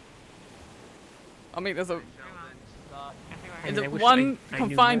 I mean, there's one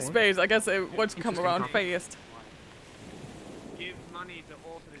confined space. I guess it would come around fast.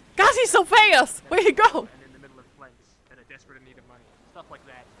 God, he's so fast! Where'd he go?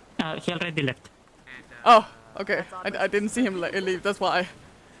 He already left. Oh, okay. I didn't see him leave. That's why.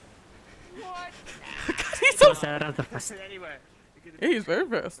 God, he's so rather fast. Yeah, he's very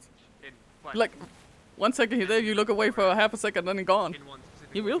fast. Like, 1 second he's there, you look away for half a second, then he's gone.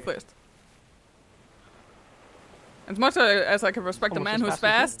 He's real fast. As much as I can respect a man who's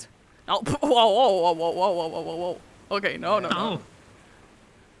fast. Oh, whoa. Okay, no.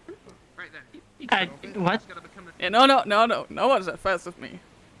 What? Yeah, no one's as fast as me.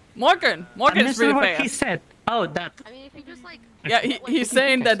 Morgan is really what fast. He said. Oh, that. I mean, if you just like. Yeah, he's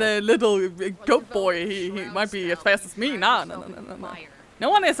saying that the little goat boy, he might be as fast as me. No. No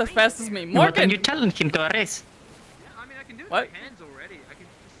one is as fast as me. Morgan! Can you challenge him to a race? What?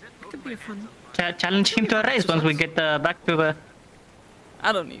 Could be fun. Challenge him to a race once we get back to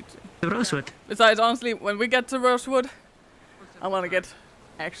I don't need to. The Rosewood. Besides, honestly, when we get to Rosewood, I want to get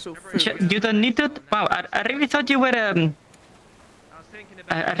actual food. You don't need to. Wow, I really thought you were a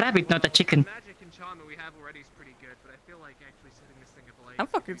rabbit, not a chicken. I'm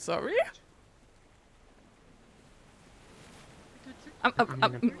fucking sorry. I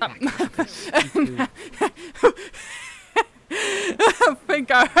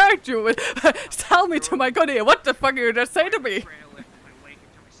think I heard you. Tell me to my good ear. What the fuck are you just saying to me?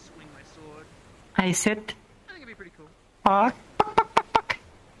 I said.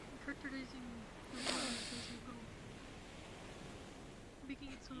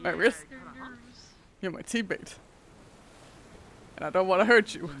 Marius, you're my teammate. And I don't want to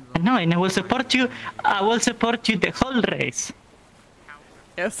hurt you. No, and I will support you. I will support you the whole race.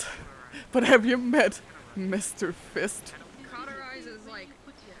 Yes, but have you met Mr. Fist?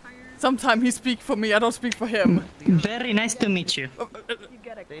 Sometimes he speaks for me, I don't speak for him. Very nice to meet you.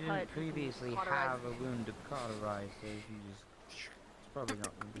 They didn't previously have a wound to cauterize, so if you just... It's probably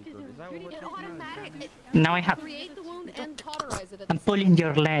not going to be good. Is that what you're Now I have... I'm pulling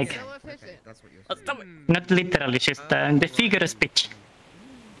your leg. Okay, that's what you're saying. Not literally, just the figure of speech.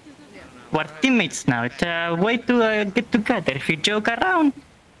 We're teammates now. It's a way to get together. If you joke around,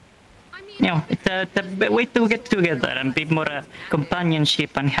 you know, it's a way to get together and be more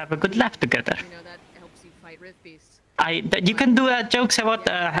companionship and have a good laugh together. You can do jokes about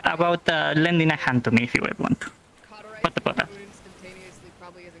lending a hand to me if you ever want to. What about that?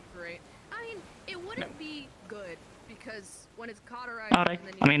 Alright.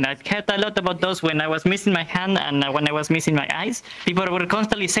 I mean, I cared a lot about those when I was missing my hand and when I was missing my eyes. People were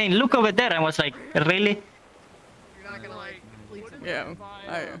constantly saying, look over there. I was like, really? Yeah,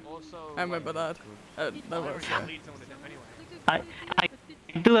 I remember that. That was... I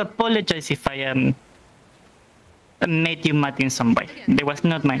do apologize if I made you mad in some way. That was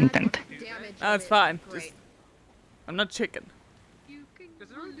not my intent. No, it's fine. Just, I'm not chicken.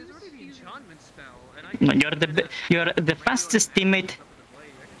 No, you're the fastest teammate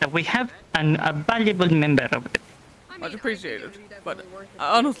that we have and a valuable member of it. Much appreciated. But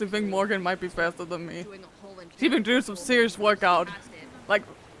I honestly think Morgan might be faster than me. She's been doing some serious workout. Like,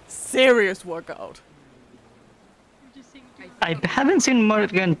 serious workout. I haven't seen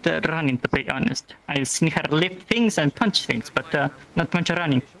Morgan running, to be honest. I've seen her lift things and punch things, but not much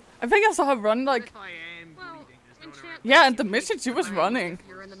running. I think I saw her run like... Yeah, at the mission she was running.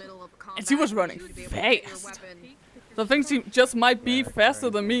 And she was running fast. So I think she just might be faster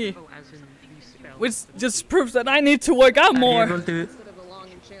than me. Which just proves that I need to work out more.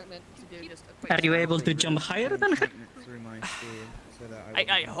 Are you able to jump higher than her?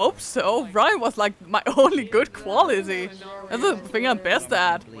 I hope so. Ryan was like my only good quality. That's the thing I'm best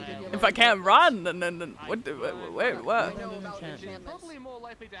at. If I can't run, then what?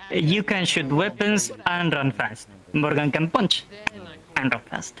 You can shoot weapons and run fast. Morgan can punch and run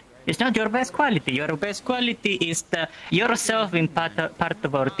fast. It's not your best quality. Your best quality is yourself in part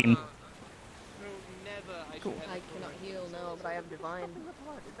of our team. Cool. I cannot heal, no, but I have divine.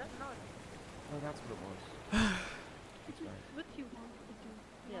 Oh, that's what it was.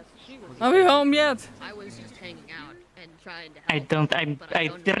 Are we home yet? I was just hanging out and trying to I don't. I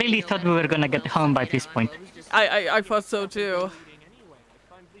really thought we were gonna get home by this point. I thought so too.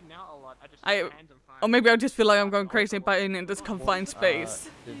 Or maybe I just feel like I'm going crazy by being in this confined space.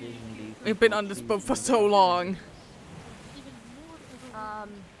 We've been on this boat for so long.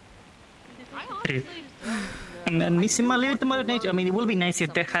 And missing a little bit more nature. I mean, it would be nice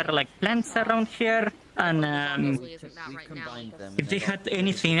if they had like plants around here, and if they had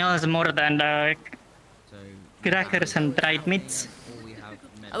anything else more than crackers and dried meats.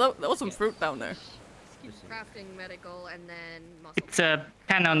 There was some fruit down there. Crafting, medical, and then muscle. It's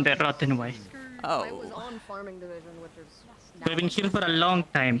kind of on the rotten way. Oh. I was on farming division, which is. We've been here for a long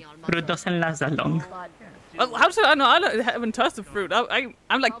time. Fruit doesn't last that long. Well, how should I know? I haven't touched fruit.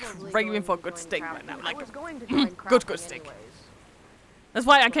 I'm like craving for a good steak right now. Like, good steak. That's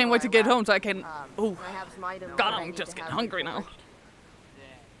why I can't wait to get home so I can. Oh, God, I'm just getting hungry now.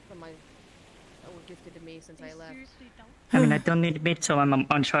 Gifted to me since I left. I mean, I don't need meat, so I'm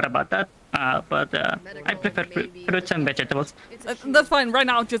unsure about that. But I prefer fruits and vegetables. That's fine. Right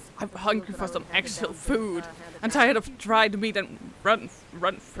now, I'm hungry for some actual food. I'm tired of dried meat and rotten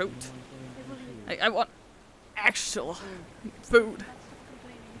fruit. I want actual food.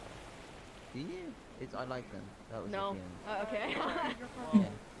 Do you? I like them. That was no. Okay. Yeah.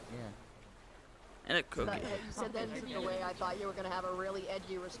 And a cookie. You said that the way I thought you were gonna have a really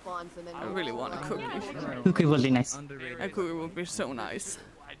edgy response, and then I really want a cookie. Cookie would be nice. A cookie would be so nice.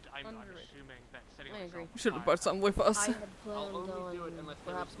 I agree. Should have brought some with us. I had planned on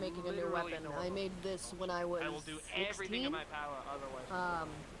perhaps making a new weapon. I made this when I was 16.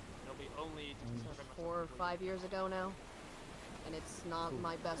 4 or 5 years ago now, and it's not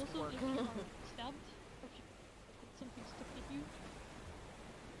my best work.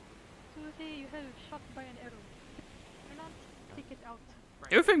 You have shot by an arrow. Do not take it out.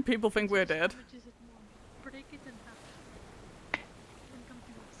 Do you think people think we're dead? Break it in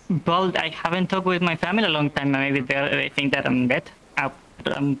half. Well, I haven't talked with my family a long time. Maybe they think that I'm dead.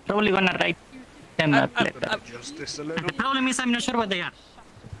 I'm probably gonna write them a letter. The problem is I'm not sure what they are.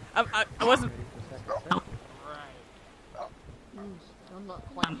 I wasn't. Oh. I'm not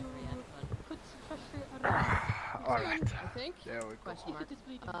quite sure yet, Alright. I think? There we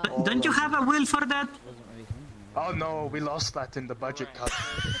go. Don't you have a will for that? Oh no, we lost that in the budget cut.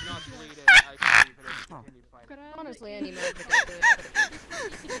 Honestly, any magic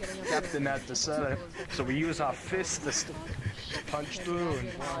Captain had to sell it, so we use our fists to punch through, and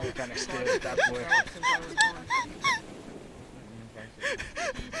we kind of steer it that way.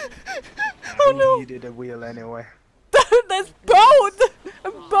 Oh no! We needed a wheel anyway. There's boat!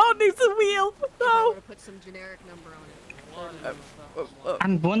 A boat needs a wheel! No! Put some generic number on it.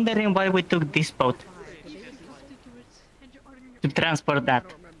 I'm wondering why we took this boat to transport that.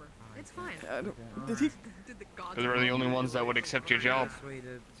 It's fine. Did he? Because we're the only ones that would accept your job.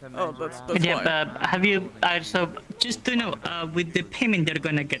 Oh, that's Yeah, why. have you also, just to know, with the payment you're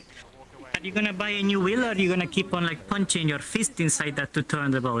gonna get, are you gonna buy a new wheel, or are you gonna keep on like punching your fist inside that to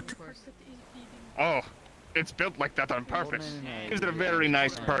turn the boat? Oh, it's built like that on purpose. Gives it a very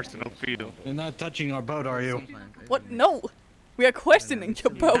nice personal feel. You're not touching our boat, are you? What? No! We are questioning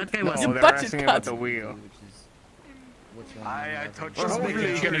your boat. No, Your they're budget asking about cut. the wheel. I touched Well, hopefully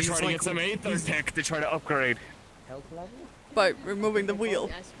you're gonna he's try to like- get some Aether tech to try to upgrade. By removing the wheel.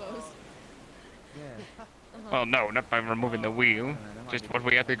 I suppose. Well, no, not by removing the wheel. Just what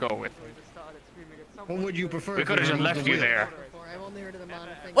we had to go with. What would you prefer? We if could have just removed left the you wheel? there. I've only heard of the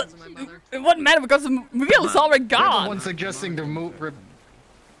amount of things What? of my mother. It wouldn't matter because the wheel is already You're the gone. one suggesting to remove.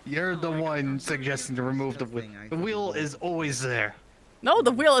 You're the one suggesting to remove the wheel. The wheel is always there. No,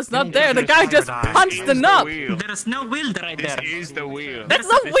 the wheel is not there. The guy just punched the nut. There's no wheel right there. This is the wheel. That's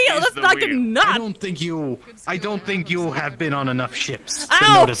no wheel. That's like a nut. I don't think you have been on enough ships to I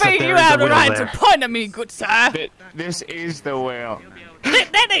don't notice that think you there is have a the wheel right there. to point at me, good sir. This is the wheel.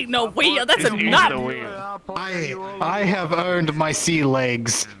 That ain't no wheel. That's a This is nut. the wheel. I have earned my sea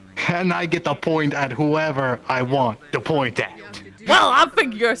legs, and I get to point at whoever I want to point at. Well, I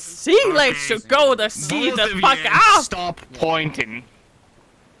think your sea legs should go to sea the fuck out. Stop pointing.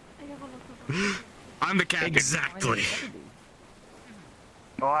 I'm the captain. Exactly.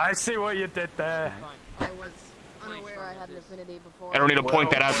 Oh, I see what you did there. I was unaware I had an affinity before. I don't need to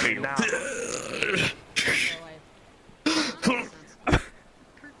point that out to you.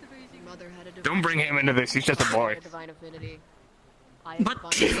 Mother had a Don't bring him into this. He's just a boy. divine affinity. But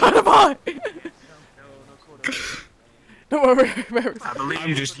What am I? Don't worry. I believe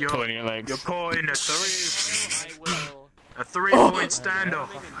I'm just you're pulling your legs. You're caught in a three-point standoff.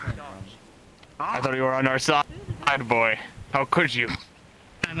 I thought you were on our side, boy. How could you?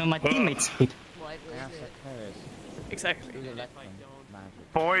 I'm on my teammate's side. Exactly.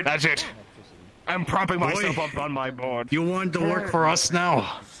 Boy, that's it. I'm propping myself up on my board. You want to work for us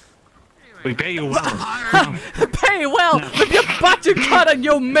now? We pay you well. Pay well! With your budget cut and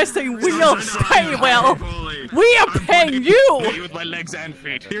your missing wheel, pay well! We are paying you! With my legs and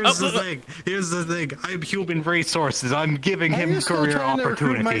feet. Here's the thing. Here's the thing. I'm human resources. I'm giving him career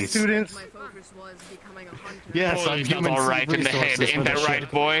opportunities. Yes, I'm human all right in the head. Ain't that right,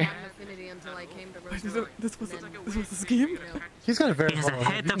 boy? This was a scheme? He's got a very He's a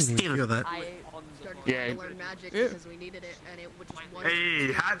head of steel. that. Yeah.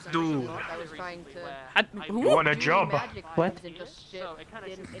 Hey, hat dude. Who? Want a job? What?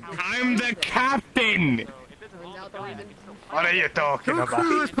 I'm the captain! What are you talking Your about?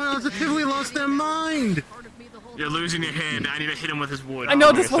 crew has positively lost their mind. You're losing your head. I need to hit him with his wood. I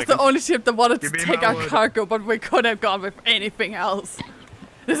know this was the only ship that wanted to Give me take my our wood. cargo, but we could have gone with anything else.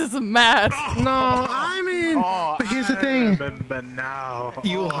 This is mad. No, I mean, but here's the thing. But now.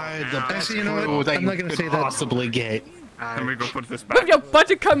 You hired the best Actually, you know crew what? that I'm not gonna you say could that. possibly get. Let me go put this back. With your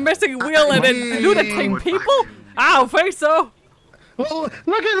budget cut missing wheel and then lunating people? I don't think so. Well,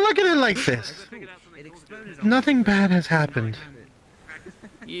 look at it like this. Nothing bad has happened.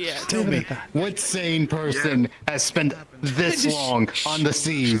 Yeah. Tell me, what sane person has spent this long on the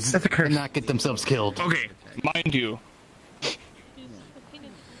seas and not get themselves killed? Okay, mind you.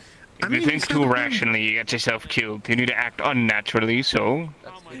 If mean, you think it's too not- rationally, you get yourself killed. You need to act unnaturally, so...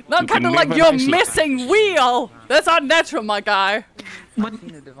 Not You kind of can like live a your nice life. missing wheel. That's unnatural, my guy. What?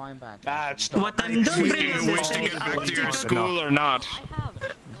 That's What I'm doing Do you wish to get back to your school or not?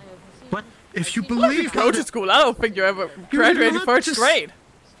 What? If you Well, if you believe go to school, I don't think you ever graduated not first just- grade.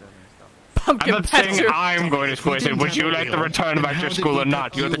 I'm Pumpkin not saying patcher. I'm going to school. I said, would you like to return back to school or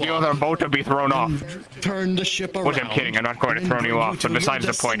not? You are about to be thrown off. Turn the ship around. Which I'm kidding, I'm not going to throw you off, but besides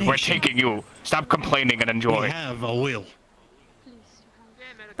the point, we're taking you. Stop complaining and We enjoy. have a will.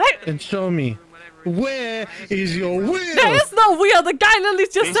 and show me, where is your will? There is no wheel. The guy literally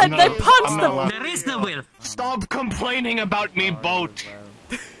just said they punched them. There is no will. Stop complaining about me, boat.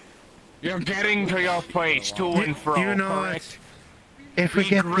 You're getting to your place, to and fro, You know correct? If we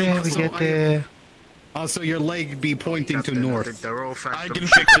get there, we get there. Also, your leg be pointing to north. I can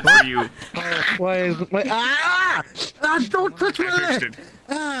fix it for you. Why? Don't touch my I fixed leg! it.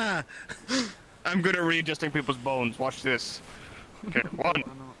 Ah! I'm good at readjusting people's bones. Watch this. Okay, 1,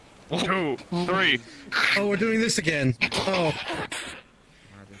 2, 3. Oh, we're doing this again. Oh.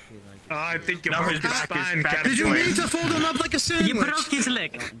 I think you Now broke his his back is spine, back. Captain. Did you mean to fold him up like a sandwich? You broke his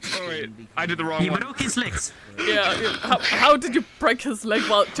leg. Oh wait, I did the wrong You one. broke his legs. Yeah. How did you break his leg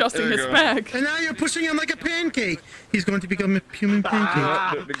while adjusting There you his go. back? And now you're pushing him like a pancake. He's going to become a human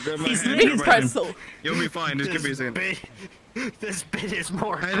pancake. His Meat leg. pretzel. You'll be fine. Just give me a second. This bit is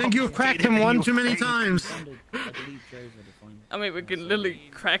more. I think you've cracked him one too many times. I mean, we can literally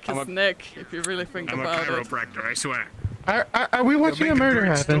crack his neck if you really think I'm a about it. chiropractor, I swear. Are we watching a murder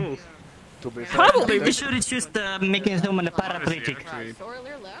happen? Probably. We should just making someone a paraplegic.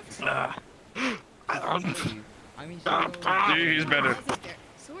 He's better.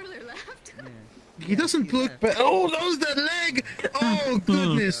 He doesn't look bad. Oh, those that leg! Oh,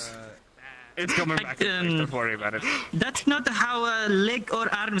 goodness. It's coming back. Don't worry about it. That's not how a leg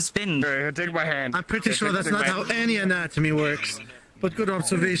or arms bend. Here, take my hand. I'm pretty sure that's not how any anatomy works. But good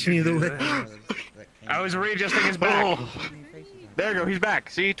observation either way. I was readjusting his back. There you go. He's back.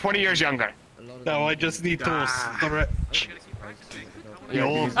 See, 20 years younger. No, I just need to stretch.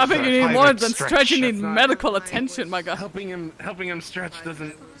 I think you need more than stretch. You need medical attention, my God. Helping him stretch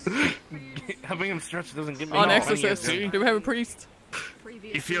doesn't. Helping him stretch doesn't give me. On no exorcist, money. do we have a priest?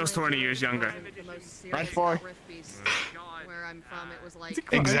 He feels 20 years younger. Right, boy? Where I'm from, it was like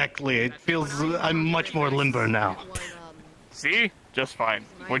Exactly. It feels. I'm much more limber now. See? Just fine.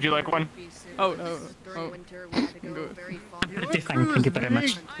 Would you like one? Oh, no. Oh. Good. Pretty fine, thank you very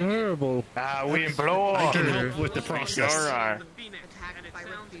much. Terrible. We blow. I can help with the process. Sure are.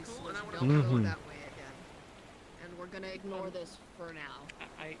 Mm-hmm. and we're gonna ignore this for now.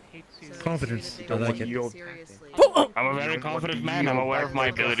 I hate to. Confidence. I like it. Seriously. I'm a very confident man. I'm aware of my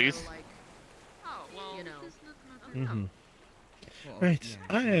abilities. Mm-hmm. Right.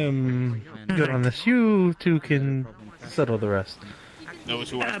 I am good on this. You two can settle the rest. Those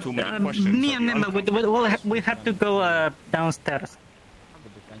who have too many questions. Me and Emma, we have to go downstairs.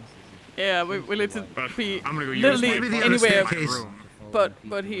 Yeah, we need to be I'm gonna go use literally my anywhere room.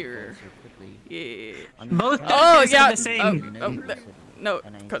 but here. Yeah. Both Oh, doctors yeah. are the same. No,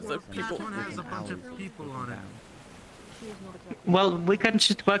 because the people. has a bunch of people on it. Well, we can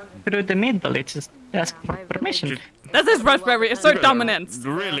just walk through the middle. It's just ask for permission. This is raspberry. Assert dominance.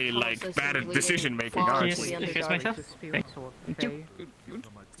 Really, like, bad at decision making, aren't you? Here's myself.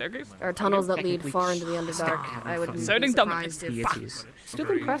 Staircase? There are tunnels that lead far into the Underdark. I would be Asserting surprised if, dominance.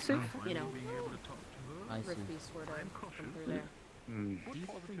 Still impressive. you know, I see. Rick Beast were to come through there.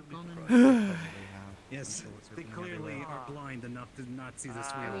 Yes, they clearly are blind enough to not see this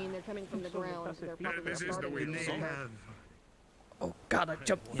I wheel. mean, they're coming from the ground. They're probably This is the starting wheel. in They the have. Oh god, I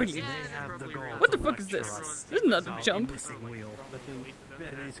jumped really. They have the gold. What the fuck is this? This is not a jump. Missing wheel.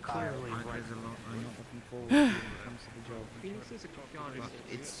 It is clearly. I'm not looking forward to it when it comes to the job.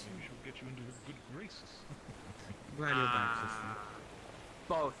 It's Get you into good graces. glad you're back, sister.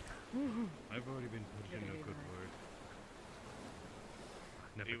 Both. I've already been put in a good word.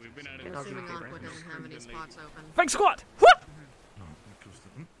 We've been at I'm assuming Aqua doesn't have any spots open. Fake squat! What?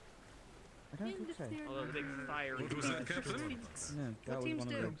 I don't think so. Although the big fire. What was that, Captain? No, that was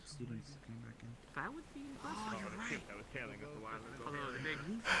one of the students coming back in. That would be impressive. Oh, you're right. That was tailing us a while ago. Although the big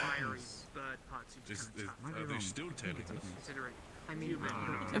fiery bird pots. Are they still tailing us? Considering. I mean,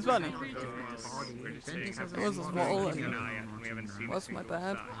 It's funny. It It was a small and was my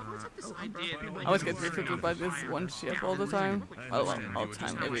bad. I always get irritated by this one ship all the time. Well, all the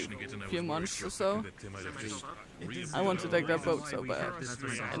time, maybe a few months or so. I want to take that boat so bad.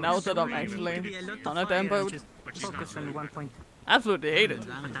 And now that I'm actually on a damn boat, Focus on 1 point. absolutely hate it. With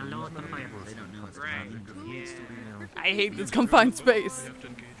a lot of fire. They don't know what's happening. I hate this confined space. Have to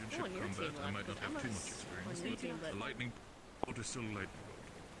engage in ship combat. I might not have too much experience. The lightning bolt is still lightning.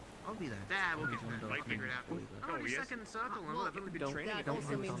 I'll be there. Yeah, we'll get that figure it out. Oh, yes. Second circle. I've only been training. That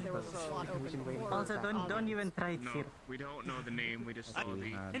also means there was a slot open before. Also, don't even try it here. We don't know the name. We just saw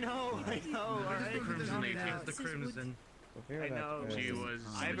the. I know. The Crimson. I know. She was.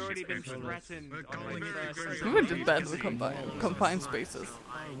 I've already been threatened. We went to bed with confined spaces.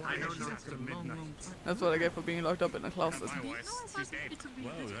 I know after midnight. That's what I get for being locked up in a closet. Wow,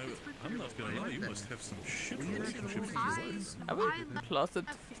 I'm not gonna lie, you must have some shit relationships. Have a closet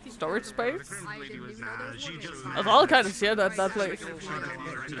storage space? She just. There's all kind of shit at that place.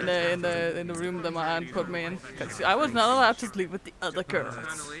 In the room that my aunt put me in. 'Cause I was not allowed to sleep with the other girls.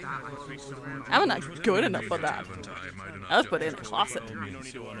 I'm not good enough for that. I was put in a closet. As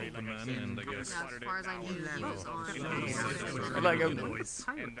far as I knew, he was on. Like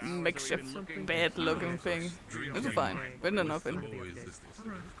a makeshift bed-looking thing. It's fine. Good enough in.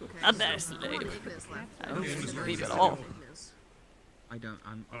 Not that I sleep. I don't sleep at all.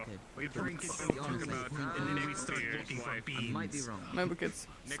 I'm okay. We drink it and talk about and then we start looking for bees. I might be wrong. Remember, kids.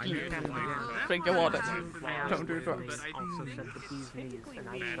 Drink your water. Don't do drugs. Also said the bee's knees, and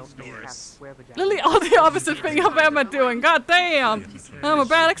I don't know half where the Lily, all the opposite thing of Emma doing. God damn! I'm a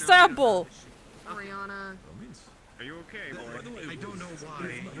bad example. Ariana. Are you okay, boy? I don't know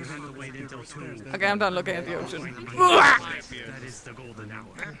why you had to wait until 2. Okay, I'm done looking at the ocean. That is the golden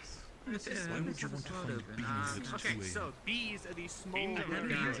hour. Why would you want to find bees at 2 a.m.? So these are these small When you're on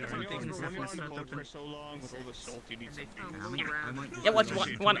the boat for so long with all the salt, you need something. Yeah, what you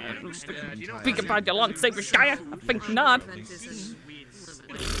want? Speak about your long saber Shire? I think not. Better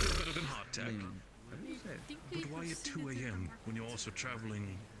than hot tap. But why at 2 a.m. when you're also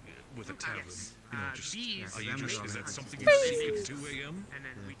traveling with a tavern? You know, just, is that something you seek at 2 a.m.?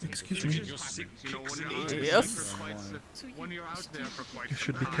 Excuse me. Yes. You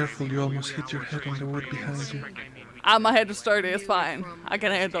should be careful, you almost hit your head on the wood behind you. My head is sturdy, it's fine. I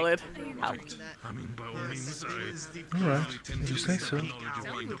can handle it. Ow. I mean, by all means, Alright, if you say so.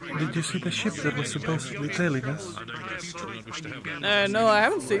 Did you see the ship that was supposedly tailing us? No, I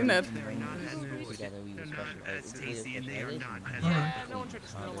haven't seen it. Alright.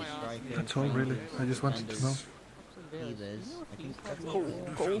 That's all really. I just wanted to know.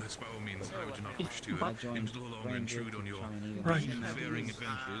 Cool. By all means, I would not wish to no longer intrude on your Right. faring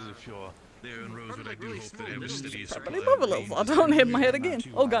adventures if you're there in Rosewood. I do hope that every city is But move a little so I don't hit my head again.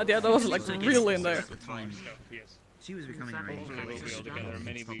 Oh god, yeah, that was like real in there. She was becoming arranged. I talked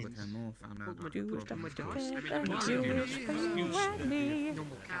with her more, found out about the I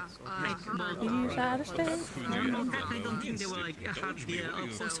don't think they will like have the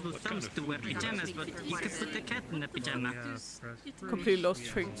opposable thumbs to wear pajamas, but you could put the cat in a pajama. Completely lost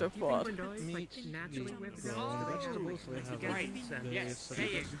trains of thought. Yes.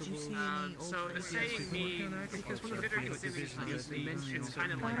 Hey, so the saying me because one of the considers they mentioned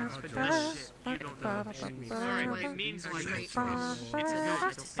kind of like you don't just means like it's not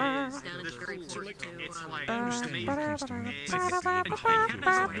just down at the very port to it's like I understand main what it means to me.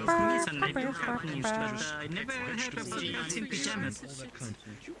 I never heard about cats in pajamas.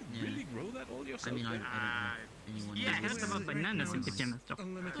 You really grow that all yourself? I mean, I don't know. I heard about bananas in pajamas,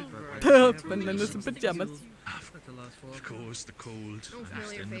 though. Bananas in pajamas. Of course, the cold,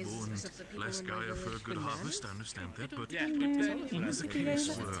 understandable, and less Gaia for a good harvest, I understand that, but it's a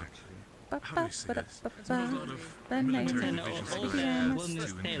case where, how do I say this? There's a lot of military divisions all that the have wellness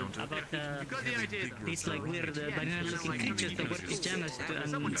to tale encounter. about these like weird banana-looking creatures that wear pajamas to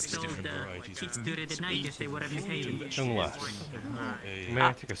install the kids during the night if they were misbehaving. Young lass, may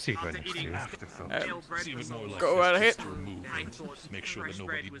I take a seat right next to you? Go right ahead. Make sure that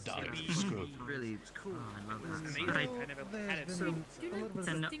nobody dies. Really cool. Right. So,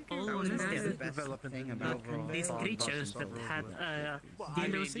 an old thing about these creatures that had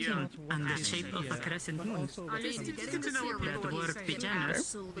yellow skin and the shape of a crescent moon that wore pajamas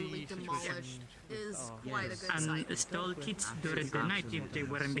absolutely demolished is quite a good sight. and stole kids during the night if they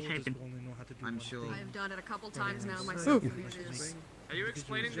weren't behaving. I'm sure. I've done it a couple times now myself. Are you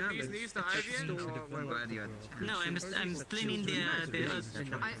explaining the bee's knees to Ivian? No, I'm explaining the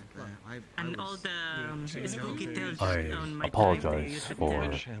and all the spooky tales I on my apologize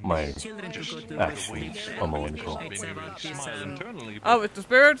for my actions a moment ago. It's about this Oh, with the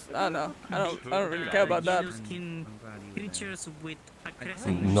spirits? Oh no, I don't really care about that. skin creatures with a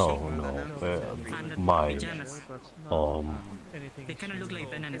crescent No, shape. my, They kind of look like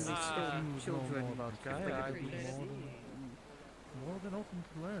bananas.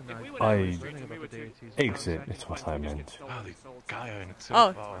 I exit is what I meant. Gaia in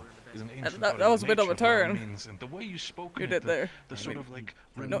itself is an ancient that was a bit of a turn. and the way you spoke You it, did there. the sort of like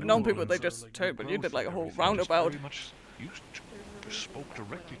Known people they just turn, but you did like a whole roundabout. You just spoke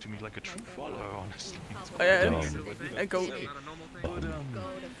directly to me like a true follower, honestly. Oh, yeah, and go. But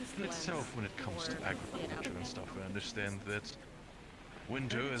in itself, when it comes to agriculture and stuff, I understand that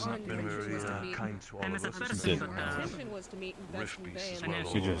winter has not been very kind to all of us. Rift Beast as well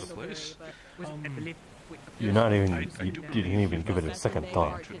all You over just- the place. You're not even, you didn't even give it a second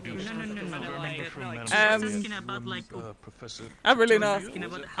thought. I really not.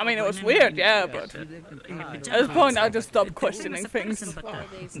 I mean, it was weird, yeah, but at this point, I just stopped questioning things.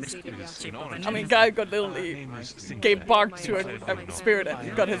 I mean, guy got literally gave bark to a spirit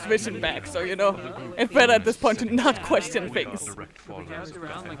and got his vision back, so you know, it's better at this point to not question things. But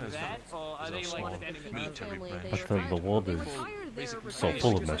the world is so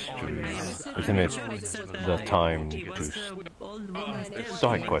full of mysteries, isn't it? The time to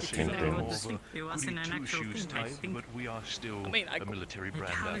start questioning things. I mean, a military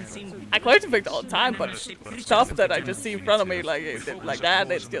brand. I question things all the time, but stuff that I just see in front of me like that,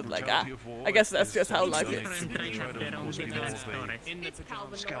 it's just like, I guess that's just how life is.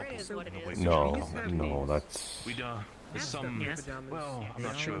 No, that's... Well, I'm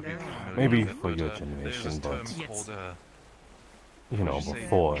not sure if you've maybe for your generation, but... You know,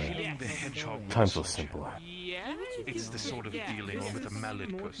 before, times were simpler. It's the sort of dealing with a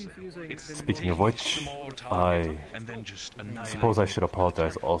mallet per se. It's Speaking of which, I suppose I should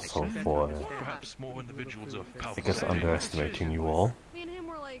apologize also for, I guess, underestimating you all.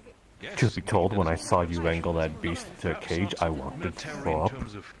 Truth be told, when I saw you wrangle that beast into a cage, I wanted to throw up.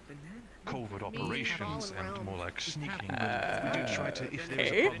 Covert operations and more like sneaking. We do try to, if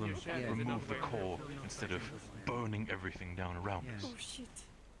there's a problem, remove the core instead of burning everything down around us. Oh shit.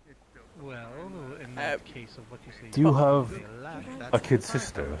 Well, in that case of what you say... Do you have a kid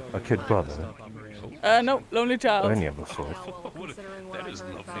sister, a kid brother? No, lonely child. Or any of the sort? That is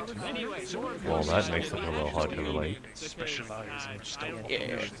lovely to me. Well, that makes it a little hard to relate.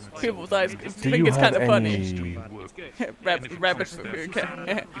 Yeah, people's eyes Do think you it's kind have of funny. any... Rabbit food,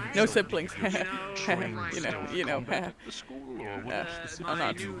 no siblings. you know. I'm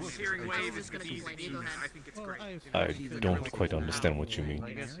not. I don't quite understand what you mean.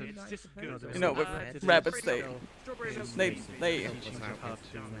 You know, with rabbits, they no,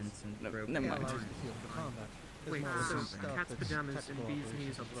 never mind. Wait, so cat's pajamas and bee's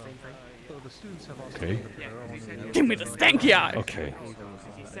knees are the same thing? Okay. Give me the stanky eye! Okay.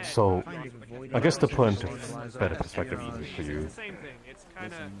 So, I guess to put into better perspective for you,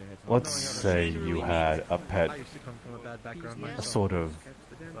 let's say you had a pet, a sort of,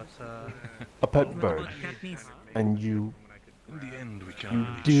 a pet bird, and you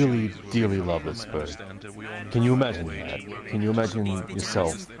dearly love this bird. Can you imagine that? Can you imagine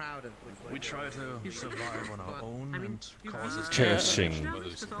yourself We try to survive on our own and cause as Cherishing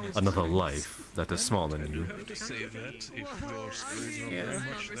another life that is smaller than you. You have to say that if your skills are very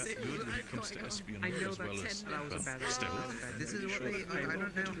much that good when it comes to espionage as well as stealth. This is what I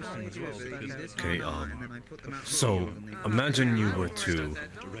don't know how you do it. Okay, so imagine you were to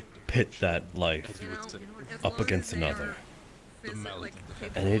pit that life up against another,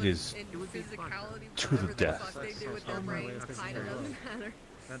 and it is to the death.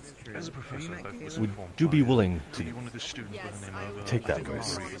 As a professor, Would you be willing to take that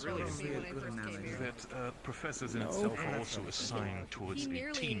risk? That professors in itself are also assigned towards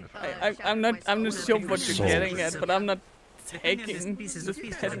a team. I'm not sure what you're getting at, but I'm not taking this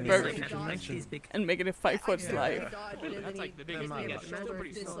pet bird and making it fight for its life.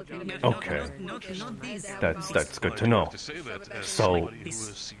 Okay, that's good to know. So,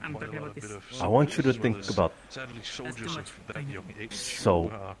 I want you to think about.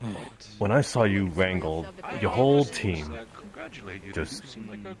 So, when I saw you wrangle your whole team, just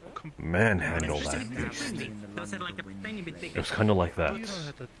manhandle that beast. It was kind of like that.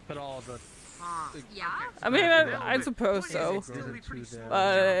 I mean, I suppose so.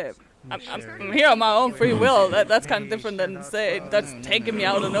 But I'm here on my own free will. That's kind of different than that's taking me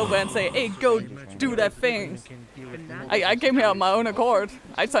out of nowhere and say, hey, go do that thing. I came here on my own accord.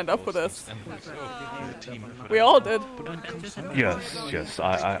 I signed up for this. We all did. Yes,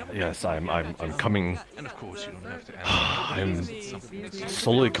 I'm coming. I'm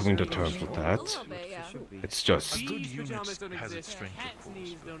slowly coming to terms with that. It's just.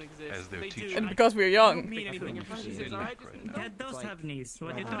 And because we're young. Dad does have knees.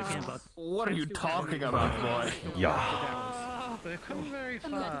 What are you talking about? What are you talking about, boy? Yeah. They've come very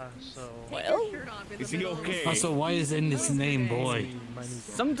far, so... Well? Is he okay? Also, why is in his name, boy?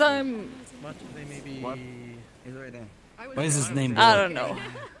 Sometime... Why is his name, boy? I don't know.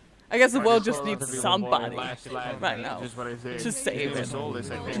 I guess the world just needs somebody right now to save it.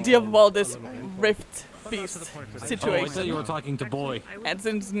 To deal with all this rift beast situation. I thought you were talking to boy. And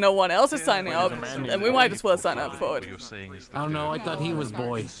since no one else is signing up, then we might as well sign up for it. I don't know, I thought he was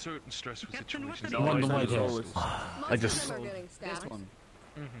boy. No, the white hair. I just.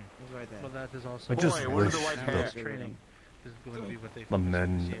 I just wish the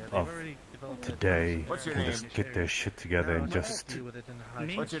men of today can just get their shit together and just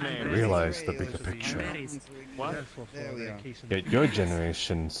realize the bigger picture. Yet your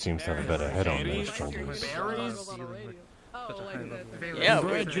generation seems to have a better head on their shoulders. Yeah,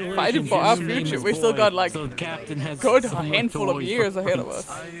 we're fighting for our future. We still got like a good handful of years ahead of us.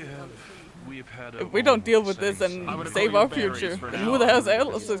 If we don't deal with this and save our future, then who the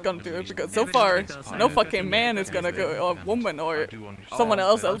hell else is gonna do it? Because so far, no fucking man is gonna go, or woman, or someone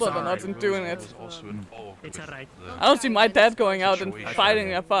else older than us and doing it. It's alright. I don't see my dad going out and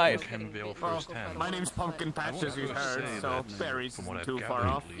fighting a fight. Well, my name's Pumpkin Patch, as you heard, so berries too far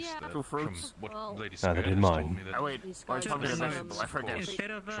off. Two fruits. Neither did mine. Oh wait, why is pumpkin a vegetable? I forget.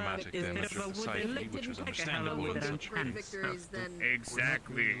 Traumatic damage of society, which was understandable in such a case.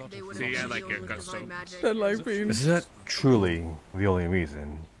 Exactly. See, I like your custom. Is that truly the only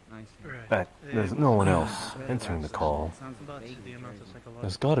reason that there's no one else answering the call?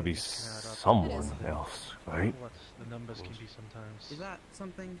 There's gotta be someone else, right? Is that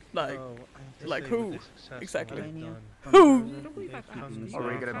something? Like who? Exactly. Who? Are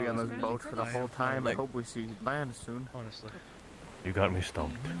we gonna be on this boat for the whole time? I hope we see land soon. Honestly. You got me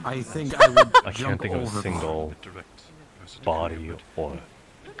stumped. I think I would I can't think of a single body or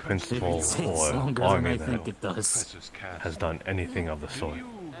principal or army that has done anything of the sort.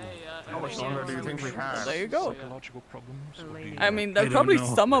 How much longer do you think we have? There you go. I mean, there's probably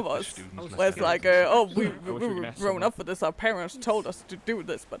some of us where it's like, oh, we were grown up for this, our parents told us to do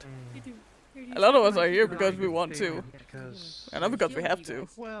this, but a lot of us are here because we want to, and not because we have to.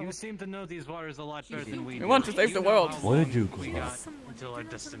 You seem to know these waters a lot better than we do. We want to save the world. What did you go until our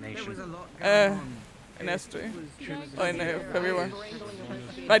destination? In Estrie. Oh, in everywhere.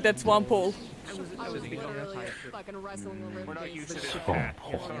 Right, that swamp hole. Swamp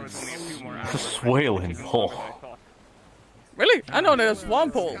hole. It's a swaling hole. Really? I know there's a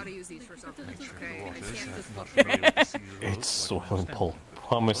swamp hole. It's swaling hole.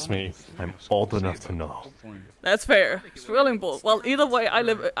 Promise me, I'm old enough to know. That's fair. Swirling pool. Well, either way, I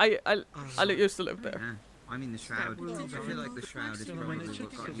used to live there. I mean the shroud. I feel like the shroud is probably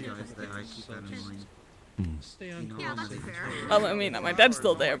what got you guys there. I keep that in mind. Well, I mean, my dad's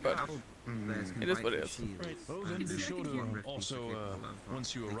still there, but It is what it is. Well, then be sure to also,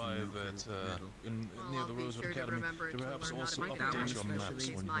 once you arrive at near the Rosewood Academy, to perhaps also update your maps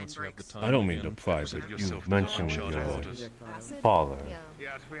when once you have the time. I don't mean to pry, but you mentioned your father.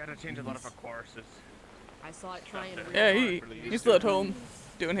 Yeah, we had to change a lot of our courses. I saw it try and Yeah, he's still at home,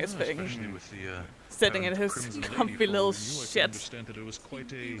 doing his thing. Sitting in his comfy little shed.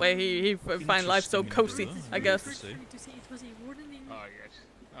 Where he finds life so cozy, I guess.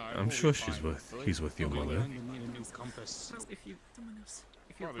 I'm sure he's with your mother.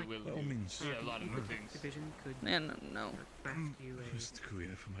 Probably will. By all means. Yeah, a lot of good things. Yeah, no. Mr. Kui,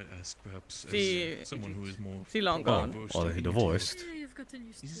 if I might ask, perhaps someone who is more... She long gone. Are they divorced?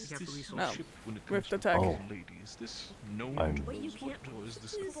 No. Rift attack. Oh. Is this no I'm... or is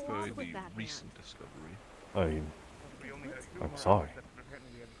this a fairly recent discovery? I'm sorry.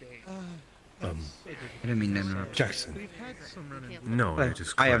 I don't mean to interrupt. Jackson. No, Well,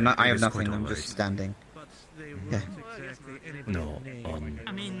 I have nothing. I'm just standing. Yeah. No,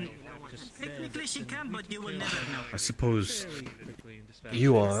 I mean, technically she can, but you will never know. I suppose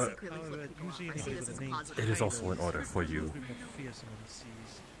you are... It is also in order for you.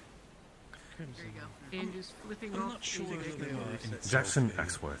 And just flipping I'm off not sure if they are Jackson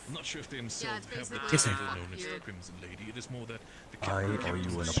Axworth. I'm not sure if they themselves have the Yes, sir. title known as Crimson Lady. It is more that the I owe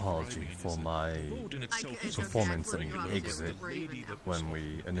you an apology for my performance in the exit when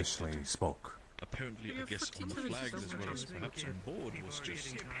we initially spoke. Apparently, I guess on the flags as well as perhaps on board was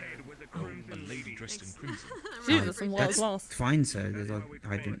just a lady dressed in crimson. Jesus, and That's lost. fine, sir.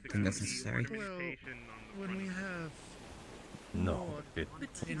 I don't think that's necessary. When we have No, it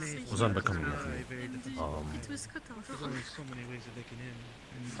was unbecoming of me.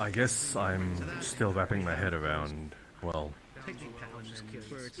 I guess I'm still wrapping my head around, well,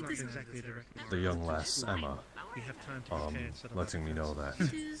 the young lass Emma, letting me know that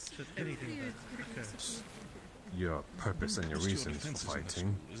your purpose and your reasons for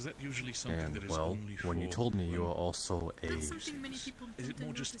fighting, and well, when you told me you were also a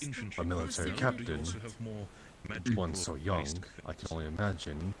military captain, one so young, I can only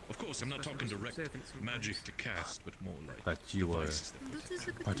imagine Of course, I'm not talking direct magic to cast, but more like that you were devices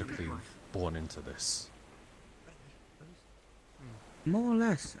that practically born into this. More or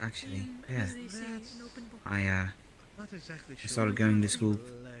less, actually. Yeah. I started going to school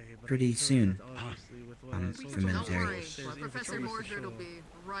pretty soon. For military. Professor Mordred will be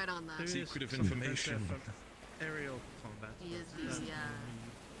right on that. secretive information. aerial combat. He is the,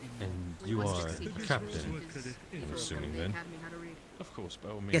 And you are captain, I'm assuming then. Of course, by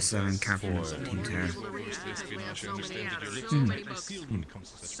all means. Yes, sir, I'm captain of For- Team Terra. Basically, I should understand that you're so literally many quite books. skilled when it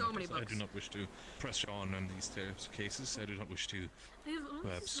comes to such So many matters. I books. do not wish to press you on these types of cases. I do not wish to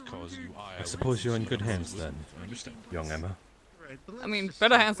perhaps cause you I suppose you're in good hands then, I understand. young Emma. I mean,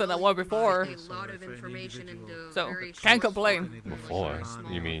 better hands than I was before. A lot of information into So, very can't short complain. Before?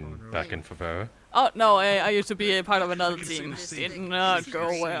 You mean back in Favera? Oh, no, I used to be a part of another team. Did not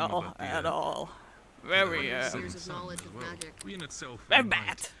go well at all. Very, years of knowledge of magic. We in itself very we bad.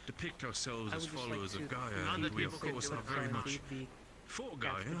 might depict ourselves as followers of Gaia, and we of course are very much for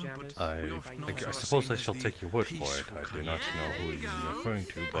Gaia, but I suppose I shall take your word for it. I do not know who you're referring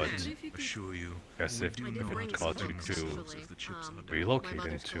to, but assure you, guess if it caused you to relocate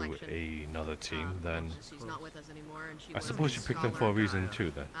into another team, then She's not with us anymore, and she I was suppose a you picked them for a reason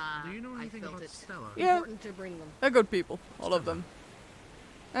too, then. Do you know I anything felt about it Stella? Yeah, important to bring them. they're good people, all of them.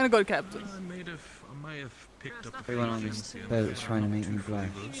 And a good captain. I might have picked up a Everyone on this boat is trying to make me black.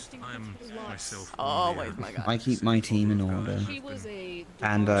 I'm myself. Always, my God. I keep my team in order. She was a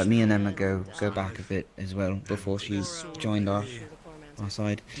And me and Emma go back a bit as well before she joined our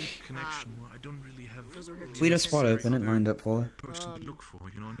side. Connection. I don't really have. We had a spot open and lined up for her. Person to look for.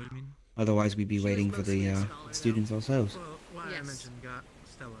 You know what I mean? Otherwise, we'd be waiting for the students ourselves. Well, why I Yes. mentioned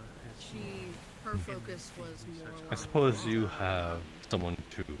Stella is her focus was more I suppose you have someone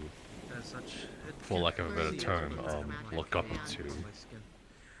to, as such. for lack of a better term, look up to. what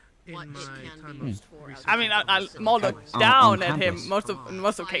In it my can time be of used for. I mean, I more look On down at him campus. in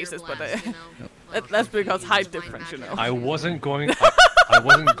most of cases, but that's because height difference, you know. I wasn't going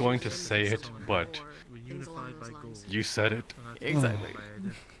to say it, but you said it. Exactly.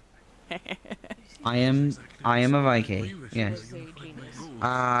 I am a Viking. Yes.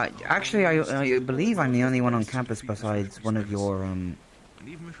 Actually, I believe I'm the only one on campus besides one of your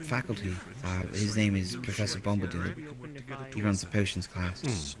faculty. His name is Professor Bombadil. He runs the potions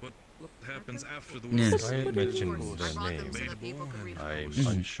class. happens after the Yes. war. I mentioned their name. I'm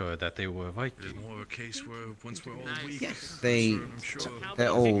unsure that they were Viking. More of a case where once we're all weak. Yes. They're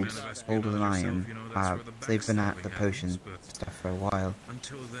older than I am. They've been at the potion stuff for a while.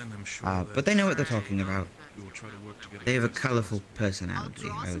 Until then, I'm sure But they know what they're talking about. we will try to work together. They have a colourful personality,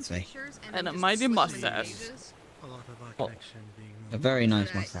 I would say. And a mighty mustache. A very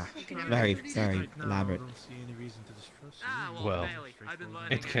nice mustache. Very, very elaborate. Well,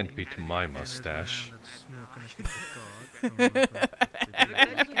 it can't beat my mustache.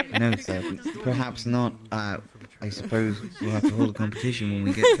 No, sir. Perhaps not. I suppose we'll have to hold a competition when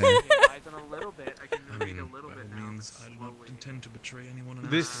we get there. I mean, by all means, I don't intend to betray anyone.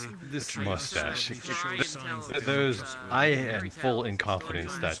 This mustache. I am full in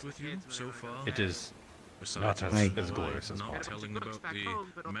confidence that it is not as glorious as mine.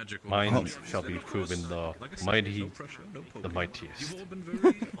 Mine shall be proven the mightiest.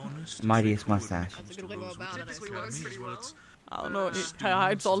 Mightiest mustache. I don't know, he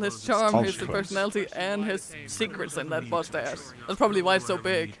hides all his charm, his personality, and his secrets in that mustache. That's probably why it's so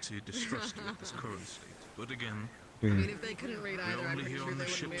big. You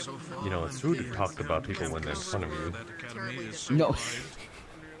know, it's rude to talk about people when they're in front of you. No.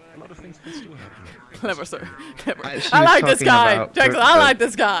 A lot of things can still happen. Clever, sir. Clever. I like this guy, Jackson. I like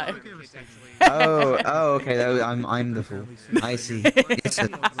this guy. Oh, okay. I'm the fool. I see. Yes, sir.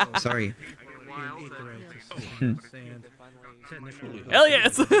 Sorry. Hell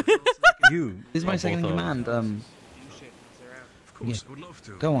yes. This is my second in command. Yeah.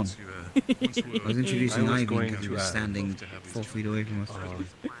 Go on. I was introducing Ivy because he was standing 4 feet away from us.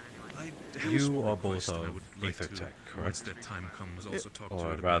 You are both of ether tech, correct?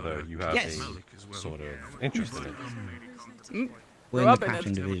 Or rather, you have a sort of interest in it. We're in the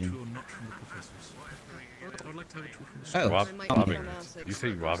patching division. Oh, robbing it. You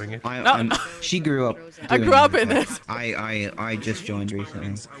say robbing it? She grew up. I grew up in it. I just joined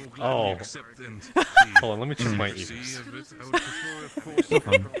recently. Oh. Hold on, let me check my ears.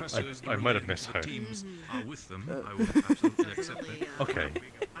 I might have misheard. Okay.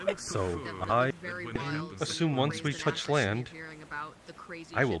 So, I assume once we touch land,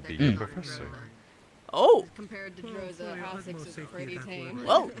 I will be your professor. Oh! Compared to Droza, Osix is pretty tame.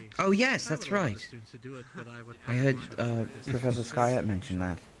 Whoa! Oh yes, that's right. I heard Professor Skyette mention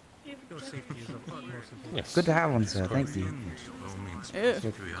that. Yes. Good to have one, sir. Thank you. Yeah.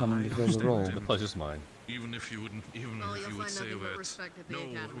 For coming to fill the role. The pleasure's mine. Even if you would say that, no,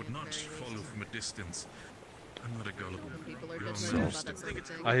 it would not follow from a distance. I'm not a gullible. So,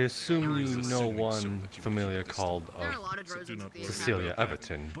 I assume you know one familiar called Cecilia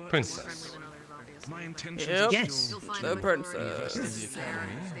Everton, Princess. My intentions Yep. Yes. The princess.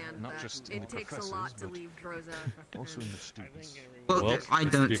 not just in the professors, but also in the students. Well, I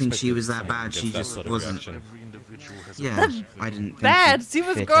don't think she was that bad. She just wasn't. Yeah, I didn't. Think Bad. She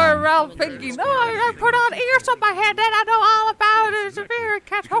was going around thinking, "No, I put on ears on my head, and I know all about it. It's a very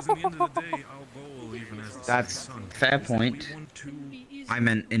cat." That's fair point. I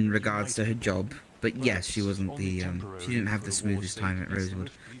meant in regards to her job, but yes, she wasn't the. She didn't have the smoothest time at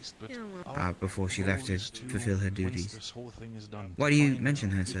Rosewood. Before she left to fulfill her duties. Why do you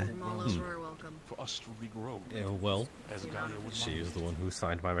mention her, sir? For us to regrow. Well, she is the one who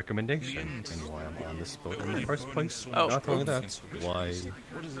signed my recommendation, and why I'm on this boat in the first place. Oh. Not only that, why...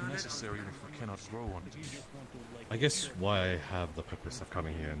 What is necessary if we cannot grow on it? I guess why I have the purpose of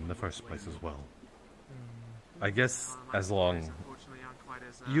coming here in the first place as well. I guess as long...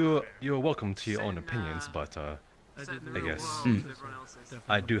 You're welcome to your own opinions, but I guess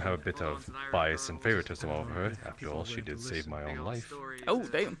I do have a bit of bias and favoritism over her. After all, she did save my own life. Oh,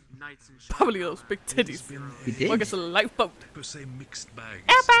 damn. Probably those big titties. He did? Like it's a lifeboat. Per se mixed bags.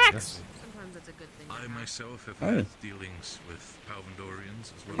 Airbags! I myself have had dealings with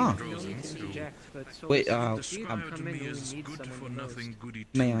Palvandorians as well as Drozans who Wait, describe to me as good for nothing goody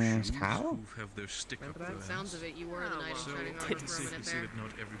may I ask how? who have their stick up their ass. Sounds of it, you were the knight So shining I armor can for a safely minute say there. that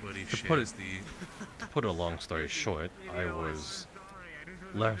not everybody To put a long story short, I was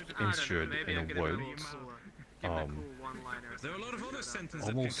left injured in a woods. There are a lot of other sentences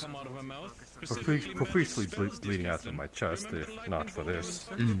Almost that can come out of her mouth. profusely bleeding out of my chest, if not for this.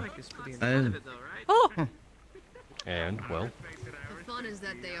 Oh! And, well, The fun is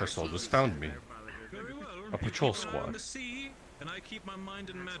that they her are soldiers secret. found me. A patrol squad. and I keep my mind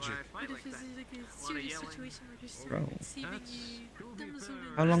in magic. What if it's like a serious situation where there's Bro. saving damsel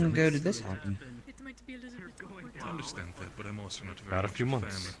in How long ago did this happen? It might be a little bit awkward. I understand that, but I'm also not very About a much few fan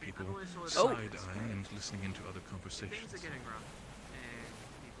months. of people Oh. side-eyeing and listening into other conversations.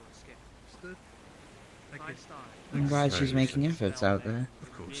 I'm glad she's making efforts out there.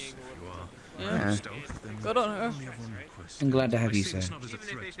 Of course, if you are. Yeah. Good on her. I'm glad to have you, sir.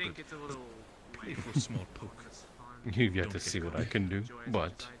 You've yet to see what I can do,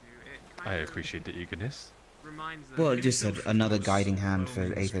 but I appreciate the eagerness. Well, just another guiding hand for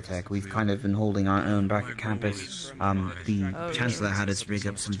Aethertech. We've kind of been holding our own back at campus. The Chancellor had us rig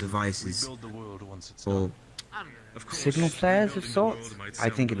up some devices for signal flares of sorts. I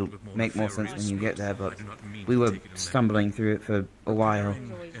think it'll make more sense when you get there, but we were stumbling through it for a while.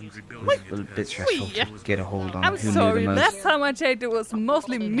 It was a bit stressful to get a hold on. I'm who sorry, knew the last most. time I checked it was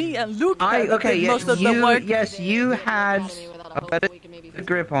mostly me and Luke that did most of the you, work. yes, you had a better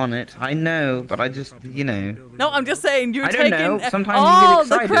grip on it. I know, but I just, No, I'm just saying you're I don't taking know. Sometimes all you get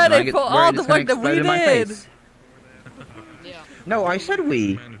the excited and I credit get for all worried the it's gonna work that we explode in my did. face. No, I said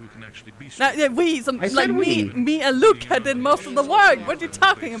we. Now, yeah, I said me and Luke did most of the work. What are you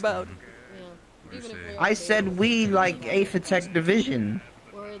talking about? I said we like Aethertech Division.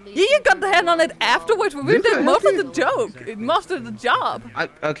 Yeah, you got the hand on it afterwards, but we did most of the joke, most of the job.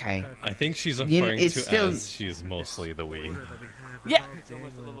 Okay. I think she's You know, referring it's to still- as she's mostly the we. Yeah.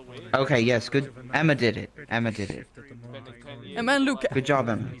 Okay, yes, good. Emma did it. Emma did it. Emma and Luca. Good job,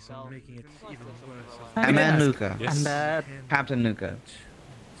 Emma. Emma and Luca. Captain Luca.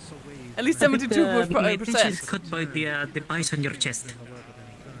 At least My attention 72%. is caught by the bites on your chest.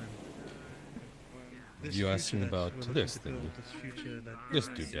 You asking about this thing? This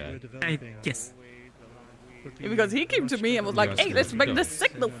dude, Yes. Yeah, because he came to me and was like, hey, let's make this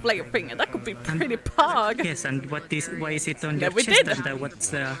signal flare thing, and that could be pretty pog. Yes, and why is it on Yeah, your we chest? did. And what's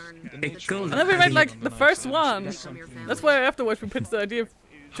the big goal? And then we made like the first one. That's why afterwards we pitched the idea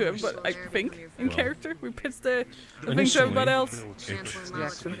to everybody, I think, in character. We pitched the thing to everybody else.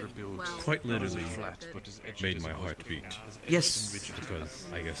 Quite literally made my heart beat. Yes. Because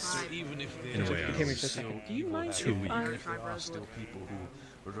I guess in a way I was too weak.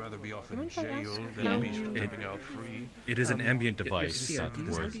 Would rather be off in jail than be living out free. It is an ambient device that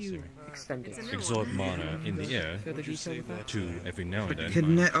How works do you extend it? exhort mana in the air to every now and then. Could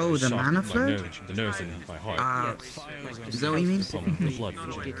the shock mana my flow? the nerves in my heart. Is that what you mean? Pump the blood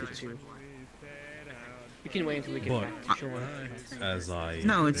flow. We can wait until we get But back to shore. as I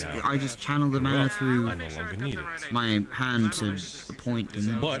No, it's I just channel the mana through I no longer need it. my hand to the point,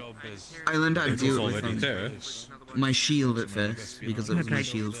 and But I learned how to it was do it already with there. my shield at first, because it was my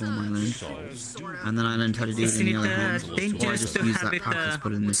shield form I learned. And then I learned how to do it in the other hand. Or I dangerous just to use have that it practice,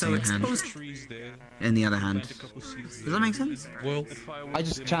 put it in the so same hand. exposed? In the other hand. Does that make sense? Well, I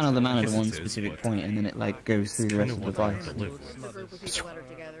just channel the mana to one specific point, and then it like goes through the rest of the device.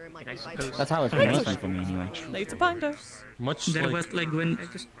 That's how it's been working for me anyway. Need to find her. Much There like was like when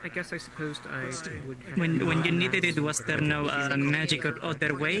I guess I supposed I would. when you needed it, was there no magic or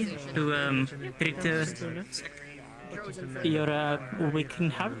other way to treat your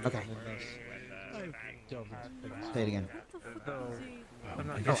weakened heart? Okay. Say it again.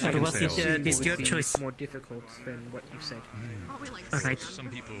 Or was it this your choice? More difficult than what you said. Alright. Some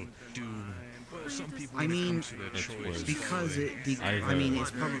people do. Some people I mean, was because either I mean,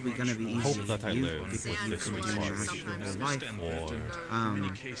 it's probably going to be easier hope that for I you learned because with you've this been doing part, magic your whole life.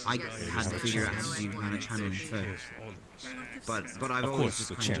 or I had to figure out how to do mana channeling first. But I've of always course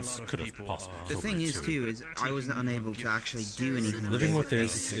the just kind chance could have possibly. The thing is too is I was unable to actually do anything. Living with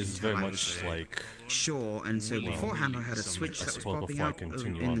basic this until is very I much was like. Sure, and so beforehand I had a switch that was suppose popping before I up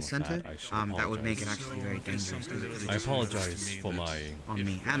continue in on the with center. that, I should That would make it actually very dangerous. I apologize for my. On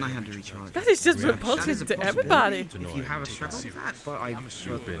me, and I had to recharge. That is just That repulsive is a to possibility everybody. If you have a struggle with that, but I.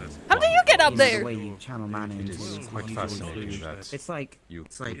 How do you get up there? The way you channel mana into It's quite fascinating that it's like you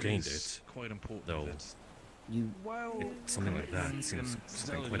it's like gained it. Quite important. Though something like that seems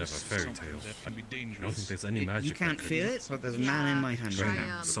something quite of a fairy tale. I don't think there's any magic. You can't that could feel it, but there's mana in my hand right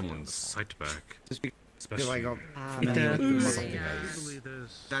now. Someone's sight back. Because I got Something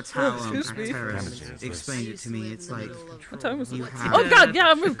That's how excuse me. Terrace explained it to me. It's like What time is it? you have. Oh god,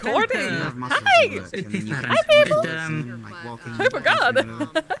 yeah, I'm recording. You have muscles Hi! that work, and then you Hi, have people! muscles that seem like walking I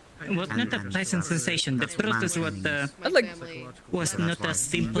forgot. Was not a pleasant sensation. The process was not a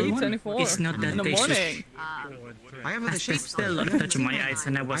simple one. 3:24 It's not that in the they morning. I have as other the shapes. spell touched my eyes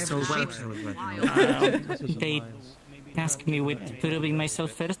and I was so well. They tasked me with proving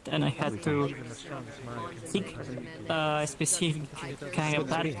myself first, and I had to pick a specific kind of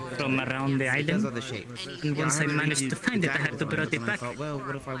part from around the island. And once I managed to find it, I had to brought it back.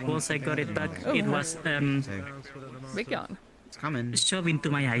 Once I got it back, it was Big yawn. It's coming. shoved into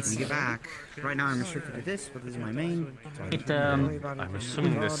my eyes. When you get back. Right now I'm restricted to this, but this is my main. It I'm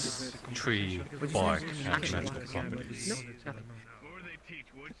assuming this tree bark has magical properties.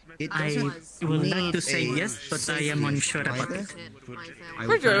 I would like to say yes, but I am unsure about it.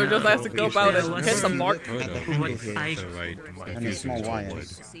 Pretty sure just has to go about it, hit some mark. And the small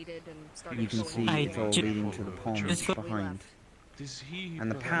wires. You can see it's all leading to the pond behind.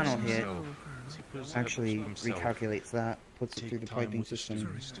 And the panel here actually recalculates that, puts it through the piping system,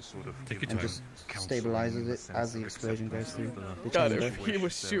 and just stabilizes it as the explosion goes through the God, chamber. if he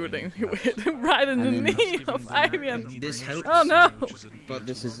was shooting, he would hit him right in the knee of Ivan. This helps. Oh no! But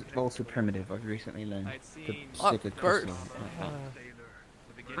this is also primitive. I've recently learned to Oh, stick a bird. crystal like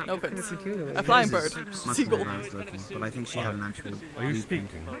that. No offense. A flying bird. Much Seagull. more advanced looking, but I think she had an actual. Are you speaking?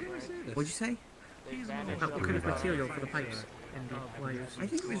 What'd you say? What kind of material for the pipes and the wires? I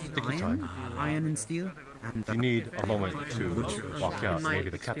think it was Take your time. iron and steel. And You need a moment to walk out. Maybe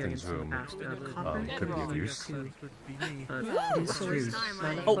the captain's room could be of use.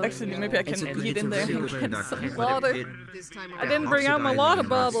 Oh, actually, maybe I can eat in there and get some water. I didn't bring out my water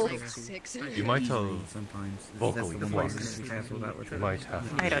bottle. You might have vocal flux. You might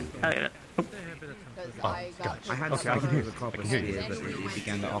have. I don't. Oh, gotcha. I had Okay, I can hear you. copper I can hear you. sphere, but it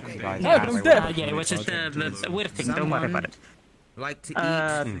began to oxidize. Yeah, it was just a weird thing. Don't worry about it. Like to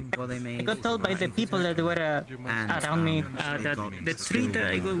eat while they made. I got told by the people that were around me that the tree that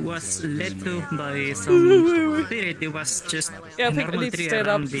I was led to by some spirit, it was just Yeah, I a think I normal need to tree stand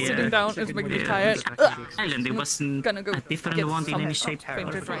up. around Sitting down is making me tired. island. It wasn't Gonna go a different get one in some any shape.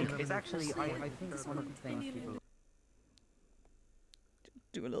 fainter drink. It's actually, I think it's one of the things people.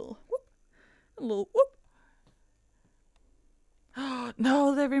 Do a little whoop. A little whoop.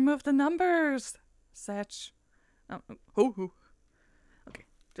 No, they removed the numbers. Satch. Oh. Okay,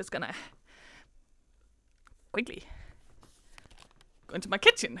 just gonna quickly go into my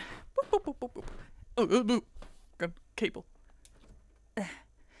kitchen. Boop, boop, boop, boop, boop. Oh, boop. Got cable.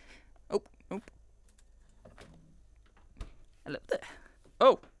 Oh. Hello there.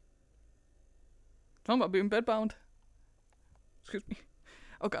 Oh. Talking about being bedbound. Excuse me.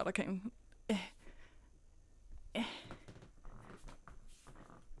 Oh god, I can't.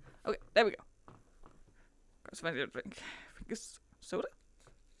 Okay, there we go. Got some to drink. I think it's soda?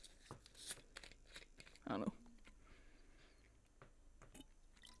 I don't know.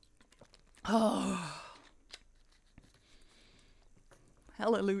 Oh.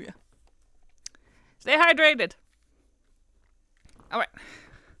 Hallelujah. Stay hydrated. Alright.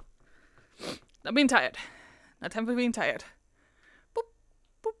 I'm being tired. Not time for being tired. Boop,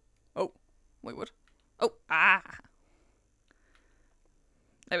 boop. Oh, wait, what? Oh, ah.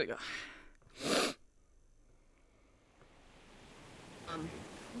 There we go.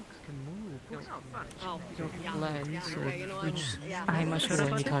 Which I'm not sure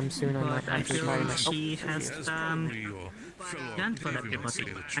about anytime soon. I'm not but I actually feel trying she has planned for everybody,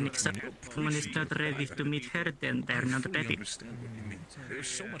 and except someone is not ready to meet her, then they're not ready. There's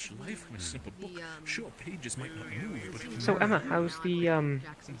so much life in a simple book. Sure, pages might not move, but So Emma, how's the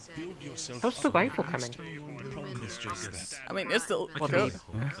rifle coming? I mean, it's still What good.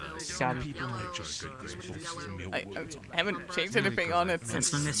 I haven't changed anything on it since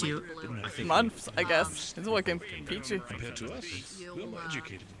As long as you, months, I guess. It's working peachy.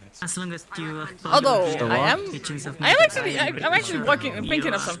 as long as you Although follow I am teachings of I'm magic, actually working and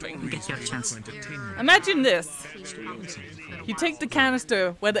thinking of something. get your chance. Imagine this. You take the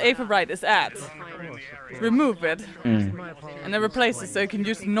canister where the aetherite is at, remove it, and then replace it so you can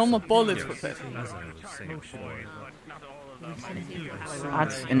use normal bullets with it.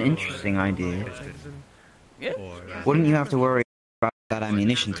 That's an interesting idea. Yeah. Wouldn't you have to worry about that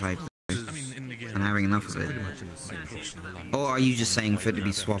ammunition type and having enough of it? Or are you just saying for it to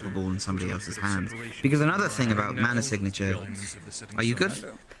be swappable in somebody else's hands? Because another thing about mana signature... Are you good?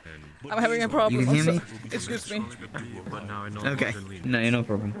 I'm having a problem. You can hear me? Excuse me. Okay. No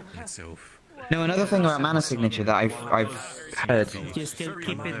problem. No, another thing about mana signature that I've heard You still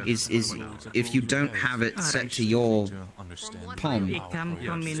keep it. is if you don't have it set to your palm It can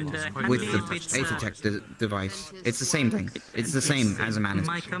come in the with handy the if it's, Aethertech device, it's the same thing. It's the same as a mana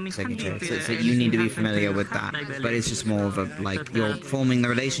might come in handy signature. if So you need to be familiar with that, but it's just more of a like you're forming the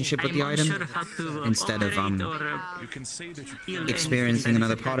relationship with the I'm item unsure how to instead of operate or, heal experiencing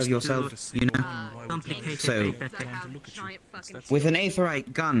another part of yourself. You know. complicate So it better. with an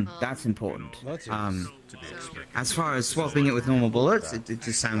Aetherite gun, that's important. As far as swapping it with normal bullets, it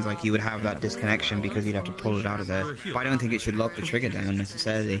just sounds like you would have that disconnection because you'd have to pull it out of there. But I don't think it should lock the trigger down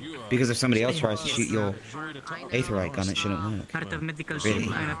necessarily, because if somebody else tries to shoot your Aetherite gun, it shouldn't work. Part of medical Really?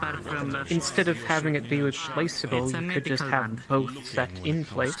 ship, apart from Instead of having it be replaceable, It's a you could just medical have both set in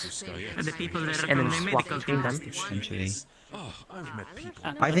place the people that are and then from the swap medical between them. Essentially. oh, I've met people.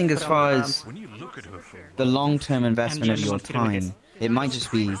 I think as far as When you look at her, the long-term investment of your time, It might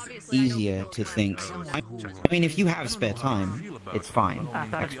just be easier to think. I mean, if you have spare time, it's fine.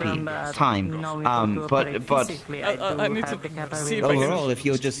 XP, time. But I need to see if overall, if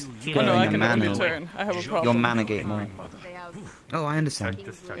you're just growing a mana, I have a problem. your mana gate more. Oh, I understand.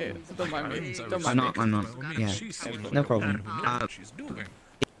 Yeah, don't mind me. Don't I'm mind not. Yeah, no problem.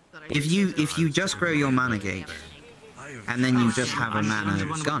 If you just grow your mana gate, and then you just have a mana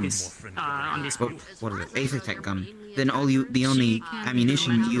gun, what is it? Aether-Tech gun. Then the only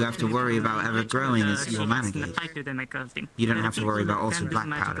ammunition you have to worry about ever growing is your mana gate. You don't have to worry about also black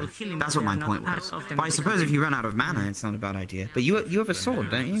powder. That's what my point was. But I suppose if you run out of mana, it's not a bad idea. But you have a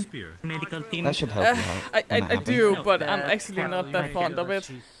sword, don't you? That should help you out. I do, but I'm actually not that fond of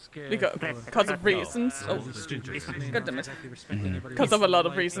it. Because of reasons. Oh, god damn it. Because of a lot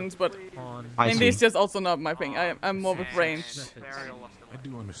of reasons, but mainly it's just also not my thing. I'm more with range. I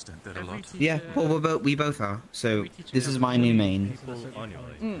do understand that a lot. Yeah, well, we both are. So this is my new main.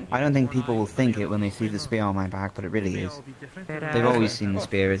 I don't think people will think it when they see the spear on my back, but it really is. They've always seen the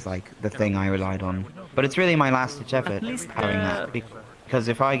spear as like the thing I relied on. But it's really my last ditch effort having that. Because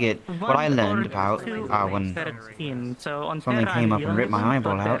if I get what I learned about when something came up and ripped my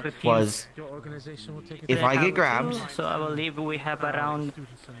eyeball out was if I get grabbed, so I believe we have around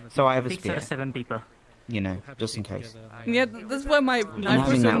so I have a 6 spear. or 7 people. You know, just in case. Yeah, that's why my knife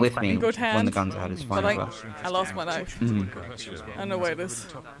having was that with me in good hands, when the gun's out is fine but as well. I lost my knife. I know where it is.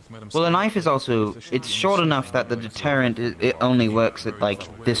 Well, the knife is also, it's short enough that the deterrent, it only works at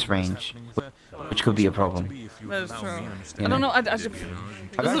like this range, which could be a problem. That is true. You I don't know, I've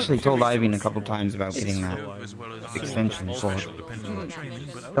actually told Ivan a couple times about getting that extension sword.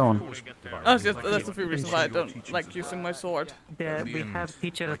 Go on. That's a few reasons why I don't like using my sword. We have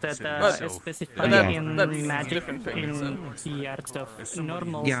teachers that specify in magic, in the art of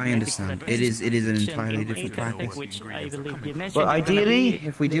normal. Yeah, I understand. It is an entirely different practice. Which I believe you mentioned. But ideally,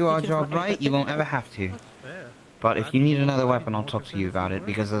 if we do our job right, you won't ever have to. But if you need another weapon, I'll talk to you about it,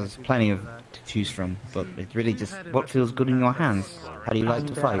 because there's plenty of to choose from. But it's really just what feels good in your hands. How do you like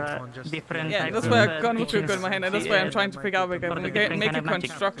to fight? Yeah, that's why I've gone with feel good in my hand, and that's why I'm trying to figure out if I can make a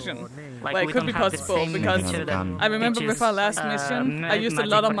construction. Like, it could be possible, because I remember with our last mission, I used a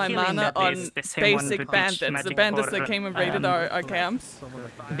lot of my mana on basic bandits, the bandits that came and raided our camps.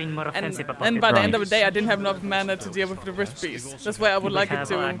 And by the end of the day, I didn't have enough mana to deal with the wrist beast. That's why I would like it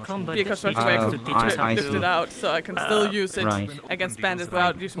to be a construction where I could lift it out, so I can still use it against bandits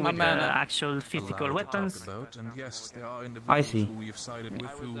without using my mana. Actual physical weapons. I see.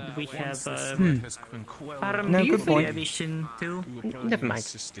 We have No, good point. addition to Never mind.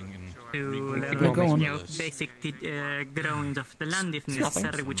 basic growing of the land if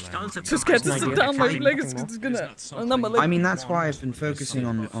necessary, which also just get to sit down, my leg is gonna. I mean, that's why I've been focusing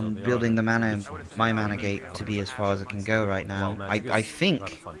on building the my mana gate to be as far as it can go right now. I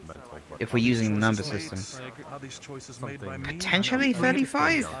think if we're using the number system, potentially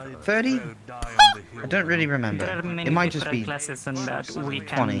 35, 30. I don't really remember. It might just be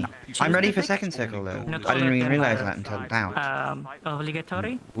 20. I'm ready for second circle though. I didn't even realize that until now.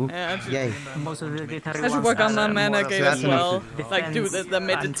 Obligatory? Yay. I should work on my mana gate as well. Like do the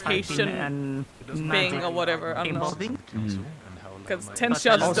meditation thing or whatever. I don't know. Because 10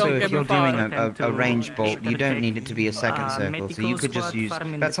 shots also, don't if get you're me far. doing a range bolt, you don't need it to be a second circle, so you could just use...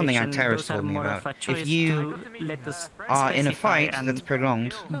 That's something Terrace told me about. If you are in a fight that's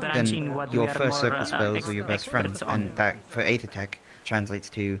prolonged, then your first circle spells are your best friend, and that, for Aether-Tech, translates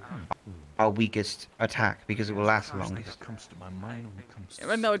to our weakest attack, because it will last the longest. Yeah,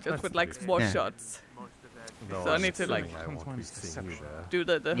 right now it's just with like more shots. So I need to like do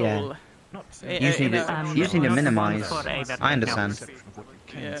the whole... You just need to minimize. I understand.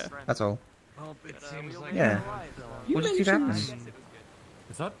 Yeah. That's all. Yeah. We'll just keep happening.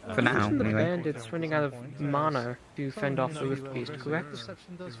 For now, the anyway. bandits running out of mana to fend off the Rift Beast, correct?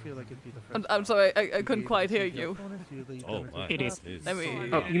 I'm sorry, I couldn't quite hear you. Oh, it is.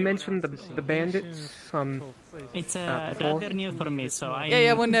 Oh, you mentioned the bandits from... It's rather new for me, so I...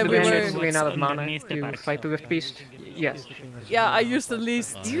 Yeah, when we bandits were... ran out of mana to fight the Rift Beast? Yes. Yeah, I used at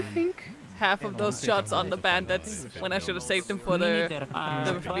least... Do you think half of those shots on the bandits when I should have saved them for the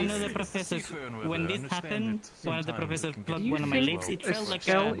one of the professors, when this happened, one of the professors plucked one of my legs. It felt like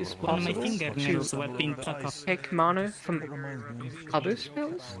one of my fingernails were being plucked off. Take mana from other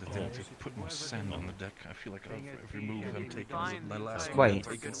spells? Put more sand on the deck. I feel like every move I'm taking is my last. Wait.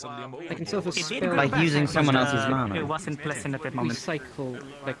 I can still spell like using someone else's mana. It wasn't pleasant at that moment. Recycle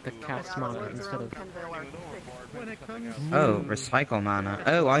like the cast mana instead of... Oh, recycle mana.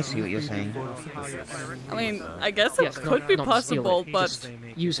 Oh, I see what you're saying. I mean, I guess it could be possible, but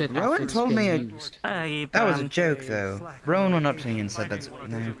use it. Rowan told me that was a joke, though. Rowan went up to me and said that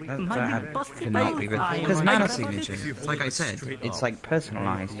could not be real. Because mana signature, like I said, it's like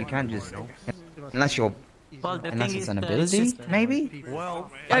personalized. You can't just unless it's an ability, maybe?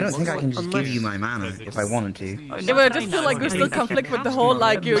 I don't think I can just give you my mana if I wanted to. Yeah, but I just feel like we still conflict with the whole,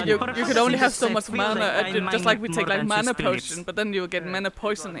 like, you could only have so much mana, just like we take, like, mana potion, but then you'll get mana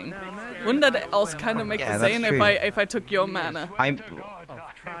poisoning. Wouldn't that also kind of make the same if I took your mana?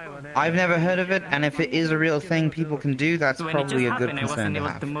 I've never heard of it, and if it is a real thing people can do, that's probably a good concern to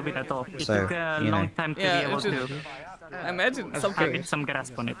have. So, you know. Yeah, it should, I imagine something. Some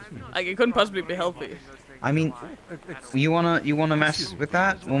grasp on it. Like, it couldn't possibly be healthy. I mean, you wanna mess with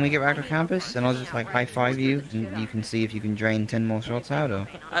that when we get back to campus, and I'll just like high five you, and you can see if you can drain 10 more shots out, or.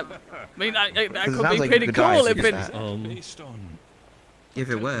 I mean, that could be pretty cool if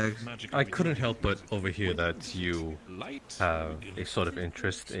it works. I couldn't help but overhear that you have a sort of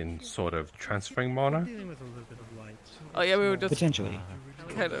interest in sort of transferring mana. Oh yeah, we were just potentially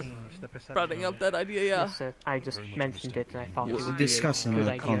kind of broughting up that idea, yeah. Yes, I just mentioned it, and I thought it would discussing be a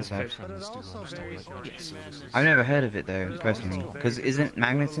the good concept. Yes. I've never heard of it though, personally. Because isn't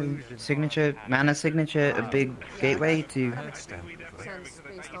mana signature a big gateway to,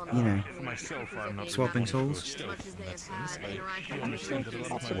 you know, swapping souls?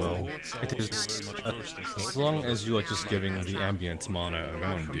 Well, it is as long as you are just giving the ambient mana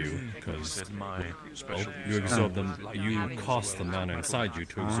around you, because you absorb them, you cost the mana inside you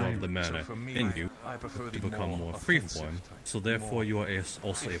to absorb the mana in you to become more freeform. So therefore, you are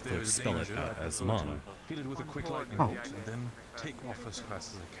also able to expel it out as mana.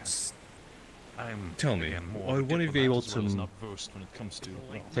 Tell me, are one of you able to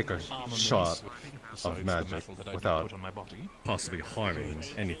take a shot of magic without possibly harming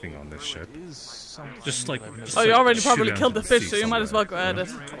anything on this ship? Just like... Oh, you already probably killed the fish, so you might as well go at it.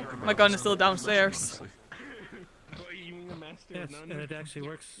 My gun is still downstairs. Yes, and it actually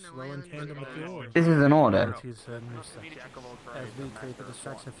works well in tandem with yours. This is an order.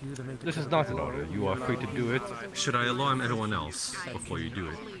 This is not an order. You are free to do it. Should I alarm anyone else before you do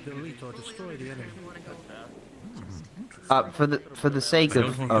it? For the sake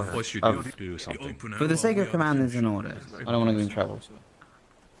of for the sake of command, there's an order. I don't want to get in trouble.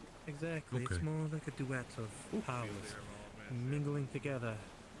 Exactly. It's more like a duet of powers mingling together.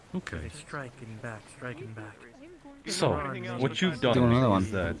 Okay. They striking back, striking back. So, what you've done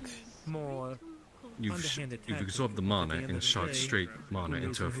is that you've absorbed the mana and shot straight mana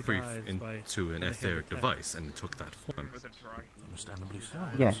into an etheric device and took that form.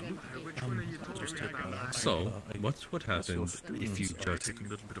 Yeah. So, what happens if you just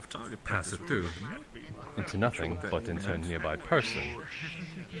pass it through into nothing but into a nearby person?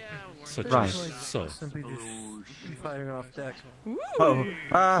 Such as so. Simply just firing off deck.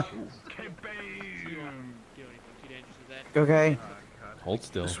 Okay. Hold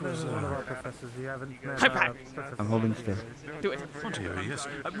still. One of our professors, you haven't met, High five. I'm holding still. Do it. Frontier, yes.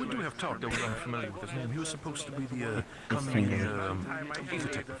 We do have talk, though we're unfamiliar with his name. He was supposed to be the coming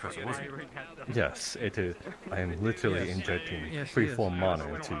Ethertech professor, wasn't he? Yes, it is. I am literally injecting freeform mana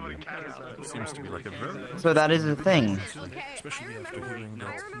into you. It seems to be like a very... So that is a thing. Especially after hearing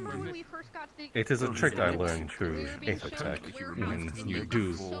It is a trick I learned through Ethertech.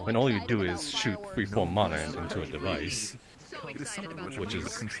 When all you do is shoot freeform mana into a device, which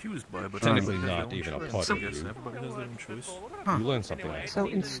is technically not even a part of you. You learn something like that. So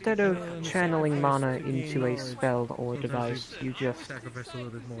instead of channeling mana into a spell or device, you just sacrifice a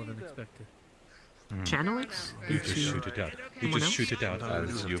little bit more than expected. channel it? You just shoot it out. You just shoot it out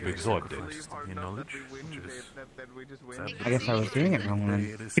as you've absorbed it. I guess I was doing it wrong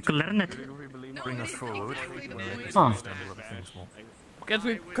then. You can learn it. Bring us forward. Huh. Guess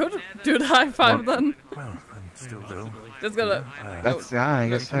we could do the high five then. Well, I'm still though. Just gotta. I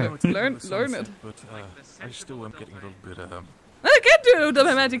guess so. Learn it. But I still am getting a little bit I can do the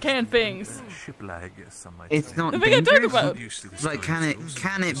magic hand things. ship lag, some might It's say. not What can I talk dangerous. about? Like, can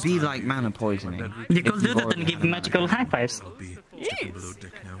it be like mana poisoning? You could do that and give magical high fives. Yes.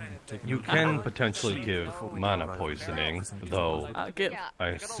 You can potentially give mana poisoning, though I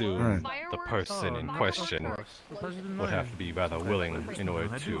assume the person in question would have to be rather willing in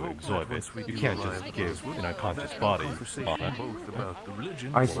order to absorb it. You can't just give an unconscious body mana.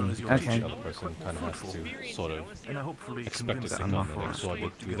 I see. Okay. The other person kind of has to sort of expect it to come and absorb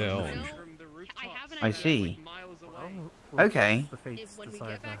it to their own. I see. Okay.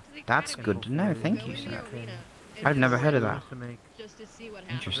 That's good to know. Thank you, sir. I've never heard of that.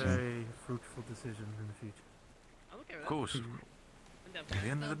 Interesting. Very fruitful decisions in the future. Of course. At the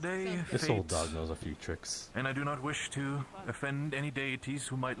end of the day, This fate, old dog knows a few tricks. and I do not wish to offend any deities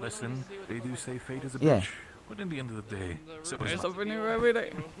who might listen. They do say fate is a Yeah. bitch, but in the end of the day, so is There's life. something new every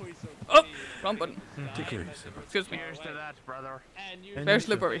day. Oh, wrong button. Take care of yourself. Excuse me. Cheers to that, brother. Very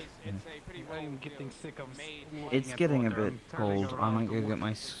slippery. I'm getting sick of It's getting a bit cold. I might go get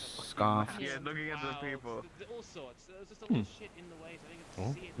my scarf. Yeah, looking at the people.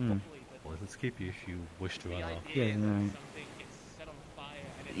 Oh? Hmm. Well, let's keep you if you wish to run off. Yeah, no.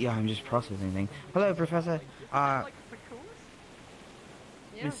 Yeah, I'm just processing things. Hello, Professor.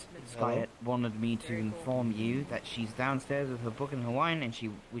 Miss Skyet wanted me to inform you that she's downstairs with her book in Hawaiian and she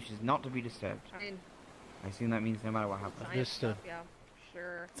wishes not to be disturbed. I assume that means no matter what happens. Yeah,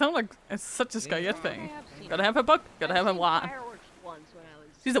 sure. Sound like it's such a Skyette thing. Gotta have a book, gotta have a wine.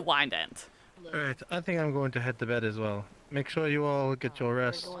 She's a wine ant. Alright, I think I'm going to head to bed as well. Make sure you all get your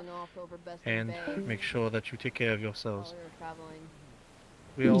rest. And make sure that you take care of yourselves.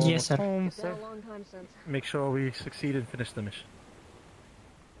 We all Yes, sir. home. It's been a long time since. Make sure we succeed and finish the mission.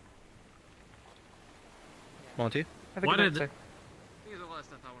 Monty? What did...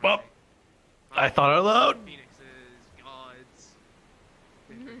 Well, I thought out loud.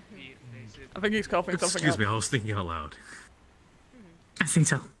 I think he's coughing something Excuse up. me, I was thinking out loud. I think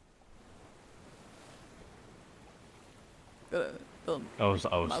so. I was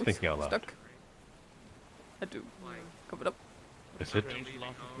Mouse thinking out loud. Stuck. I do. Cover it up. Is it?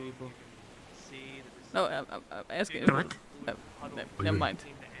 No, I'm asking. What? Never mind.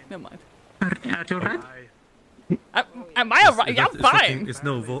 Never mind. Are you alright? Am I alright? I'm fine.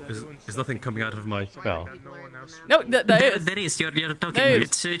 Is nothing coming out of my... Well, No, there is. There is. You're talking. There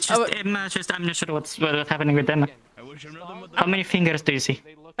is. It's just I'm not sure what's happening with them. How many fingers do you see?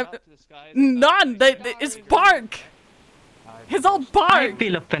 None. It's bark. It's all bark. I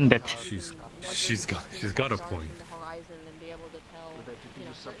feel offended. She's got a point.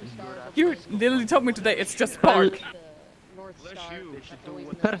 You literally told me today it's just bark.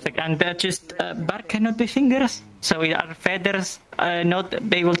 Perfect. And just bark cannot be fingers. So are feathers not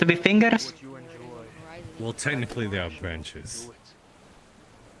able to be fingers? Well, technically they are branches.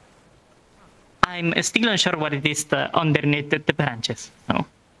 I'm still unsure what it is underneath the branches. No.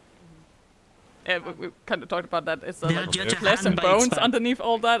 Yeah, we kind of talked about that. It's They'll like judge a flesh hand and by its bones span. underneath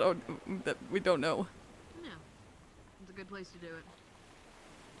all that, or that we don't know. Yeah, it's a good place to do it.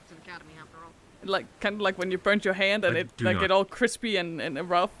 It's an academy after all. Like kind of like when you burnt your hand and I it do like not- get all crispy and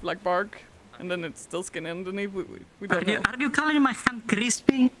rough like bark, and then it's still skin underneath. We don't know. Are you calling my hand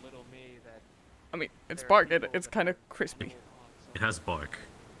crispy? I mean, it's bark. It's kind of crispy. It has bark.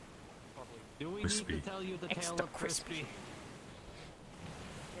 Crispy. Extra crispy.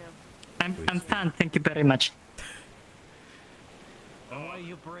 I'm fine, thank you very much. Why are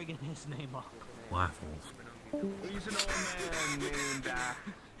you bringing his name up? Waffles. He's an old man named,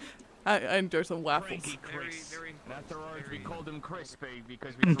 I enjoy some waffles. and afterwards we called him Crispy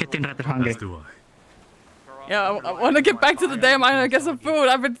because I'm getting rather hungry. As do I. Yeah, I want to get back to the damn island and get some food.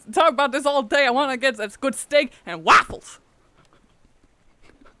 I've been talking about this all day. I want to get a good steak and waffles.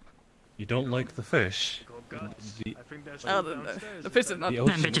 you don't like the fish. Oh, the fish is not. The I'm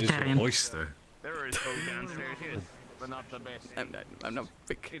ocean is vegetarian. Oyster. there is food downstairs here, but not the best. I'm not a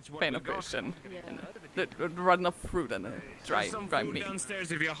big fan of fish and run of fruit and dry Food meat.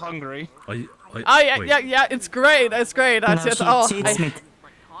 downstairs if you're hungry. Oh yeah, it's great. It's great. I No, just she eats meat.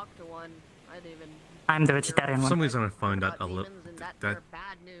 Talk to one. I'd even. I'm the vegetarian For some one. reason I find that a little... That...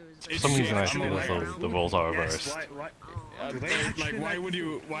 For some reason I feel as though the roles are reversed. Like, why would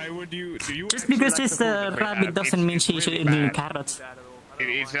you, do you... Just because she's a rabbit doesn't mean she should eat carrots.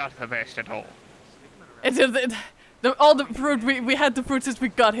 It's not the best at all. It's just all the fruit we had the fruit since we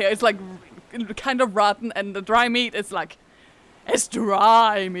got here. It's like kind of rotten, and the dry meat is like it's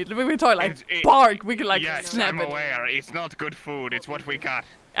dry meat. We talk like bark. We can like yes, snap I'm it. aware. It's not good food. It's what we got.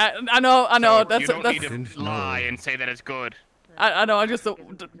 I know. So That's you don't that's. need to lie and say that it's good. I know. I just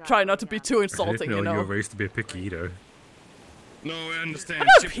try not to be too I insulting. didn't You know you were know. raised to be a picky eater. No, I understand. I'm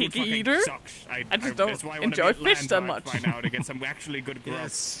not a Shipfood picky fucking eater. Sucks. I just don't that's why I wanna enjoy be fish that landlocked much. By now to get some actually good grub.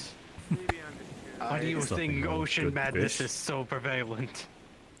 Yes. Why do you think ocean madness is so prevalent?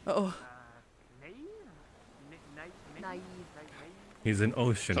 Oh. He's an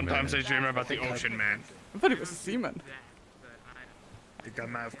ocean Sometimes man. I dream about the ocean man. I thought he was a seaman. I think I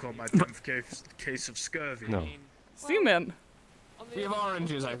might have caught my 10th case of scurvy. No. Seaman. We have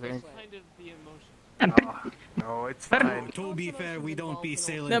oranges, I think. No, it's fine. To be fair, we don't be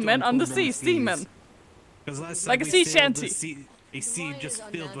sailing. The men on the sea, seamen. Like a sea shanty. A sea just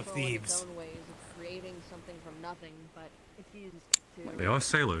filled with thieves. Nothing, but if you They are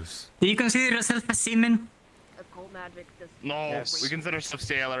sailors. Do you consider yourself a seaman? occult magic just... No, we consider ourselves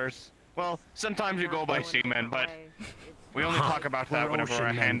sailors. Well, sometimes we go by seamen, but we only talk about that whenever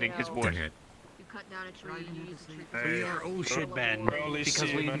we're handing his wood. You cut down a tree, you use the tree... We are ocean men, Only because we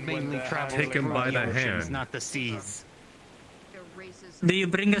seamen mainly with travel Take him through by the the oceans, hand. not the seas. Do you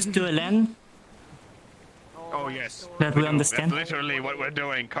bring us to a land Oh yes. that we do. understand? That's literally what we're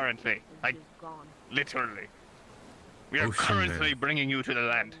doing currently. Like, literally. We are Ocean currently man. bringing you to the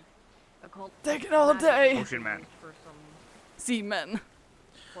land. Taking all day. Ocean man. Seamen.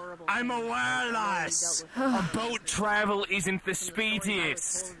 I'm aware, lass. A boat travel isn't the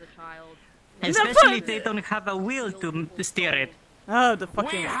speediest. Especially if they don't have a wheel to steer it. Oh, the We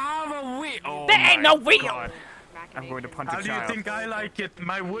fucking... have a wheel. Oh There ain't no wheel! God. I'm going to punt How a do you child. think I like it?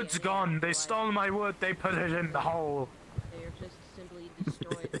 My wood's gone. They stole my wood. They put it in the hole. They are just simply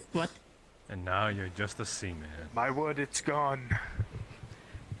destroyed. What? And now you're just a seaman. My wood, it's gone.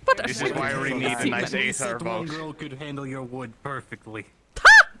 But This is why we need a nice At least aether that one boat. girl could handle your wood perfectly.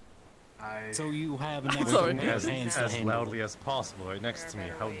 So you have an sorry. extra hands to As handle. loudly as possible right next to me.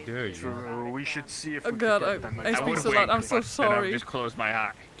 How dare you? True. We should see if Oh we god, can get them. I speak would so loud, I'm wink, so but then I would sorry. just close my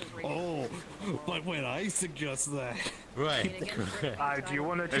eye. Oh, but when I suggest that. Right. Do you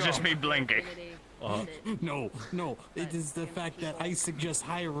want to It's just me blinking. No, it is the fact that I suggest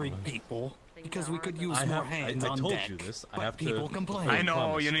hiring people because we could use I more have- hands I on told deck. you this. I But have to- people complain. I know,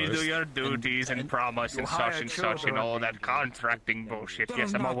 promise you need to do first. your duties and promise and such and such and all that contracting bullshit. They're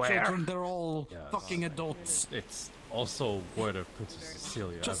Yes, I'm not aware. children, they're all fucking adults. It's also word of Princess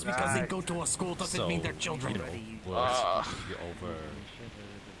Cecilia. Just because they go to a school doesn't mean they're children. You know, we'll be over.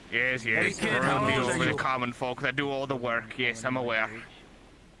 Yes, yes. Hey, kid, We're how only old are over the you? common folk that do all the work. Yes, I'm aware.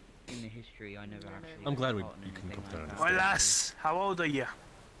 In the history, I never actually. I'm glad you can come to understand. Well, lass, how old are you?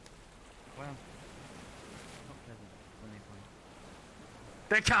 Well, not pleasant when they find.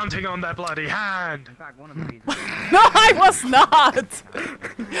 They're counting on their bloody hand. In fact, one of the reasons. No, I was not!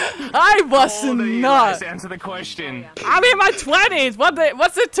 I was not! Just answer the question. I'm in my 20s!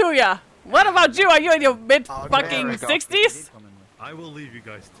 What's it to ya? What about you? Are you in your mid-fucking 60s? I will leave you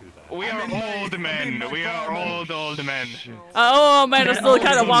guys to that. We are old men. We are old men. Oh man, I'm still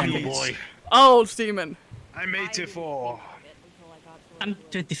kind of walking. Boy. Old seaman. I'm 84. I'm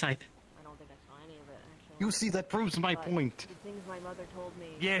 25. You see, that proves my point. Things my mother told me.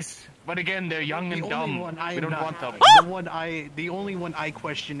 Yes, but again, they're young and The dumb. only one I We don't not- want them. The only one I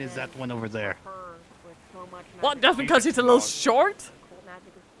question is that one over there. What, just because he's a little short? Occult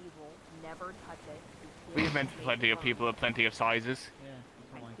magic is evil. Never touch it. We've met plenty of people of plenty of sizes.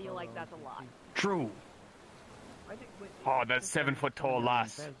 I feel like that's a lot. True. Oh, that 7-foot tall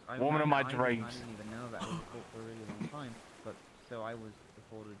lass. Woman of my dreams. I didn't even know that I was caught for a really long time, but so I was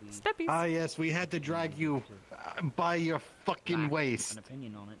afforded the Ah, yes, we had to drag you by your fucking waist. an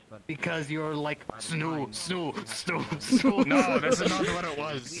opinion on it, but Because you're like, snoo. No, that's not what it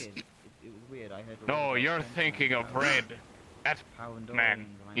was. it was weird. I heard. No, you're thinking of Red. That man,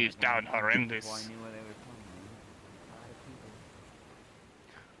 he's down horrendous.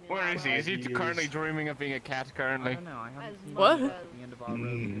 Where is he? Is he currently dreaming of being a cat currently? I don't know. I haven't What? seen him at the end of our road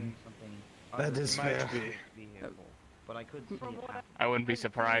doing something. That is fair. But I could see it happen. I wouldn't be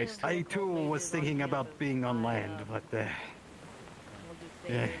surprised. I too was thinking about being on land, but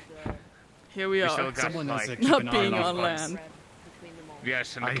yeah. Here we We are. still got Someone has like to keep Not an eye being on on us. land.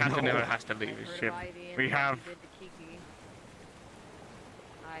 yes, and the I captain know. never has to leave his ship. We have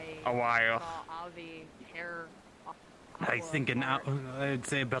a while. I think an hour. I'd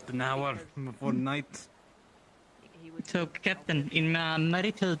say about an hour before night. So, Captain, in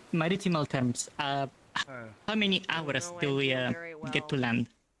maritimal terms, how many hours do we get to land?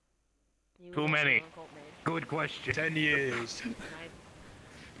 Too many. Good question. 10 years. You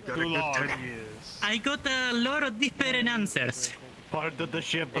got a Too good long. 10 years. I got a lot of different answers. Part of the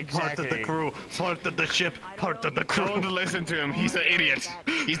ship, part of the Exactly. crew, part of the ship, part of the crew. Don't listen to him. He's an idiot.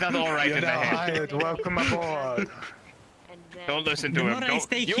 He's not all right You're in the now head. hired. Welcome aboard. Don't listen to The him. more I Don't,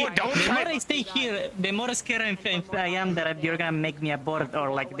 stay you here, don't the more try. I stay here, the more scared I am that you're gonna make me abort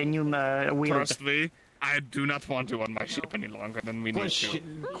or like the new weird. Trust me, I do not want you on my ship any longer than we need to.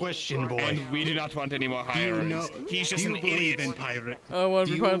 Question, boy. And we do not want any more hirings. He's just an idiot. I want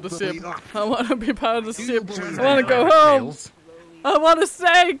to be Do part you of the ship. believe- I want to be part of the ship. believe I want to in go pirate home. tales? I want a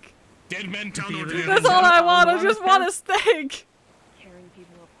steak. Dead men tell no tales. That's all I want. I just want a steak.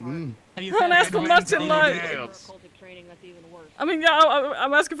 Have you Don't heard ask for of much in life. Tales. I mean, yeah,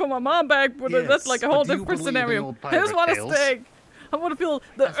 I'm asking for my mom back, but Yes, that's like a but whole do you different believe in scenario. old I just pirate want a tales? steak. I want to feel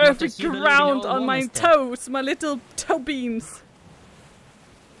the As much earthy as you believe in ground old on my woman's tale. toes, my little toe beans.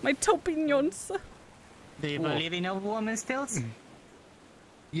 My toe pinions. Do you believe in old woman's tales?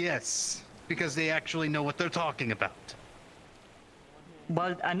 Yes, because they actually know what they're talking about.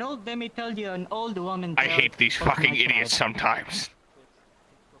 Well, an old, let me tell you, an old woman. I hate these told fucking my idiots child. sometimes.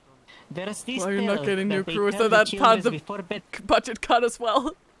 There's this Well, you're not tale getting that new they crew, tell so the that part of children the before bed budget cut as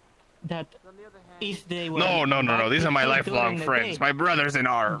well. that if they were No. These are my about to lifelong during the friends. day, My brothers in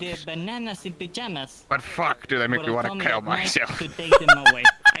arms. the bananas in pajamas. But fuck, do they make me would want have to told me kill at night myself. To take them away.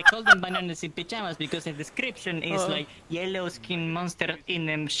 I call them bananas in pajamas because the description is Oh. like yellow skin monster in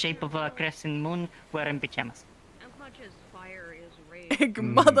the shape of a crescent moon wearing pajamas. As much as fire is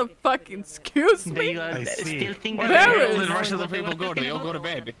Motherfucking excuse Do me. you still think Where that the they're hell did the knowing rest of the what they people were go? Do they all talking go to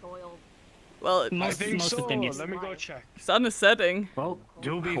about? bed? Well, Most of them, yes. Let me go check. sun is setting. Well,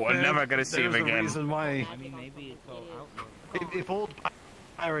 to be We're fair, never gonna see him there's a again. reason why. I mean, maybe it's all out. If old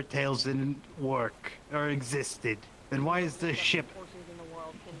pirate tales didn't work or existed, then why is the ship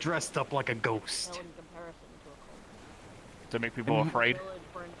dressed up like a ghost? To make people afraid.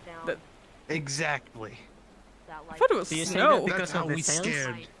 Exactly. I thought it was Do you say snow. that because That's how of the we sails?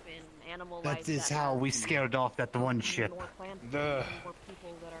 scared. That is how we scared off that one ship. The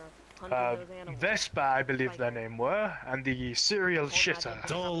Vespa, I believe their name were, and the serial shitter.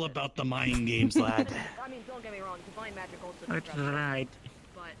 It's all about the mind games, lad. I mean, don't get me wrong, divine magic also That's destruction, right.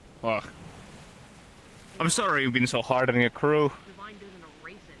 but Ugh. I'm sorry you've been so hard on your crew. divine doesn't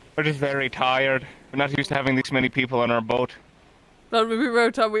erase it. We're just very tired. We're not used to having this many people on our boat. No, we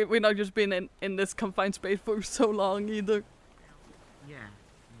wrote out we're not just been in this confined space for so long either. Yeah.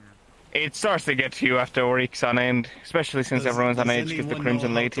 It starts to get to you after weeks on end, especially since everyone's on edge because the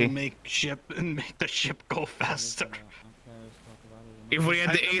Crimson Lady. Make the ship go faster. If we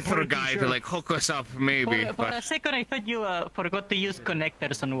had the Aether guy to like hook us up, maybe. For But a second, I thought you forgot to use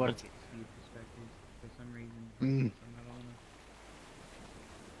connectors on words.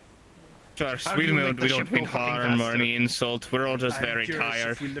 trust, How we do you don't make the ship mean go fucking harm or faster? any insult. We're all just I'm very curious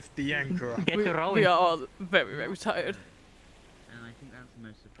tired. if we lift the anchor up. Get We, to rowing. we are all very, very tired. And I think that's the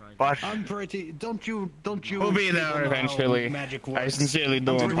most surprising. But I'm pretty. Don't you? we'll be people there know how eventually. Magic I works? sincerely do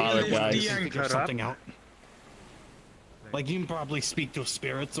Don't you really apologize. lift the anchor something out. Like you can probably speak to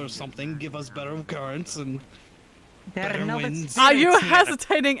spirits or something, give us better currents and There are better no winds. Are you spirits here.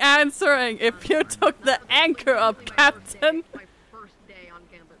 hesitating answering if you took the anchor up, Captain? My first day on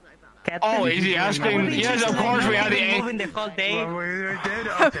campus, I found out. Captain, Oh, is he asking? we Yes, just of course we had the been anchor. moving the whole day.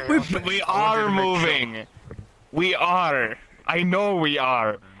 We are moving. We are. I know we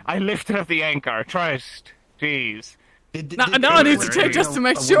are. I lifted up the anchor. Trust. Jeez. Now I need to check just to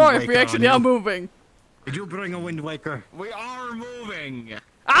make sure if we actually are moving. Did you bring a wind waker? We are moving.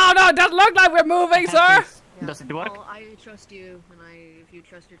 Oh no, it doesn't look like we're moving, sir! Does it work? Well, I trust you, and if you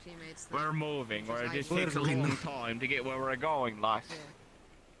trust your teammates, then We're moving. Where it just We're takes a long time to get where we're going, lass.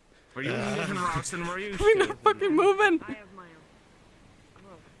 We're using different routes than we're used We're to. not fucking moving. I have my own.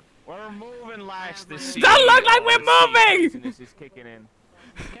 We're moving, lass. The sea. Doesn't look like we're moving! This is kicking in.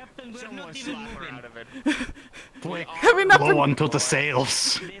 Captain, we're Someone not even slap her moving. out of it. Have we not Blow been... onto the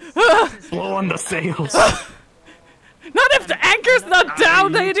sails. Blow on the sails. Not if the anchor's not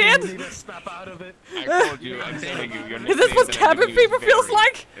down, they did! I told you. I'm telling you. Your Is this what cabin fever feels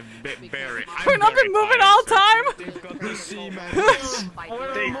like? Very. We've not been moving all time?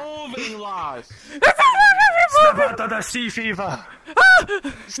 We're moving, lass. Snap out of the sea fever!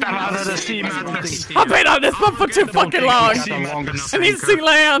 Snap out of the sea madness! I've been on this one for too fucking long! I need to see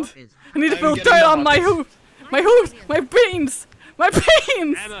land! I need to feel dirt on my hooves! My hooves! My beans! My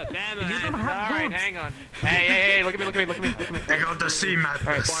beans! Emma, alright, hang on. Hey, look at me, look at me, look at me, look at me. They got the sea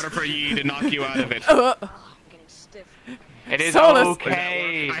madness. Water for ye to knock you out of it. It is Solus.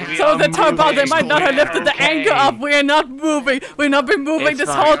 okay. We So are the time about they moving. might not have We're lifted the okay. anchor up. We are not moving. We've not been moving It's this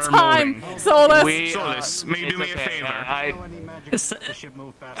fine, whole we're time. moving. Solus. Solus, may you do me a favor?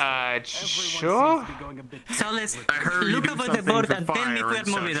 Sure? Solus, I heard you look do over the something board for and tell me if fire we're and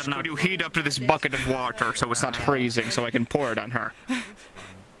moving such. or not. Could you heat up to this bucket of water so it's not freezing so I can pour it on her? I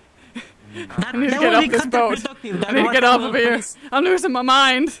need to get off this boat. I need to get off of here. I'm losing my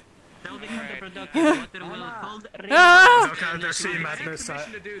mind. Ah! Look out the sea madness.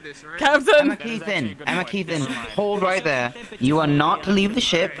 Captain! Emma Keithan, hold right there. You are not to leave the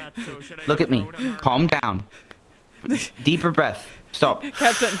ship. Look at me. Calm down. Deeper breath. Stop.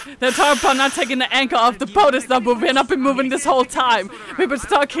 Captain, the time about not taking the anchor off the boat is not moving. We've not been moving this whole time. We've been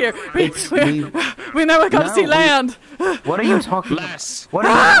stuck here. We never got to see land. What are you talking about? What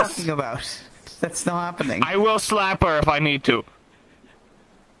are you talking about? That's not happening. I will slap her if I need to.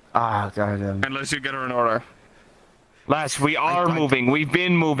 Ah, God. Unless you get her in order. Lass, we are moving. We've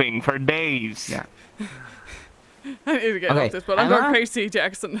been moving for days. Yeah. I need to get Okay, off this, but I'm Emma? going crazy,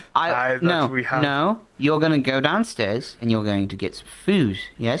 Jackson. No, you're gonna go downstairs and you're going to get some food.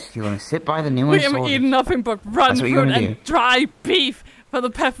 Yes, you're gonna sit by the new We one. haven't eaten nothing but run fruit and dry beef for the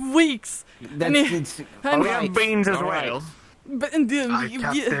past weeks. We have beans as well. But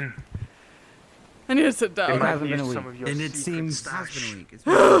Captain. I need to sit down. It hasn't been a week. And it seems... It's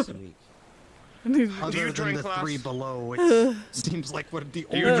been a week. Other than the three below, it seems like we're the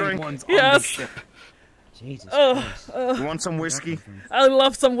only ones on the ship. Jesus You want some whiskey? I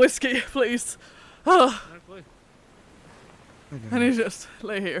love some whiskey, please. I need to just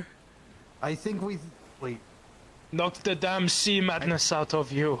lay here. I think we... Wait. Knock the damn sea madness out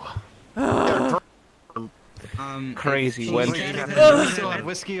of you. Crazy Do when we still have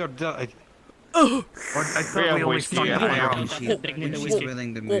whiskey or... I thought we always stopped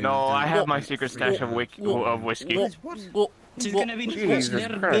No, I have my secret stash of whiskey. Jesus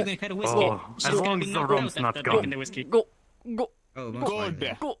Christ. Oh, as long as the rum's not gone. Go. Good.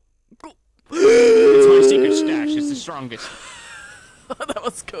 It's my secret stash. It's the strongest. That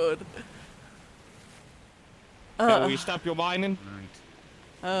was good. Will you stop your whining?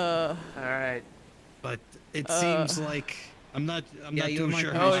 Alright. But it seems like I'm not too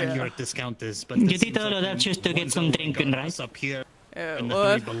sure Oh, how yeah. your discount is, but You this did seems all of that just to get some drinking, right? up here Yeah, and the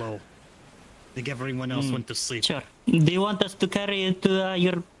what? three below. I think everyone else went to sleep. Sure. Do you want us to carry you to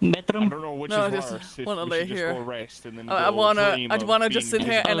your bedroom? I don't know which No, I is just worse. If wanna we lay should just here. go rest and then I go wanna dream of just sit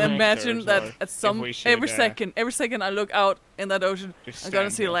being here and distant imagine characters, that or at some if we should, every second I look out in that ocean, just I'm gonna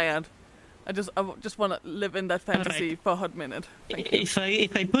stand see here. land. I just wanna live in that fantasy for a hot minute. Thank you.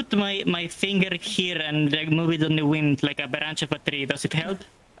 If I put my finger here and like move it on the wind like a branch of a tree, does it help?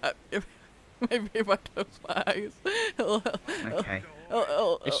 Maybe if I close my eyes. Okay.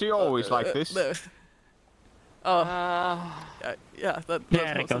 Is she always like this? No. Yeah, that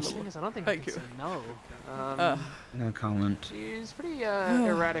There it was goes. I don't think Thank we can you. say no. No comment. She's pretty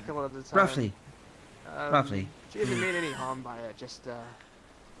erratic a lot of the time. Roughly. Roughly. She hasn't made any harm by it, just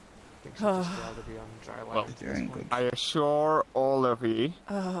I think she'd just rather be on dry land. Well, at this point. I assure all of you,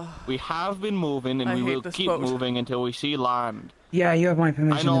 we have been moving and I we hate will this keep boat. moving until we see land. Yeah, you have my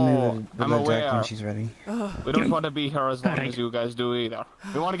permission I to know, move the I'm boat deck aware. when she's ready. We don't want to be here as long as you guys do either.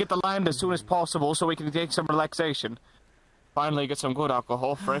 We want to get the land as soon as possible so we can take some relaxation. Finally get some good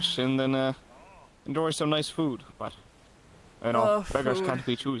alcohol, fresh, and then enjoy some nice food. But, you know, beggars food. can't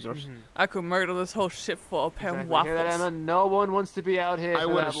be choosers. I could murder this whole ship for a pair of Exactly. Hear that, waffles. Emma? No one wants to be out here I for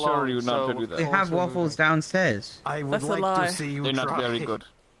would that assure long, you not to do that. They have waffles downstairs. I would That's a like lie. to see you They're not try. very good.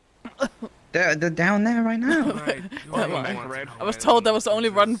 They're down there right now. I was told there was only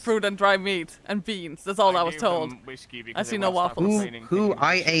rotten fruit and dry meat and beans. That's all I was told. I see no waffles. Who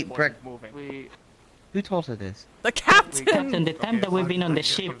I ate breakfast. We Who told her this? The captain! Captain, the time that we've been on the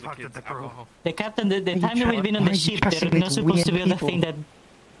ship, the captain, the time that we've been on Why are the you ship, there's trusting not these supposed to be weird a thing that.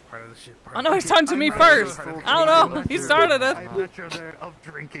 I know he's talking to me first. I don't know. He started it. I'm not sure they're of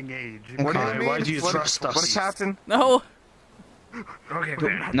drinking age. What do you Okay. mean? Why do you trust us? What, Captain? No. Okay,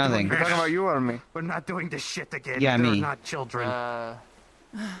 we're not Nothing. You're talking about you or me? We're not doing this shit again. Yeah, They're me. not children. Yeah,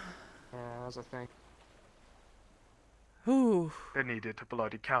 that was a thing. Ooh. They needed to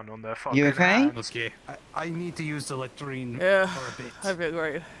bloody count on their fucking You okay? hands. I need to use the latrine Yeah. for a bit. I feel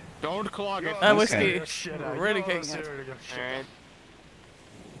great. Don't clog it. That whiskey. Shit, Really kicking it. Alright.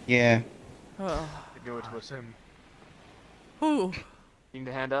 Yeah. Oh. I knew it was him. Ooh. Need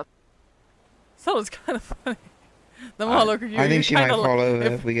a hand up? So it's kind of funny. The more I look at you, I think you she might kinda fall look- over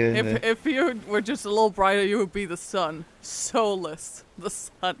if we get into if you were just a little brighter, you would be the sun. Soulless. The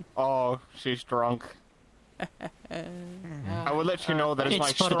sun. Oh, she's drunk. I will let you know that it's my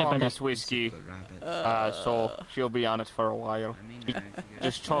It's for the strongest whiskey, so she'll be on it for a while. She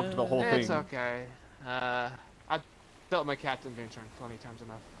just chugged the whole It's thing. okay. I've dealt my captain being drunk plenty times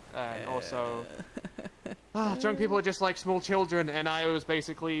enough. And also, drunk people are just like small children, and I was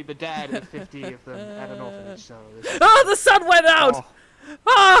basically the dad of 50 of them at an orphanage, so... Oh, the sun went out!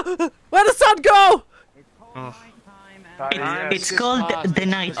 Ah! Where'd the sun go? It's called the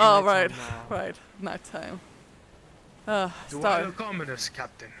night. Oh, right. Right. Nighttime. Do I Start. look ominous,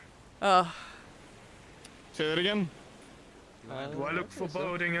 Captain? Say that again? Do I look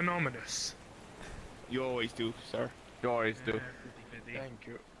foreboding and ominous? You always do, sir. You always do. Thank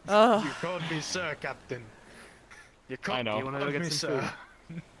you. Oh. You called me sir, Captain. You called I know. You wanna go get me some sir.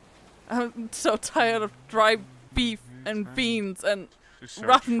 food? I'm so tired of dry beef and beans and search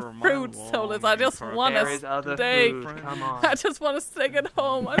rotten for a fruit mile soulless. long I just for- want There to is other stay. food, come on. I just want to stay at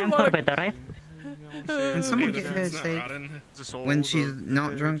home. I Time don't for want bed, alright? Can someone give her a steak when she's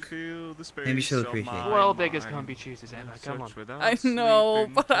not drunk? Maybe she'll appreciate it. Well, big as Combi chooses, Emma. Come on. I know,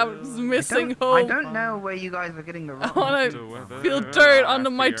 but I was missing home. I don't know where you guys are getting the wrong. I want to feel dirt under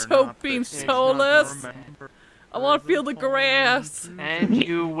my toe being soulless. I want to feel the grass. And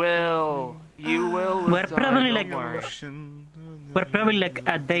you will. You will. We're probably like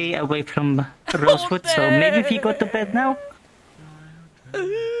a day away from Rosewood, so maybe if you go to bed now.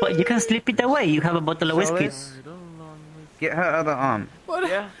 But you can sleep it away. You have a bottle of whiskey. Get her other arm. What?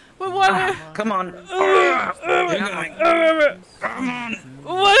 Yeah. What? Come on.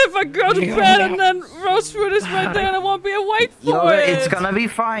 What if I go to bed and then Rosewood is right there and I won't be awake for it? It's gonna be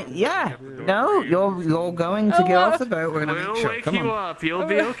fine. Yeah. No, you're going to get off the boat. We're gonna make sure. Come on. Wake you up. You'll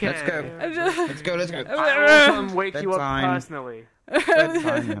be okay. Let's go. Let's go. I will come wake you up personally.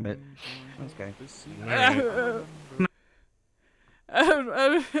 Bedtime habit. Let's go.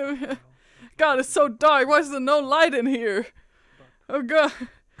 God, it's so dark. Why is there no light in here? Oh God.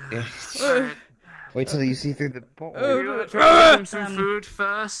 Wait till you see through the bottle. You want to try some food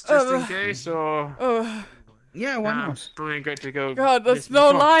first, just in case, or? Yeah, why not? Doing good to go. God, there's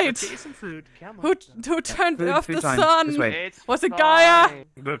no light. Some food. Who turned off the time. sun? Was it Gaia?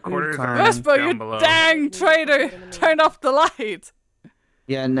 The quarters are Vespa, down you below. dang traitor! Turned off the light.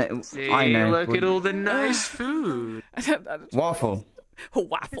 Yeah, no, See, I know. Look at all the nice food. Waffle. Oh,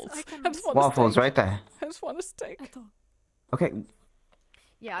 waffles. I just want Waffles a steak. right there. I just want a steak. Okay.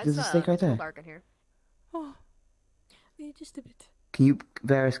 Yeah, There's it's a steak right there. dark in here. Oh, yeah, just a bit. Can you,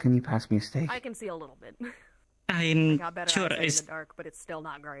 Varys, can you pass me a steak? I can see a little bit. I'm got better sure eyesight it's... in the dark, but it's still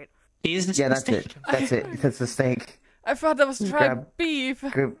not great. Yeah, that's it. That's it. That's the steak. I thought that was dried Grab- beef.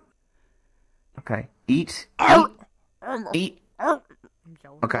 Okay. Eat. Eat.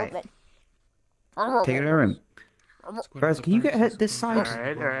 Okay. Take it to her room. Varys, can you get her this side?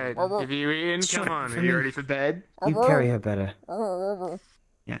 Alright. Have you eaten? Come on, are you ready for bed? You carry her better.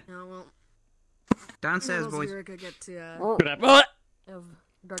 Yeah. Oh, well. Downstairs, boys. You're gonna get to, of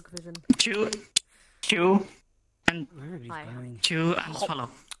dark vision. Chew, and swallow.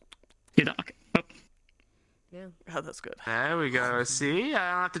 You don't. Okay. Oh. Yeah. Oh, that's good. There we go. See,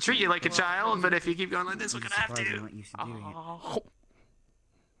 I don't have to treat you like a child, but if you keep going like this, we're gonna have to.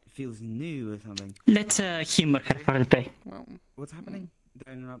 It feels new or something. Let's humor her for the day. What's happening?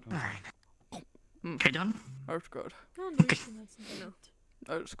 They're interrupting. Okay, done? That's good. Okay.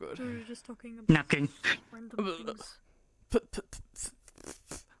 That's good. We were just talking about Knocking. random things.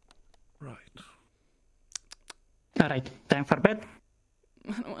 Right. Alright, time for bed.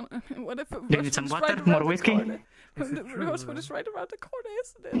 What if Do you need some water? More whiskey? Rosewood is right around the corner,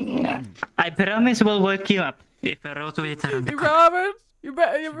 isn't it? I promise we'll wake you up if Rosewood is around the You corner. Robert? You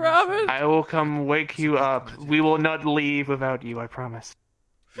Robert? I will come wake you up. We will not leave without you, I promise.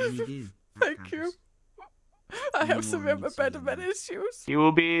 Thank you. I have some abandonment issues. You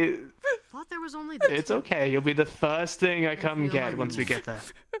will be... Thought there was only It's okay, you'll be the first thing I come get once we get there.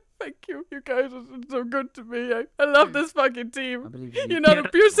 Thank you. You guys are so good to me. I love this fucking team. You're not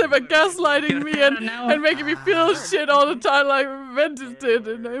abusive and gaslighting me and making me feel shit all the time like Ventus did.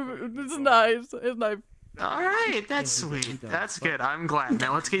 And it's nice. It's nice. Alright, that's sweet. That's good. I'm glad.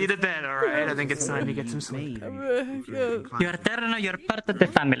 Now let's get you to bed, alright? I think it's time to get some sleep. You're Terrano, you're part of the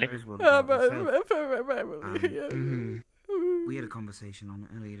family. We had a conversation on it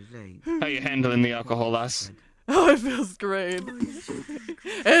earlier today. How you handling the alcohol, lass? Oh, it feels great.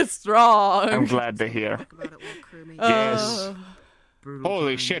 It's strong. I'm glad to hear. Yes.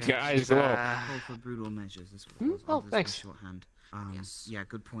 Holy shit, your eyes glow. Call for brutal measures. Oh, thanks. Shorthand. Yeah,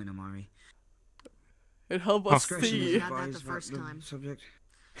 good point, Amari. It helped us Discretion see. is advised about the subject.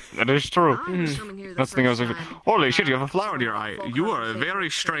 That is true. coming here the That's the thing I was first like, time. holy shit, you have a flower in your eye. You are a very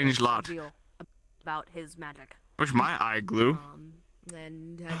strange lot. About his magic. Wish my eye glue.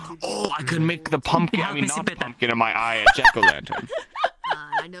 And had to Oh, I could make the pumpkin, I mean not pumpkin in my eye a jack-o'-lantern.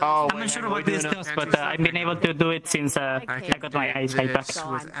 Oh, I'm not sure what this does, but I've been able to do it since I got my eyesight back. So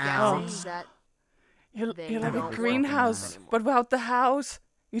I'm guessing that You're like a greenhouse, but without the house.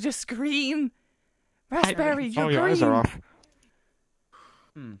 You're just green. Raspberry, you're green. Your eyes are off.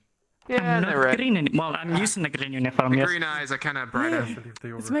 Yeah, I'm they're not red. green anymore. Well, I'm using the green uniform, The yes. green eyes are kind of brighter.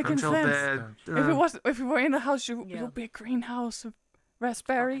 It's making Until sense. they're, If you were in the house, you'll be a greenhouse of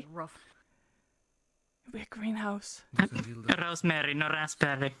raspberry. You'll be a greenhouse. Rosemary, no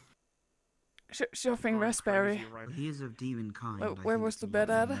raspberry. Sure thing, raspberry. He is of demon kind. Where was the bed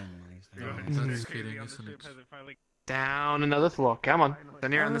at? That's kidding, isn't it? Down another floor. Come on.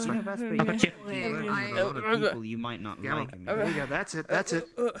 Then you're on this way. People you might not Come like. on. There you go. That's it. That's it.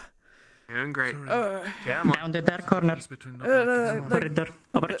 Doing great. Come on. Down the dark corner. Corridor.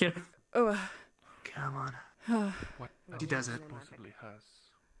 Over here. Come on. She does it.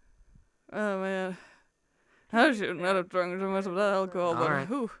 Oh man. I should not have drunk too much of that alcohol, but Alright.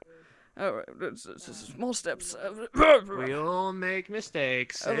 whew. Alright, it's small steps. We all make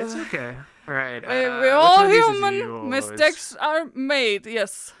mistakes. It's okay. Alright. We're all human. Mistakes are made,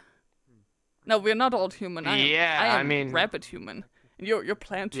 yes. No, we're not all human. I am mean, rabbit human. And you're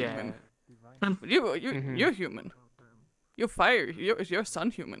plant human. You're human. You're fire. You're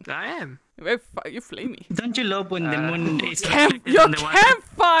sun human. I am. You're flamey. Don't you love when the moon is Your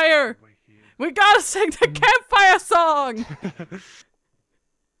campfire! We gotta sing the campfire song!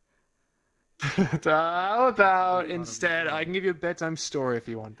 How about instead, I can give you a bedtime story if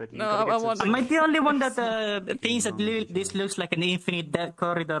you want, but no, I want. Am I the only one that thinks that this looks like an infinite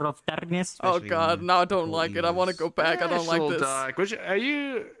corridor of darkness? Oh god, no, I don't like it. I want to go back. I don't like this. Dark. Which, are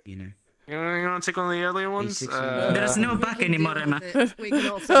you? You want to take one of the earlier ones? There's no back anymore, Emma. There's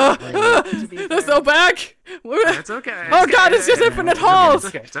no back. It's okay. Oh god, it's just infinite halls.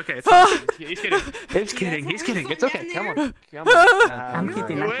 It's okay. He's kidding. He's kidding. He's kidding. It's okay. Come on. I'm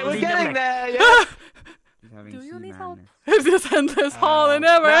kidding. We're getting there. Yeah. Do you need help? It's just endless hall and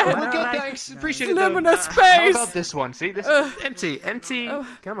never end. We're good, thanks. Appreciate it. Limitless How space. about this one? See, this is empty. Empty.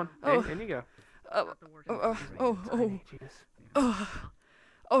 Come on. In you go.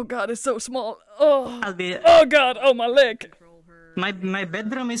 Oh god, it's so small. Oh god, oh my leg. My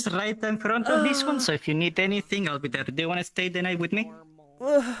bedroom is right in front of this one, so if you need anything, I'll be there. Do you want to stay the night with me?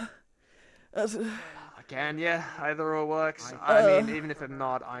 Can yeah, either or works. I mean, even if I'm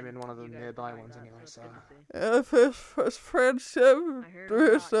not, I'm in one of the nearby ones anyway, so. If it's friendship,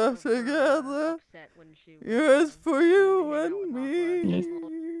 do stuff together. It's for you and me.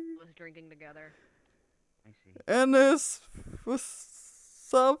 Drinking together. And this was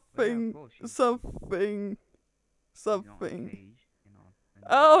something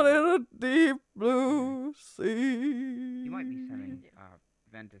out in a deep blue sea. You might be sending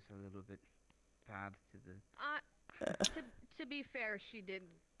Ventus a little bit bad to the... To be fair, she did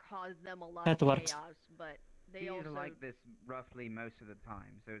cause them a lot That of works. chaos, but they He's also... like this roughly most of the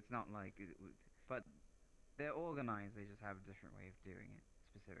time, so it's not like... But they're organized, they just have a different way of doing it,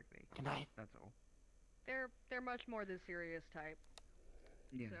 specifically. Good night. That's all. They're much more the serious type.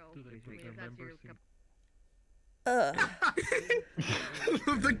 Yeah. So, if that's your cup...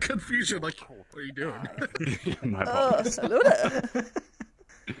 The confusion, like, what are you doing? My apologies.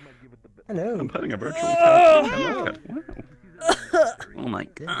 Hello. I'm putting a virtual couch. Oh my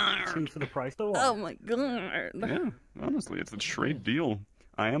god. Seems for the price of one. Oh my god. Yeah, honestly, it's a trade deal.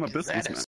 I am a businessman.